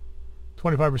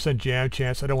 25% jam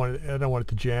chance. I don't want it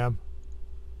to jam.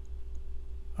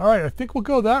 All right, I think we'll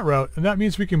go that route, and that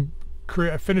means we can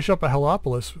finish up a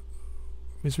Heliopolis.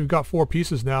 Means we've got 4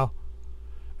 pieces now,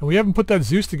 and we haven't put that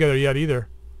Zeus together yet either.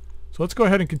 So let's go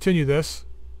ahead and continue this.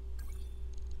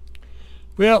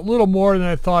 We got a little more than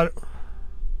I thought. A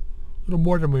little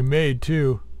more than we made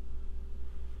too.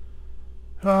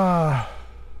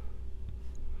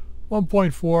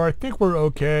 1.4. I think we're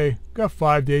okay. Got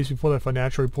 5 days before the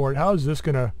financial report. How is this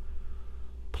gonna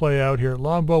play out here?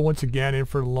 Longbow once again in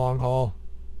for the long haul.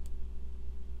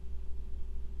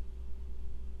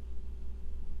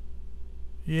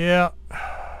 Yeah.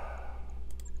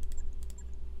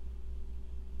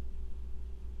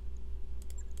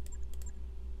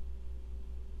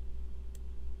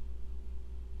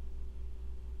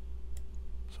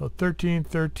 So 13,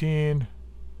 13.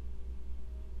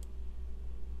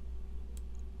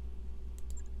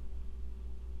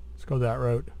 Let's go that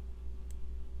route.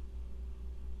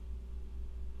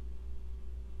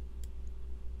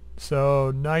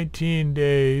 So 19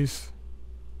 days,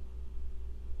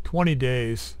 20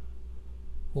 days,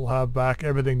 we'll have back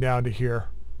everything down to here.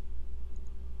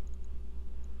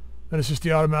 Then it's just the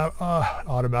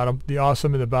automatum, the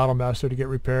awesome and the battle master to get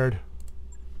repaired.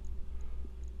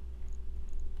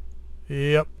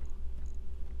 Yep.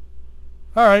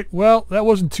 Alright, well, that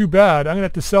wasn't too bad. I'm going to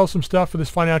have to sell some stuff for this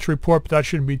financial report, but that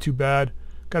shouldn't be too bad.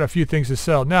 Got a few things to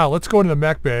sell. Now, let's go into the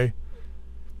mech bay.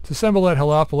 Let's assemble that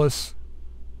Heliopolis.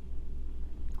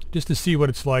 Just to see what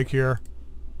it's like here.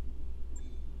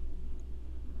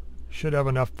 Should have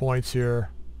enough points here.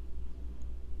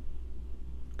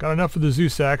 Got enough for the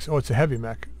Zeus axe. Oh, it's a heavy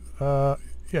mech. Yeah,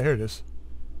 here it is.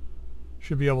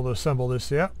 Should be able to assemble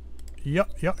this, yeah.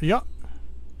 Yep.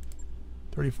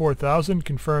 34,000,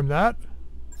 confirm that.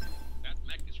 That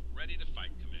mech is ready to fight,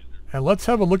 Commander. And let's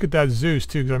have a look at that Zeus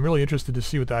too, because I'm really interested to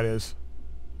see what that is.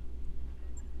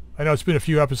 I know it's been a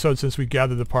few episodes since we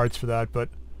gathered the parts for that, but...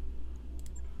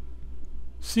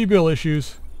 C-bill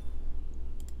issues.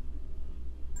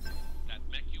 That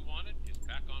mech you wanted is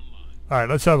back online. Alright,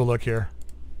 let's have a look here.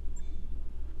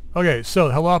 Okay,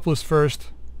 so Heliopolis first.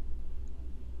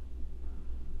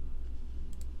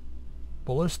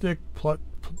 Ballistic,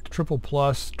 triple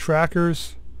plus,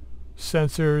 trackers,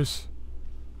 sensors,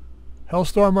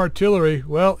 Hellstorm artillery.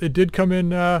 Well, it did come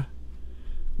in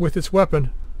with its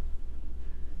weapon.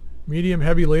 Medium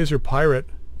heavy laser pirate.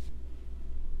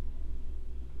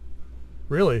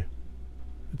 Really?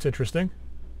 That's interesting.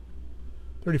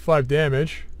 35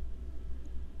 damage.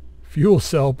 Fuel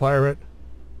cell pirate.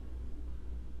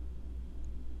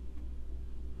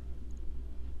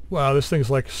 Wow, this thing's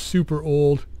like super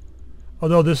old.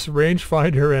 Although this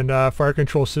rangefinder and fire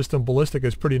control system ballistic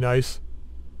is pretty nice.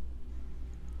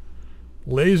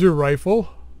 Laser rifle.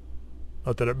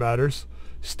 Not that it matters.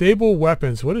 Stable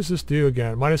weapons. What does this do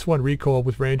again? -1 recoil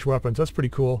with range weapons. That's pretty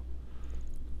cool.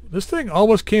 This thing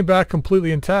almost came back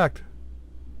completely intact.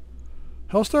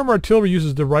 Hellstorm artillery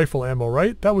uses the rifle ammo,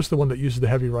 right? That was the one that uses the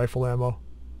heavy rifle ammo.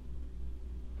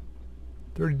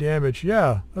 30 damage.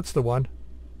 Yeah, that's the one.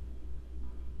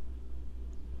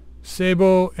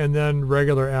 Sabo and then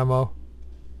regular ammo.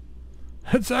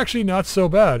 It's actually not so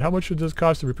bad. How much would this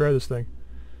cost to repair this thing?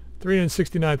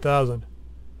 369,000.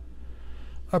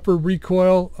 Upper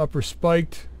recoil, upper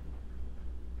spiked.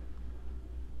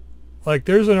 Like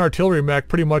there's an artillery mech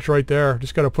pretty much right there.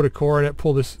 Just got to put a core in it,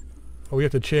 pull this. Oh, we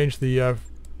have to change the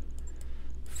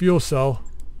fuel cell.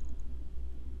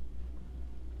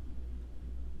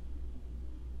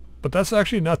 But that's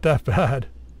actually not that bad.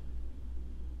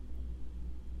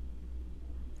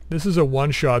 This is a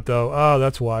one-shot though. Oh,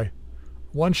 that's why.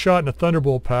 One shot in a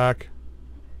Thunderbolt pack.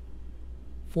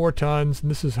 4 tons. And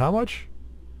this is how much?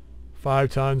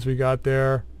 5 tons we got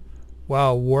there.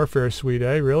 Wow, warfare suite,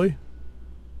 eh? Really?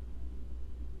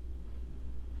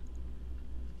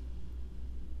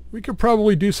 We could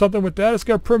probably do something with that. It's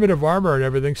got primitive armor and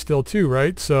everything still too,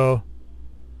 right? So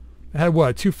it had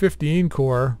what? 215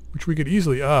 core, which we could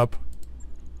easily up.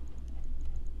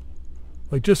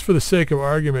 Like just for the sake of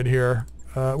argument here.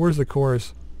 Where's the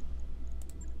cores?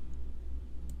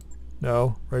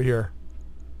 No, right here.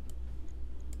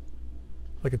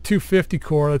 Like a 250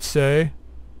 core, let's say.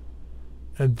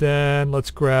 And then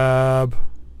let's grab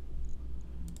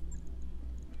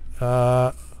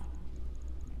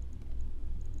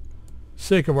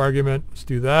Sake of argument, let's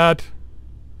do that.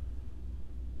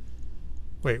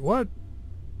 Wait, what?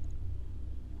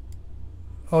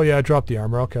 Oh yeah, I dropped the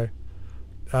armor, okay.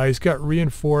 He's got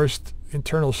reinforced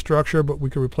internal structure, but we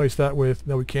can replace that with...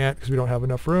 No, we can't because we don't have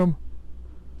enough room.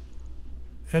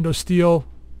 Endosteel.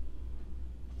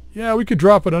 Yeah, we could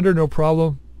drop it under, no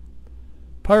problem.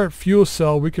 Pirate fuel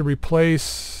cell, we could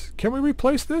replace... Can we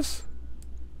replace this?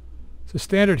 It's a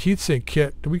standard heatsink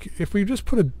kit. Do we? If we just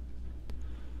put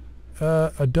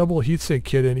a double heatsink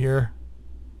kit in here.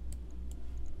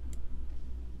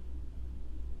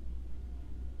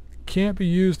 Can't be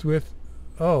used with...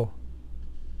 Oh.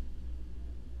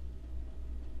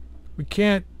 We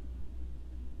can't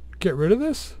get rid of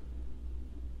this?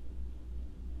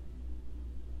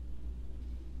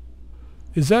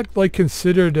 Is that like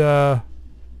considered I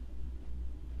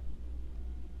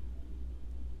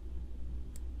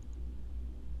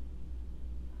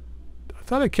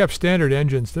thought I kept standard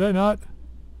engines. Did I not?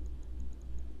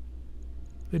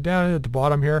 They're down at the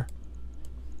bottom here.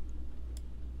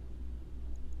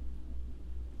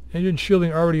 Engine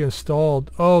shielding already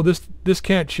installed. Oh, this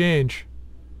can't change.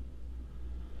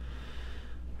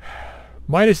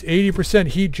 Minus 80%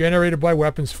 heat generated by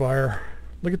weapons fire.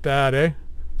 Look at that, eh?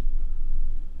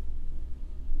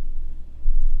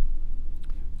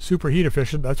 Super heat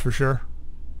efficient, that's for sure.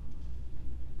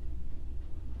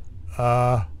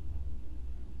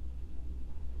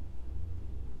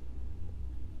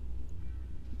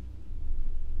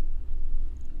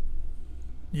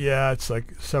 Yeah, it's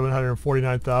like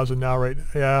 749,000 now, right?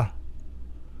 Yeah.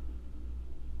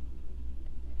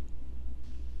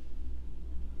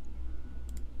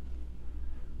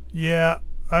 Yeah,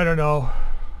 I don't know.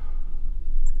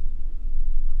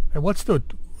 And what's the...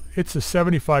 It's a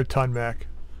 75-ton mech.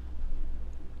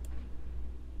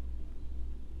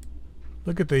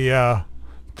 Look at the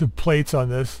plates on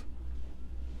this.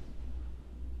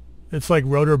 It's like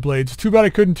rotor blades. Too bad I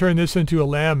couldn't turn this into a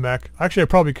lamb mech. Actually, I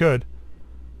probably could.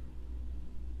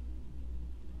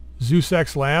 Zeus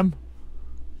X Lamb.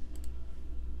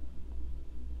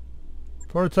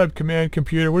 Prototype command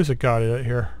computer. What has it got in it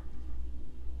here?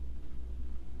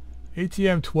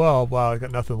 ATM 12. Wow, I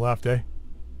got nothing left, eh?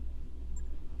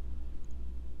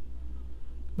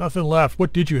 Nothing left.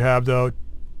 What did you have though?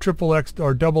 Triple X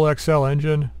or double XL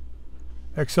engine.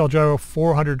 XL gyro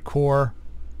 400 core.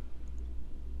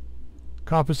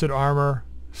 Composite armor.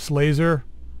 Slazer.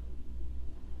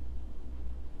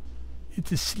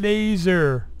 It's a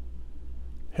Slazer.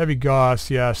 Heavy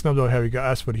Gauss, yeah, snubbed out Heavy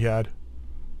Gauss, that's what he had.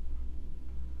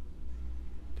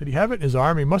 Did he have it in his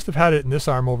arm? He must have had it in this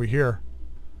arm over here.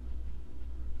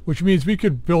 Which means we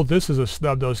could build this as a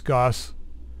snubbed out Gauss.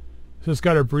 So it's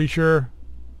got a breacher.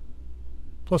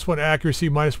 +1 accuracy,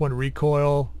 -1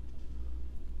 recoil.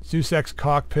 Zeus X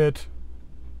cockpit.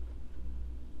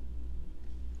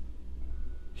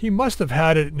 He must have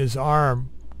had it in his arm.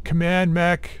 Command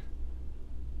mech.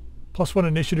 +1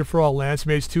 initiative for all lance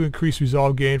mates. 2 increased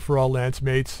resolve gain for all lance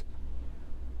mates.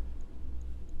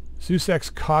 Zeus X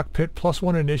cockpit.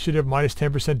 +1 initiative,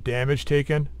 -10% damage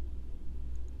taken.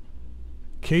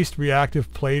 Cased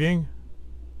reactive plating.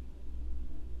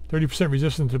 30%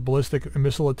 resistant to ballistic and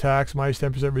missile attacks.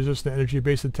 -10% resistant to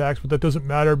energy-based attacks. But that doesn't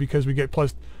matter because we get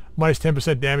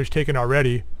 -10% damage taken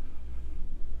already.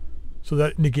 So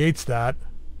that negates that.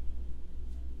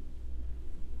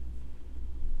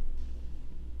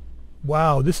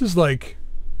 Wow, this is like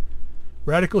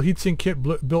radical heatsink kit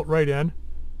built right in.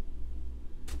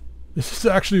 This is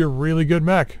actually a really good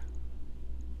mech.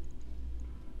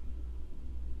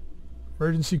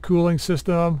 Emergency cooling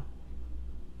system.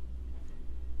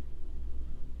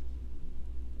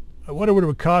 I wonder what it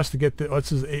would cost to get the... Oh,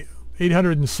 this is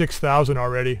 806,000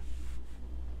 already.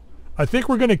 I think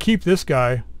we're going to keep this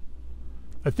guy.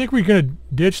 I think we're going to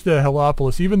ditch the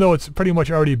Helopolis, even though it's pretty much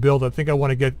already built. I think I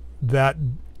want to get that...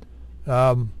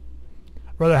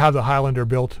 rather have the Highlander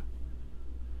built,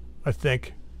 I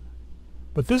think.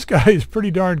 But this guy is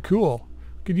pretty darn cool.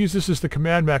 Could use this as the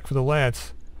command mech for the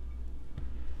Lance.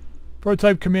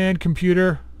 Prototype command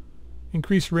computer.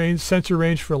 Increased range, sensor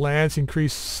range for Lance.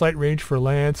 Increased sight range for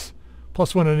Lance.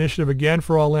 +1 initiative again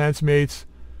for all Lance mates.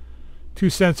 2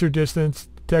 sensor distance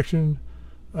detection.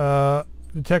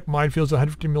 Detect minefields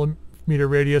 150 millimeter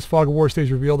radius. Fog of war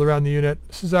stays revealed around the unit.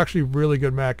 This is actually really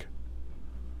good mech.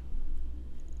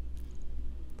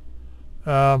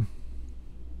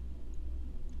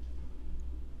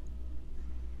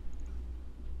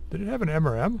 Did it have an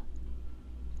MRM?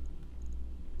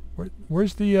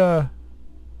 Where's the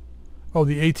oh,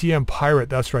 the ATM Pirate,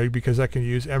 that's right, because I can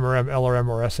use MRM, LRM,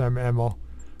 or SM ammo.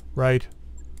 Right.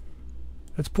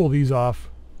 Let's pull these off.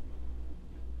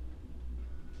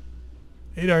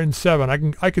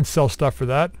 807. I can sell stuff for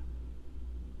that.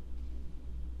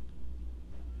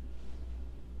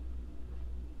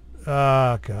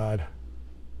 Ah, God.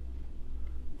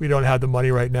 We don't have the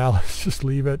money right now. Let's just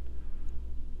leave it.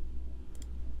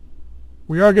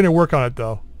 We are going to work on it,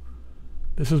 though.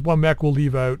 This is one mech we'll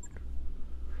leave out.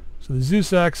 So the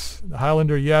Zeus X, the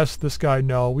Highlander, yes. This guy,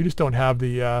 no. We just don't have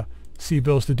the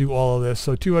C-bills to do all of this.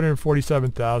 So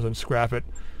 247,000. Scrap it.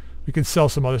 We can sell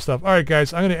some other stuff. All right,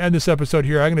 guys. I'm going to end this episode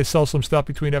here. I'm going to sell some stuff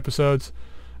between episodes.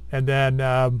 And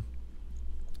then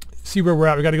see where we're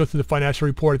at. We got to go through the financial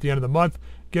report at the end of the month.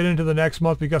 Get into the next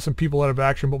month. We got some people out of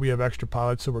action, but we have extra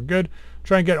pilots, so we're good.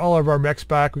 Try and get all of our mechs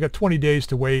back. We got 20 days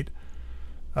to wait.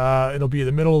 It'll be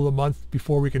the middle of the month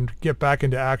before we can get back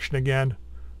into action again.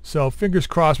 So fingers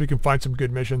crossed we can find some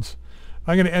good missions.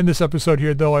 I'm going to end this episode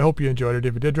here, though. I hope you enjoyed it.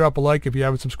 If you did, drop a like. If you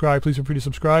haven't subscribed, please feel free to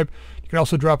subscribe. You can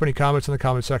also drop any comments in the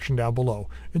comment section down below.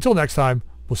 Until next time,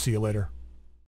 we'll see you later.